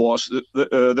mob boss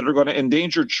that are going to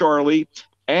endanger Charlie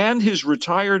and his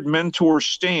retired mentor,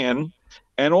 Stan,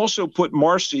 and also put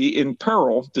Marcy in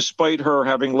peril, despite her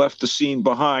having left the scene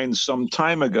behind some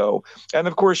time ago. And,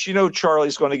 of course,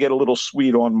 Charlie's going to get a little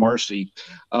sweet on Marcy.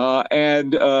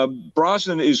 And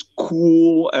Brosnan is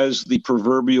cool as the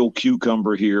proverbial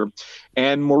cucumber here.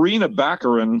 And Morena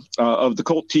Baccarin of the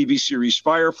cult TV series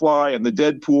Firefly and the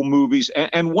Deadpool movies,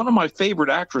 and one of my favorite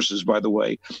actresses, by the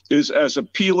way, is as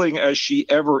appealing as she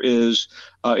ever is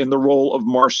in the role of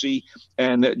Marcy.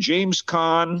 And James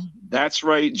Caan, that's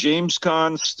right, James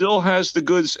Caan still has the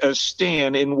goods as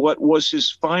Stan in what was his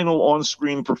final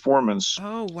on-screen performance.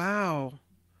 Oh, wow.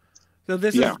 So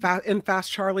this is in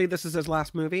Fast Charlie, this is his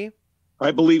last movie? I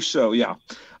believe so, yeah.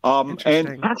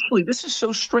 And actually, this is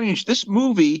so strange. This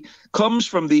movie comes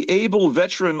from the able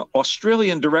veteran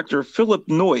Australian director Philip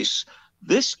Noyce.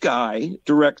 This guy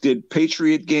directed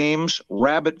Patriot Games,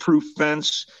 Rabbit Proof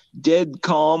Fence, Dead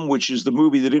Calm, which is the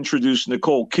movie that introduced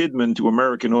Nicole Kidman to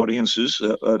American audiences,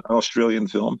 an Australian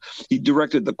film. He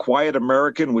directed The Quiet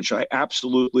American, which I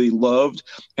absolutely loved,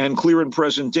 and Clear and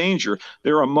Present Danger.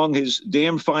 They're among his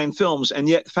damn fine films. And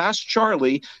yet Fast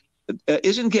Charlie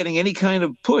isn't getting any kind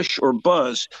of push or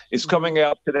buzz. It's coming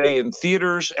out today in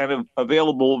theaters and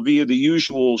available via the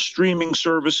usual streaming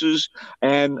services.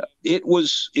 And it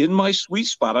was in my sweet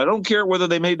spot. I don't care whether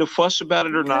they made a fuss about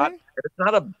it or not. It's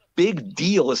not a big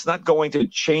deal. It's not going to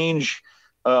change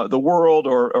the world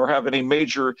or have any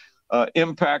major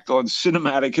impact on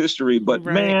cinematic history. But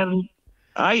man,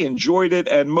 I enjoyed it.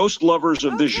 And most lovers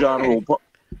of this genre,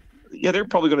 they're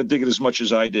probably going to dig it as much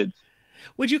as I did.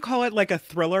 Would you call it like a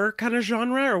thriller kind of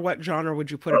genre, or what genre would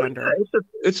you put it under?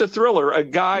 It's a thriller. A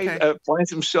guy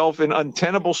finds himself in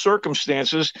untenable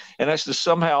circumstances and has to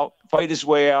somehow fight his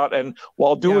way out, and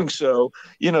while doing so,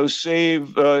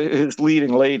 save his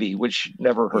leading lady, which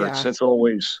never hurts. Yeah. That's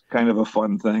always kind of a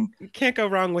fun thing. You can't go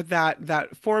wrong with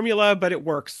that formula, but it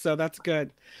works, so that's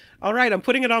good. All right, I'm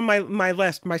putting it on my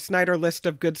list, my Snyder list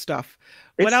of good stuff.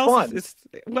 What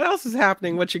else is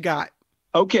happening? What you got?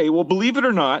 Okay, well, believe it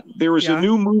or not, there is a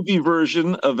new movie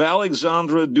version of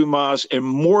Alexandre Dumas'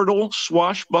 immortal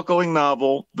swashbuckling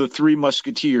novel, The Three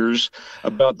Musketeers,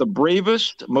 about the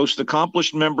bravest, most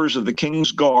accomplished members of the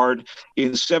King's Guard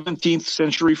in 17th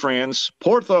century France,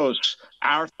 Porthos,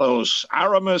 Athos,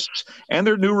 Aramis, and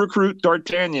their new recruit,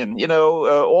 D'Artagnan.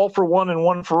 All for one and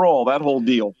one for all, that whole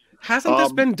deal. Hasn't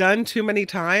this been done too many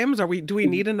times? Do we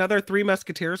need another Three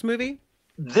Musketeers movie?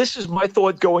 this is my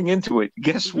thought going into it.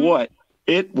 Guess what?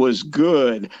 It was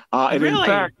good. And in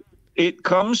fact, it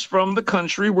comes from the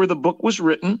country where the book was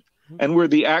written and where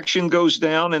the action goes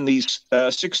down in the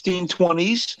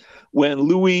 1620s when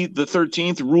Louis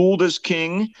XIII ruled as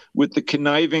king with the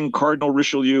conniving Cardinal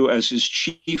Richelieu as his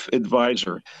chief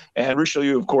advisor. And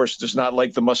Richelieu, of course, does not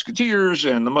like the Musketeers,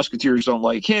 and the Musketeers don't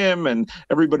like him, and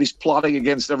everybody's plotting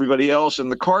against everybody else. And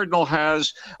the Cardinal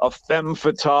has a femme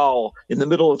fatale in the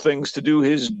middle of things to do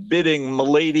his bidding,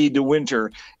 Milady de Winter.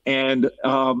 And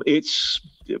it's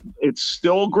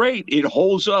still great. It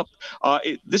holds up.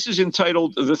 This is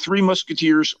entitled The Three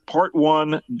Musketeers, Part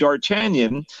 1,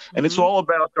 D'Artagnan. And it's all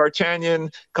about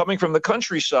D'Artagnan coming from the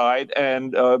countryside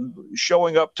and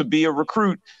showing up to be a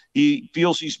recruit. He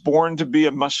feels he's born to be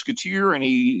a musketeer, and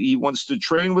he wants to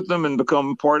train with them and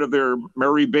become part of their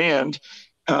merry band.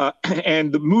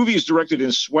 And the movie is directed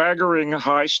in swaggering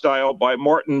high style by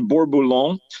Martin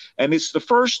Bourboulon. And it's the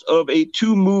first of a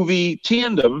two-movie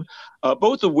tandem,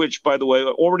 both of which, by the way,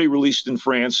 are already released in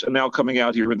France and now coming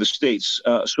out here in the States.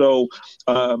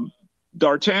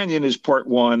 D'Artagnan is part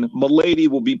 1. Milady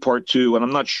will be part 2, and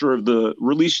I'm not sure of the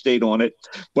release date on it.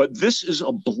 But this is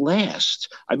a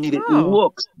blast. I mean, it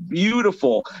looks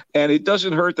beautiful, and it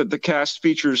doesn't hurt that the cast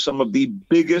features some of the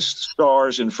biggest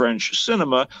stars in French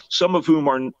cinema, some of whom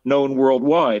are known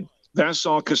worldwide.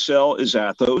 Vincent Cassel is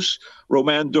Athos.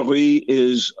 Romain Duris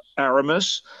is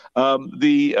Aramis.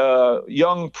 The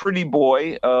young pretty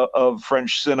boy of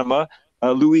French cinema,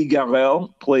 Louis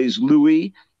Garrel, plays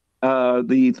Louis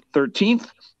the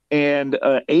 13th, and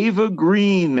Ava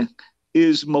Green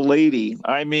is Milady.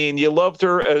 I mean, you loved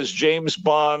her as James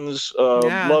Bond's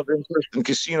love interest in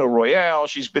Casino Royale.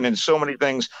 She's been in so many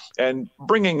things, and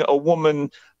bringing a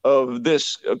woman of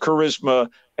this charisma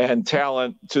and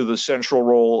talent to the central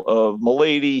role of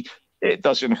Milady, it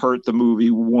doesn't hurt the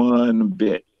movie one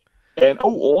bit. And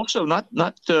also not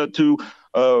to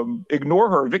ignore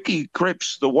her, Vicky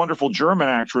Krieps, the wonderful German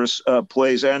actress,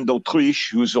 plays Anne d'Autriche,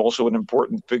 who's also an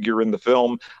important figure in the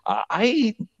film.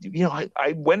 I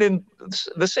went in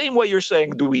the same way you're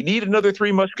saying, do we need another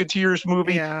Three Musketeers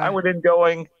movie? I went in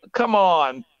going, come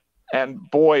on.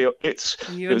 And boy,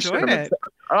 you enjoyed it.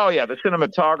 Oh yeah, the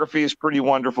cinematography is pretty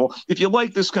wonderful. If you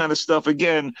like this kind of stuff,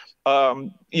 again,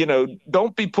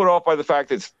 don't be put off by the fact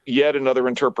that it's yet another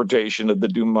interpretation of the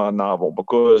Dumas novel,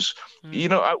 because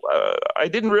I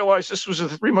didn't realize this was the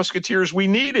Three Musketeers we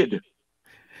needed.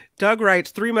 Doug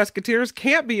writes, Three Musketeers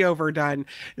can't be overdone.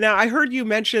 Now, I heard you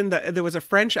mention that there was a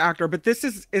French actor, but this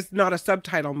is not a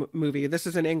subtitle movie. This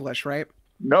is in English, right?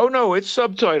 No, it's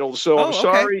subtitled, so I'm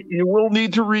sorry. You will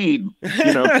need to read.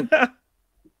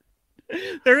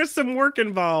 There is some work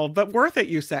involved, but worth it,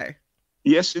 you say?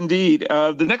 Yes, indeed.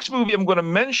 The next movie I'm going to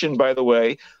mention, by the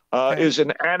way, is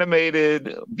an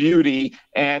animated beauty,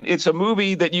 and it's a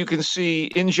movie that you can see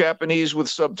in Japanese with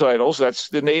subtitles. That's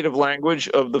the native language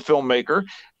of the filmmaker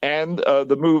and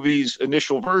the movie's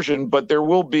initial version, but there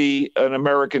will be an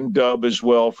American dub as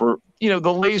well for,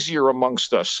 the lazier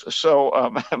amongst us. So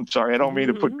I'm sorry, I don't mean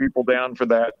to put people down for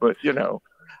that, but,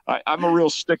 I'm a real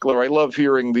stickler. I love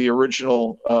hearing the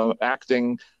original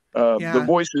acting, the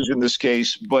voices in this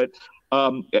case, but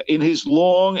in his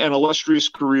long and illustrious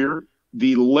career,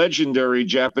 the legendary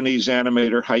Japanese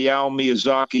animator Hayao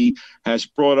Miyazaki has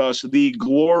brought us the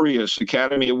glorious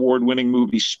Academy Award-winning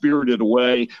movie Spirited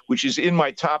Away, which is in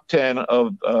my top 10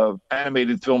 of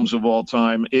animated films of all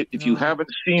time. If you haven't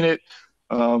seen it,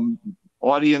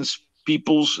 audience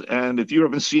peoples, and if you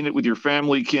haven't seen it with your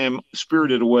family, Kim,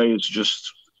 Spirited Away is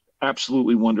just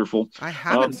absolutely wonderful. I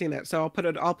haven't seen it, so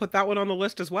I'll put that one on the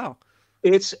list as well.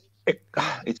 It's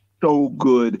so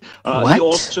good. He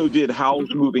also did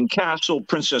Howl's Moving Castle,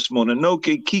 Princess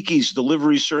Mononoke, Kiki's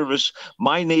Delivery Service,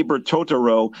 My Neighbor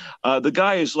Totoro. The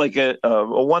guy is like a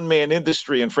one-man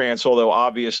industry in France,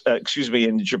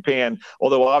 in Japan,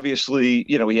 although obviously,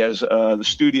 he has the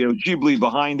studio Ghibli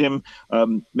behind him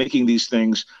making these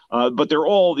things. But they're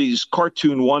all these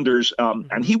cartoon wonders.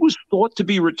 And he was thought to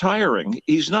be retiring.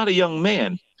 He's not a young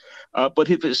man. But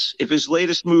if his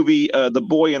latest movie, The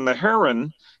Boy and the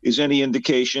Heron, is any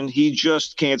indication, he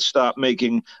just can't stop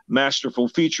making masterful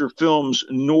feature films,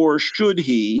 nor should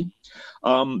he.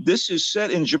 This is set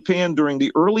in Japan during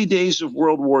the early days of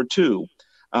World War II.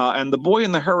 And The Boy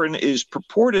and the Heron is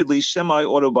purportedly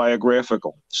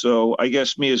semi-autobiographical. So I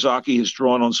guess Miyazaki has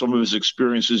drawn on some of his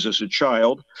experiences as a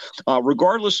child.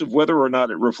 Regardless of whether or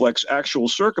not it reflects actual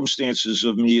circumstances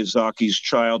of Miyazaki's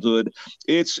childhood,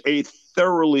 it's a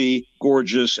thoroughly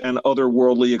gorgeous and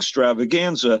otherworldly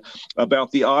extravaganza about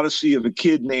the odyssey of a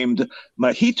kid named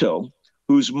Mahito,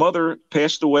 whose mother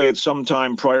passed away at some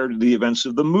time prior to the events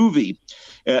of the movie.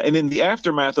 And in the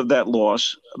aftermath of that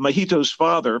loss, Mahito's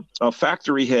father, a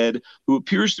factory head who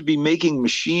appears to be making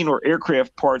machine or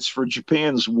aircraft parts for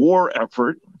Japan's war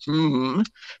effort,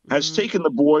 has taken the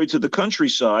boy to the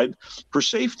countryside for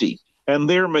safety. And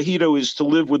there, Mahito is to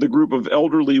live with a group of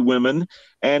elderly women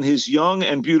and his young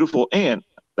and beautiful aunt.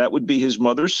 That would be his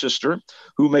mother's sister,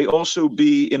 who may also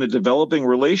be in a developing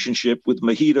relationship with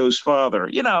Mahito's father.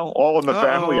 You know, all in the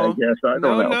family, I guess. I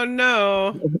don't know.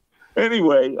 No.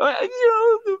 Anyway,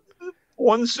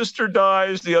 one sister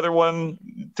dies, the other one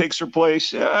takes her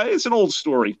place. It's an old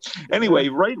story. Anyway,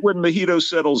 right when Mahito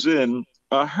settles in,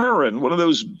 a heron, one of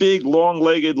those big,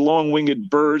 long-legged, long-winged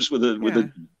birds with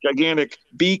a gigantic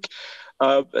beak,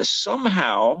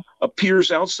 somehow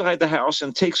appears outside the house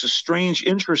and takes a strange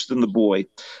interest in the boy.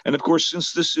 And of course,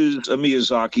 since this is a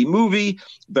Miyazaki movie,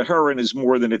 the heron is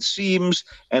more than it seems,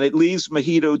 and it leads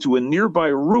Mahito to a nearby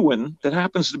ruin that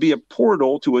happens to be a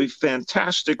portal to a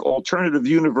fantastic alternative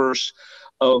universe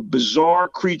of bizarre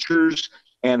creatures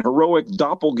and heroic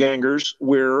doppelgangers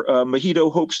where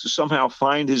Mahito hopes to somehow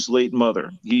find his late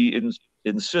mother. He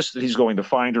insists that he's going to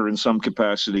find her in some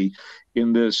capacity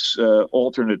in this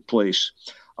alternate place.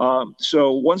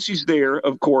 So once he's there,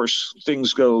 of course,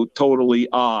 things go totally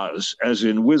Oz, as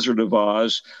in Wizard of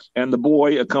Oz, and the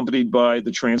boy, accompanied by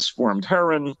the transformed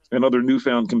heron and other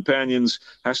newfound companions,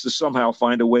 has to somehow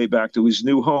find a way back to his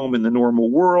new home in the normal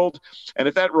world. And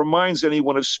if that reminds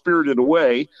anyone of Spirited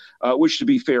Away, which, to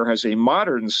be fair, has a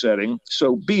modern setting,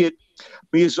 so be it.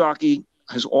 Miyazaki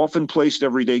has often placed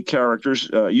everyday characters,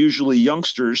 usually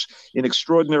youngsters, in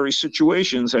extraordinary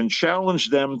situations and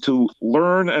challenged them to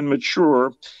learn and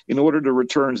mature in order to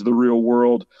return to the real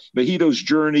world. Mahito's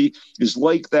journey is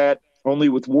like that, only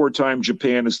with wartime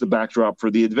Japan as the backdrop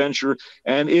for the adventure,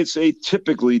 and it's a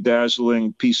typically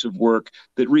dazzling piece of work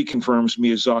that reconfirms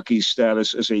Miyazaki's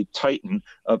status as a titan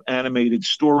of animated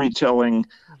storytelling.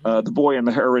 The Boy and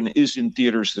the Heron is in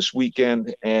theaters this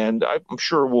weekend, and I'm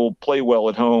sure will play well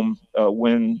at home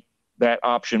when that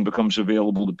option becomes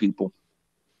available to people.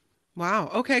 Wow.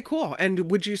 Okay, cool.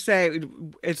 And would you say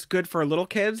it's good for little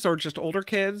kids or just older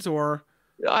kids, or?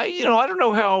 I don't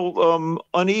know how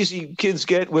uneasy kids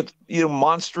get with,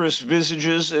 monstrous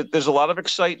visages. There's a lot of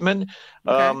excitement.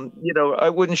 Okay. I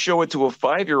wouldn't show it to a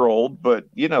 5-year-old, but,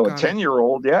 a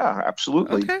 10-year-old, yeah,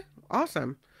 absolutely. Okay,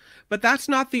 awesome. But that's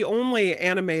not the only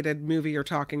animated movie you're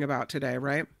talking about today,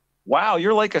 right? Wow,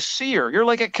 you're like a seer. You're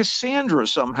like a Cassandra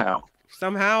somehow.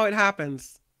 Somehow it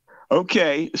happens.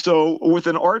 Okay, so with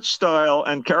an art style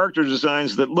and character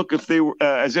designs that look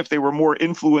as if they were more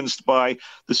influenced by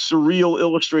the surreal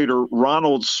illustrator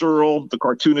Ronald Searle, the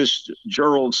cartoonist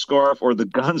Gerald Scarfe, or the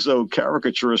gonzo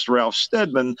caricaturist Ralph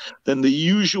Steadman than the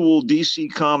usual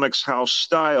DC Comics house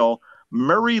style,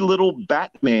 Merry Little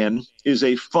Batman is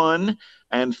a fun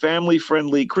and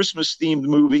family-friendly Christmas-themed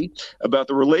movie about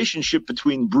the relationship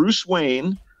between Bruce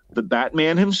Wayne, the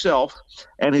Batman himself,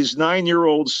 and his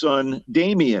 9-year-old son,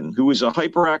 Damian, who is a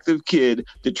hyperactive kid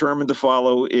determined to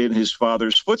follow in his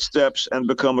father's footsteps and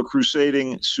become a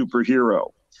crusading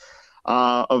superhero.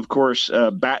 Of course,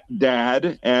 Bat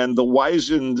Dad and the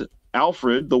wizened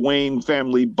Alfred, the Wayne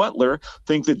family butler,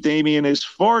 think that Damian is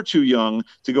far too young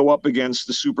to go up against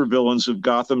the supervillains of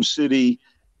Gotham City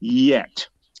yet.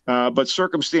 But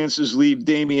circumstances leave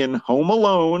Damian home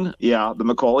alone. Yeah, the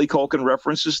Macaulay Culkin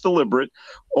reference is deliberate.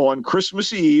 On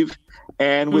Christmas Eve,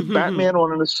 and with Batman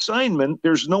on an assignment,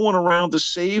 there's no one around to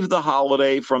save the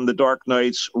holiday from the Dark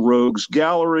Knight's rogues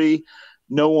gallery.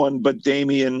 No one but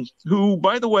Damian, who,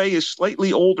 by the way, is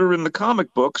slightly older in the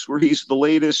comic books, where he's the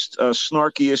latest,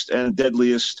 snarkiest, and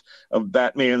deadliest of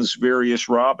Batman's various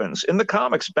Robins. In the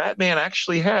comics, Batman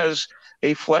actually has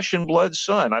a flesh and blood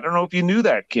son. I don't know if you knew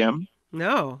that, Kim.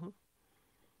 No.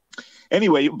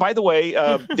 Anyway, by the way,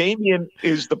 Damian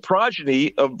is the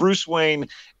progeny of Bruce Wayne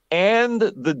and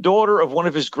the daughter of one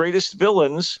of his greatest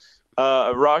villains,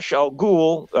 Ra's al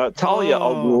Ghul, Talia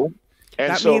al Ghul.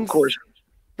 And of course,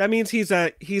 that means he's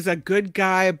a good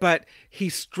guy, but he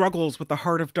struggles with the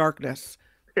heart of darkness.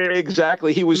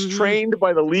 Exactly. He was trained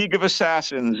by the League of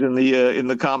Assassins in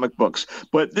the comic books.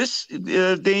 But this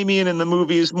Damian in the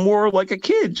movie is more like a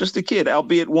kid, just a kid,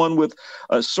 albeit one with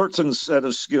a certain set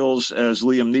of skills, as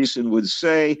Liam Neeson would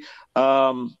say.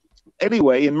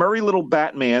 Anyway, in Merry Little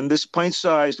Batman, this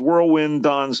pint-sized whirlwind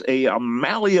dons a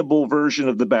malleable version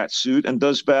of the bat suit and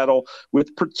does battle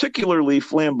with particularly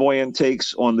flamboyant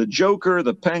takes on the Joker,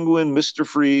 the Penguin, Mr.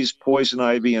 Freeze, Poison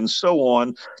Ivy, and so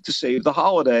on to save the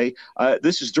holiday.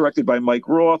 This is directed by Mike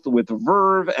Roth with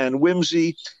verve and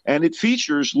whimsy, and it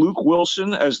features Luke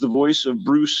Wilson as the voice of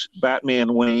Bruce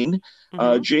Batman Wayne,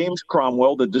 James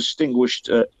Cromwell, the distinguished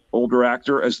older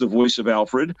actor, as the voice of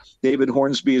Alfred, David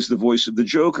Hornsby as the voice of the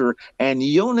Joker, and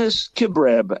Jonas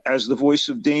Kibreb as the voice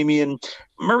of Damien.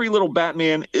 Merry Little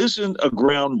Batman isn't a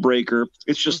groundbreaker.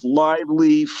 It's just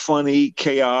lively, funny,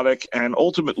 chaotic, and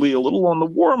ultimately a little on the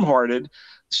warm-hearted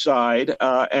side,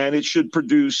 and it should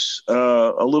produce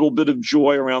a little bit of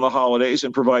joy around the holidays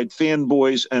and provide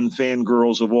fanboys and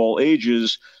fangirls of all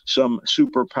ages some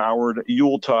super-powered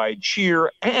Yuletide cheer,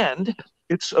 and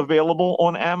it's available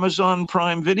on Amazon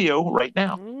Prime Video right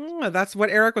now. That's what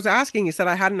Eric was asking. He said,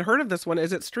 I hadn't heard of this one.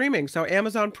 Is it streaming? So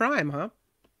Amazon Prime, huh?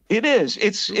 It is.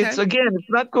 It's again, it's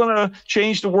not going to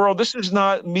change the world. This is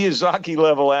not Miyazaki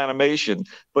level animation,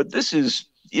 but this is,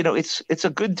 it's a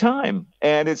good time,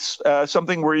 and it's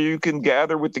something where you can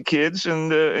gather with the kids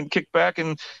and kick back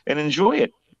and enjoy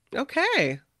it.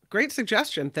 Okay, great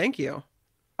suggestion. Thank you.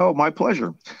 Oh, my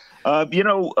pleasure.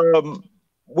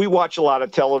 We watch a lot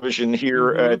of television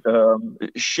here at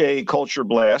Shea Culture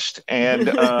Blast, and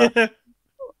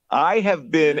I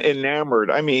have been enamored.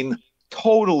 I mean,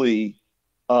 totally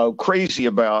crazy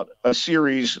about a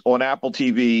series on Apple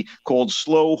TV called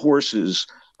Slow Horses,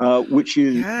 which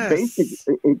is basically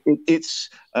it's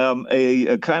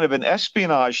a kind of an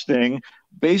espionage thing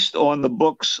based on the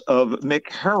books of Mick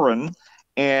Herron,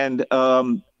 and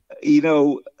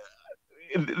the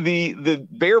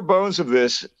bare bones of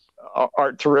this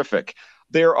are terrific.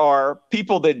 There are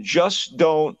people that just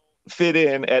don't fit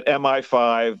in at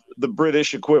MI5, the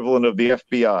British equivalent of the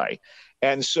FBI.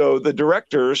 And so the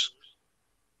directors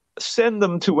send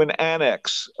them to an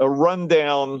annex, a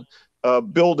rundown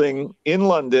building in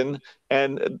London,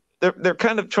 and they're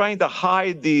kind of trying to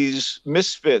hide these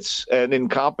misfits and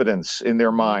incompetence in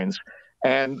their minds.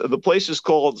 And the place is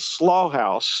called Slough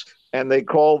House, and they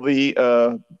call the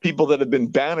people that have been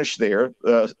banished there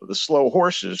the slow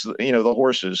horses, the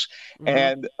horses.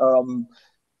 And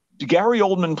Gary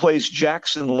Oldman plays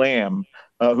Jackson Lamb,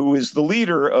 who is the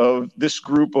leader of this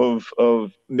group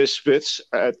of misfits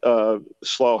at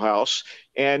Slough House.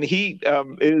 And he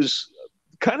is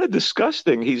kind of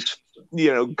disgusting. He's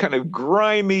kind of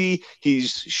grimy.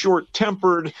 He's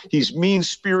short-tempered. He's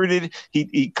mean-spirited.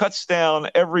 He cuts down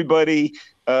everybody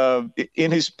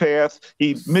in his path.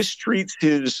 He mistreats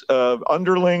his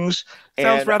underlings.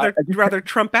 Sounds rather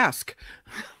Trump-esque.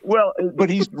 Well, but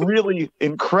he's really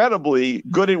incredibly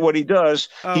good at what he does.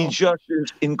 He just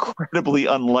is incredibly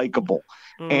unlikable.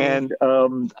 And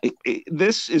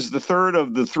this is the third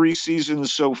of the 3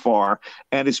 seasons so far,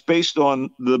 and it's based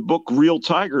on the book Real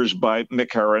Tigers by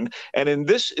Mick Herron. And in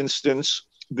this instance,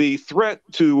 the threat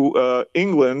to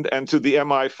England and to the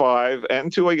MI5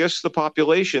 and to, I guess, the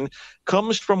population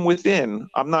comes from within.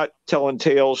 I'm not telling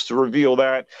tales to reveal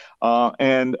that.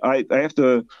 And I have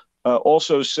to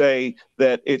also say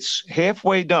that it's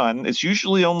halfway done. It's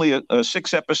usually only a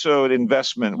 6-episode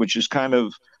investment, which is kind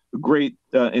of great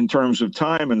in terms of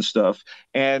time and stuff.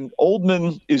 And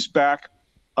Oldman is back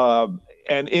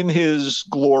and in his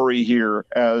glory here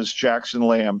as Jackson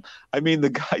Lamb. I mean, the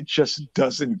guy just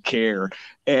doesn't care.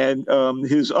 And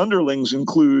his underlings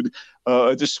include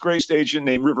a disgraced agent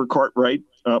named River Cartwright,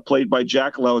 played by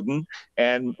Jack Lowden.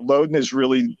 And Lowden is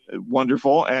really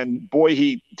wonderful. And boy,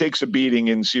 he takes a beating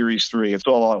in series 3. That's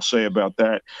all I'll say about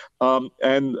that.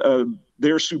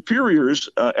 Their superiors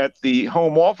at the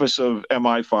home office of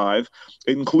MI5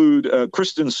 include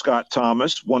Kristen Scott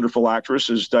Thomas, wonderful actress,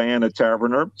 as Diana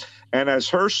Taverner, and as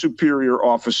her superior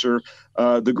officer,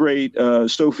 the great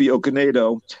Sophie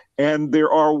Okonedo. And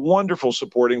there are wonderful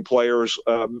supporting players,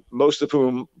 most of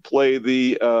whom play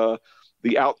the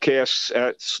outcasts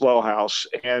at Slough House.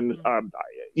 And,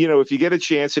 if you get a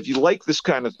chance, if you like this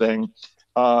kind of thing,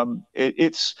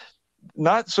 it's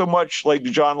not so much like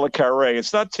John le Carré.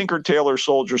 It's not Tinker Tailor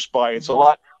Soldier Spy. It's a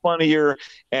lot funnier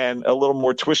and a little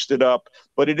more twisted up,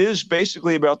 but it is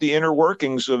basically about the inner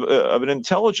workings of an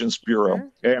intelligence bureau.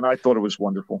 And I thought it was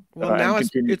wonderful. Well, now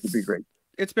and continues to be great.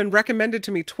 It's been recommended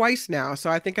to me twice now,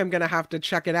 so I think I'm going to have to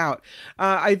check it out.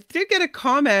 I did get a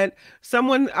comment.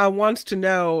 Someone wants to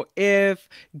know if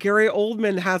Gary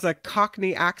Oldman has a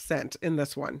Cockney accent in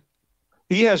this one.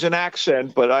 He has an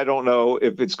accent, but I don't know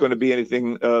if it's going to be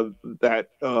anything that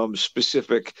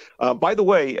specific. By the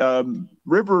way,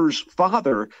 Rivers'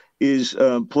 father is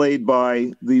played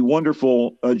by the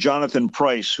wonderful Jonathan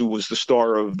Pryce, who was the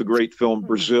star of the great film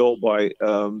Brazil by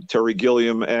Terry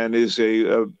Gilliam, and is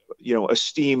a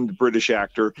esteemed British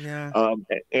actor. Yeah.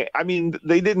 I mean,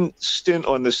 they didn't stint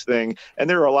on this thing, and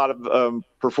there are a lot of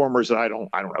performers that I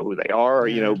don't know who they are,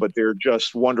 but they're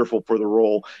just wonderful for the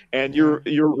role. And you're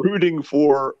rooting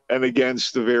for and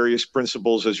against the various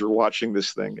principals as you're watching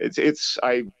this thing.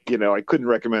 I couldn't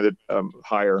recommend it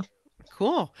higher.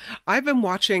 Cool. I've been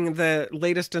watching the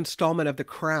latest installment of The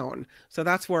Crown, so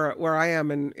that's where I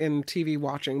am in TV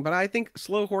watching. But I think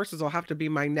Slow Horses will have to be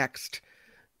my next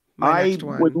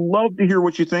one. Would love to hear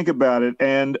what you think about it.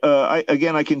 And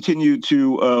I continue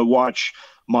to watch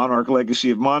Monarch: Legacy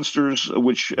of Monsters,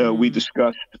 which we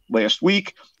discussed last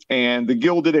week, and The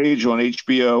Gilded Age on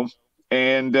HBO.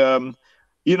 And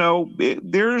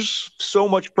there's so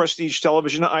much prestige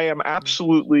television. I am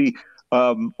absolutely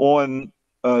on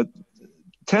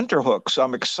tenterhooks.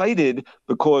 I'm excited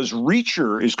because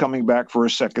Reacher is coming back for a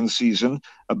second season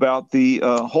about the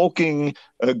hulking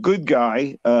good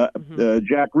guy,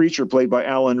 Jack Reacher, played by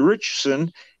Alan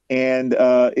Ritchson. And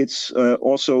it's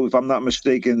also, if I'm not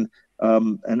mistaken,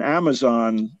 an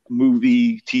Amazon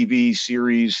movie, TV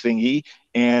series thingy,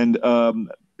 and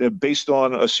based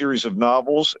on a series of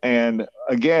novels. And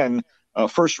again,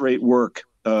 first-rate work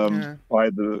by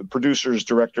the producers,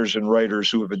 directors, and writers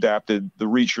who have adapted the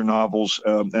Reacher novels.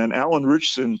 And Alan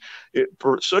Ritchson,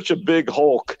 for such a big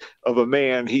hulk of a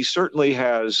man, he certainly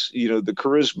has, the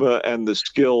charisma and the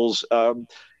skills.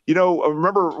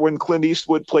 Remember when Clint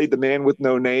Eastwood played the man with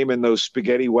no name in those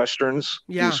spaghetti westerns?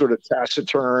 Yeah. He was sort of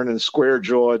taciturn and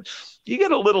square-jawed. You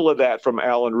get a little of that from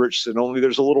Alan Ritchson, only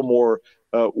there's a little more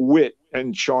wit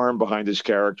and charm behind his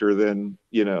character than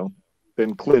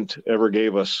Clint ever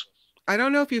gave us. I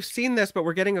don't know if you've seen this, but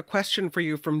we're getting a question for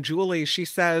you from Julie. She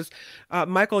says,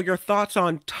 Michael, your thoughts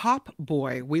on Top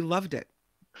Boy? We loved it.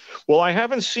 Well, I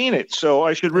haven't seen it, so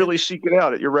I should really seek it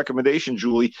out at your recommendation,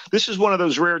 Julie. This is one of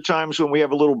those rare times when we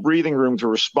have a little breathing room to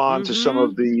respond to some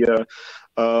of the,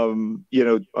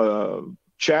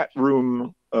 chat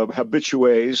room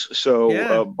habitués.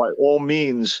 So by all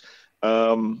means,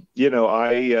 ask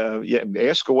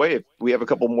away if we have a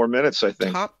couple more minutes, I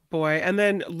think. Top Boy. And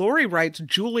then Lori writes,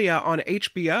 Julia on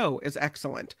HBO is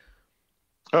excellent.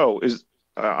 Oh,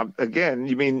 again,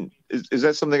 you mean, is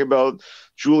that something about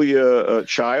Julia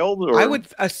Child? Or? I would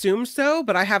assume so,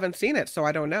 but I haven't seen it, so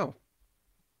I don't know.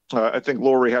 I think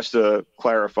Lori has to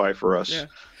clarify for us. Yeah.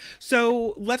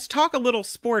 So let's talk a little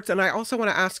sports, and I also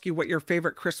want to ask you what your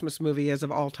favorite Christmas movie is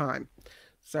of all time.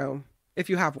 So if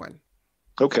you have one.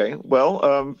 Okay,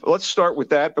 well, let's start with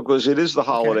that because it is the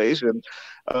holidays, and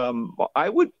I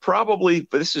would probably,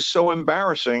 but this is so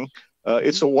embarrassing,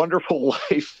 It's a Wonderful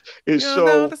Life is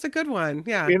that's a good one.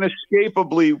 Yeah.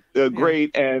 Inescapably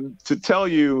great. And to tell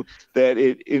you that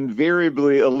it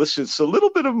invariably elicits a little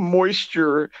bit of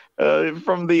moisture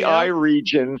from the eye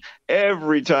region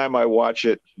every time I watch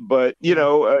it. But,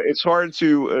 it's hard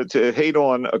to hate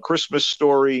on A Christmas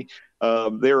Story.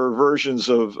 There are versions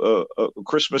of A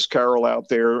Christmas Carol out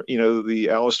there. The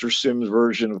Alistair Sims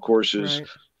version, of course, is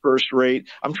first rate.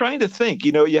 I'm trying to think,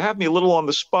 you have me a little on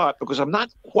the spot because I'm not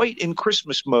quite in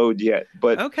Christmas mode yet,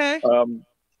 but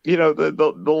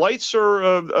the lights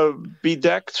are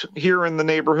bedecked here in the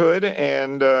neighborhood,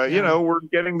 and we're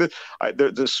getting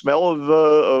the smell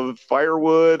of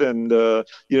firewood, and I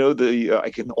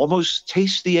can almost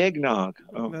taste the eggnog.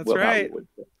 That's right.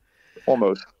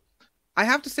 Almost. I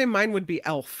have to say mine would be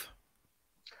Elf.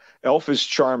 Elf is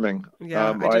charming.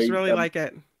 Yeah, I just really like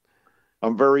it.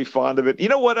 I'm very fond of it. You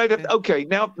know what? Now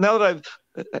that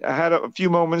I've had a few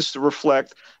moments to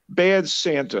reflect, Bad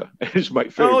Santa is my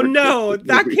favorite. Oh no,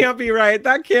 that can't be right.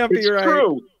 That can't be right. It's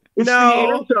true. It's the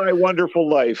anti-Wonderful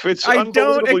Life. It's I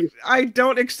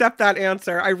don't accept that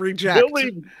answer. I reject.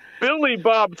 Billy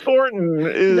Bob Thornton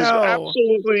is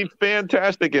absolutely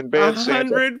fantastic in Bad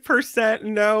Santa. 100%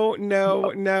 no.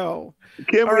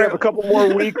 Kim, we have a couple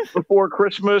more weeks before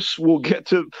Christmas. We'll get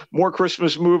to more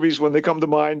Christmas movies when they come to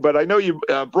mind. But I know you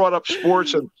brought up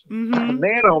sports, and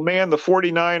man, oh man, the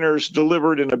 49ers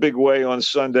delivered in a big way on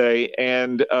Sunday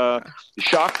and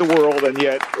shocked the world. And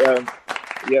yet,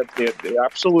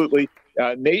 absolutely.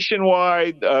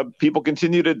 Nationwide, people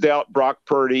continue to doubt Brock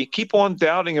Purdy. Keep on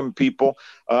doubting him, people.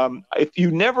 If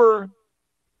you never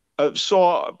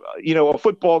saw, a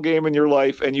football game in your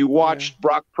life and you watched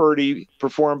Brock Purdy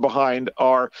perform behind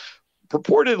our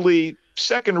purportedly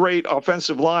second-rate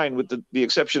offensive line, with the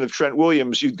exception of Trent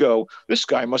Williams, you'd go, this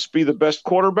guy must be the best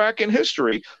quarterback in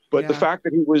history. But the fact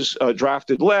that he was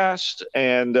drafted last,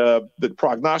 and the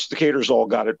prognosticators all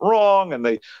got it wrong, and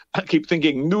they keep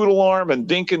thinking noodle arm and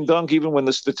dink and dunk, even when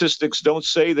the statistics don't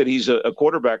say that he's a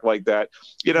quarterback like that.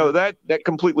 That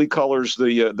completely colors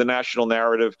the national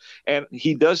narrative, and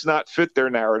he does not fit their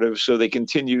narrative, so they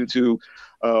continue to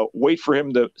wait for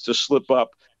him to slip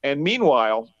up. And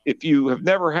meanwhile, if you have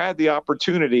never had the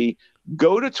opportunity,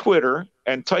 go to Twitter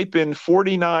and type in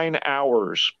 49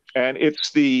 hours, and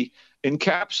it's the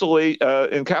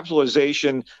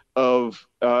encapsulation of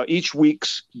each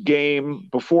week's game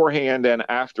beforehand and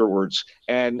afterwards.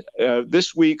 And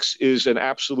this week's is an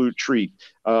absolute treat.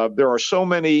 There are so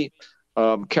many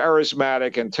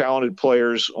charismatic and talented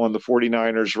players on the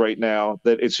 49ers right now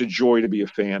that it's a joy to be a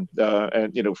fan.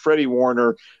 And Freddie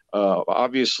Warner,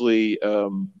 obviously,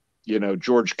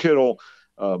 George Kittle,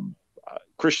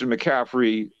 Christian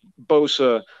McCaffrey,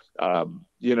 Bosa,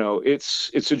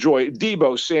 it's a joy.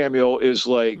 Deebo Samuel is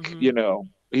like,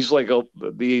 he's like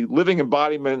the living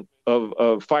embodiment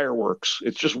of fireworks.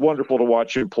 It's just wonderful to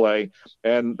watch him play,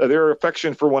 and their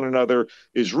affection for one another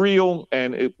is real,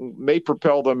 and it may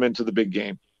propel them into the big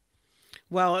game.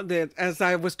 Well, as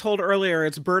I was told earlier,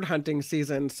 it's bird hunting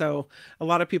season, so a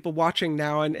lot of people watching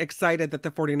now and excited that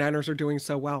the 49ers are doing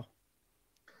so well.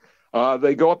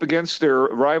 They go up against their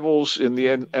rivals in the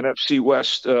NFC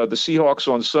West, the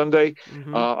Seahawks, on Sunday.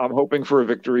 I'm hoping for a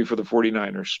victory for the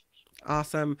 49ers.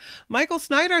 Awesome. Michael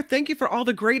Snyder, thank you for all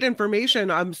the great information.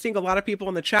 I'm seeing a lot of people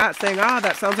in the chat saying,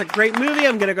 that sounds like a great movie.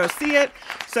 I'm going to go see it.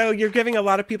 So you're giving a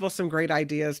lot of people some great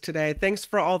ideas today. Thanks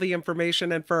for all the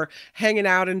information and for hanging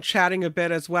out and chatting a bit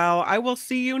as well. I will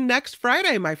see you next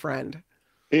Friday, my friend.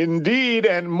 Indeed.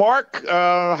 And Mark,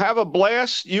 have a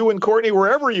blast, you and Courtney,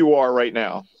 wherever you are right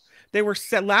now. They were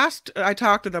I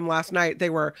talked to them last night.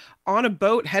 They were on a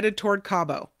boat headed toward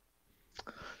Cabo.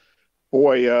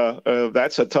 Boy,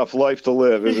 that's a tough life to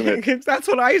live, isn't it? That's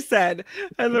what I said.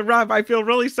 And Rob, I feel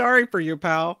really sorry for you,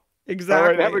 pal. Exactly. All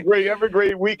right, have a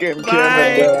great weekend, Kim.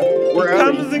 Bye. And,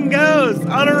 comes and goes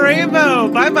on a rainbow.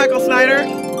 Bye, Michael Snyder.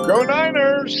 Go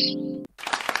Niners.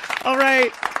 All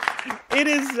right. It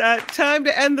is time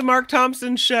to end the Mark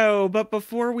Thompson Show, but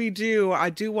before we do, I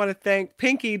do want to thank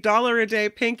Pinky, $1 a day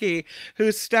Pinky,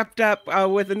 who stepped up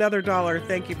with another $1.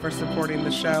 Thank you for supporting the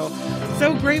show.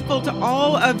 So grateful to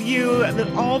all of you,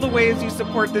 all the ways you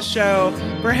support the show,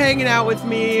 for hanging out with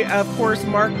me. Of course,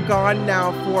 Mark gone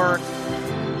now for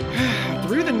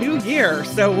through the new year,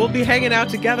 so we'll be hanging out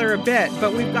together a bit,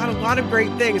 but we've got a lot of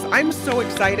great things. I'm so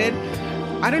excited.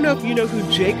 I don't know if you know who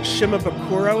Jake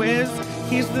Shimabukuro is.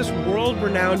 He's this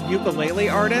world-renowned ukulele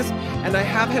artist, and I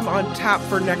have him on tap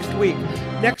for next week.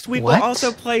 Next week, we'll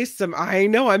also play some, I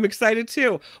know, I'm excited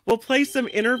too. We'll play some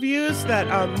interviews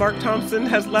that Mark Thompson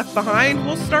has left behind.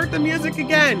 We'll start the music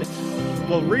again.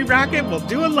 We'll re-rack it. We'll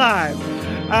do it live.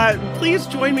 Please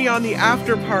join me on the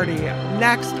after party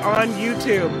next on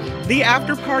YouTube. The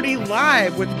after party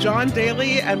live with John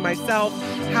Daly and myself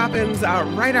happens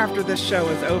right after this show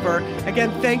is over.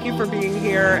 Again, thank you for being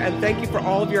here, and thank you for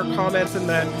all of your comments and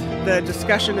the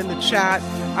discussion in the chat.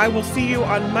 I will see you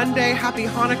on Monday. Happy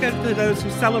Hanukkah to those who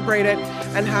celebrate it,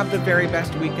 and have the very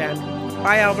best weekend.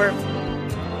 Bye, Albert.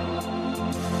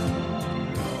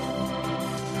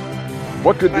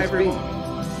 What could this be?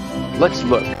 Let's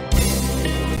look.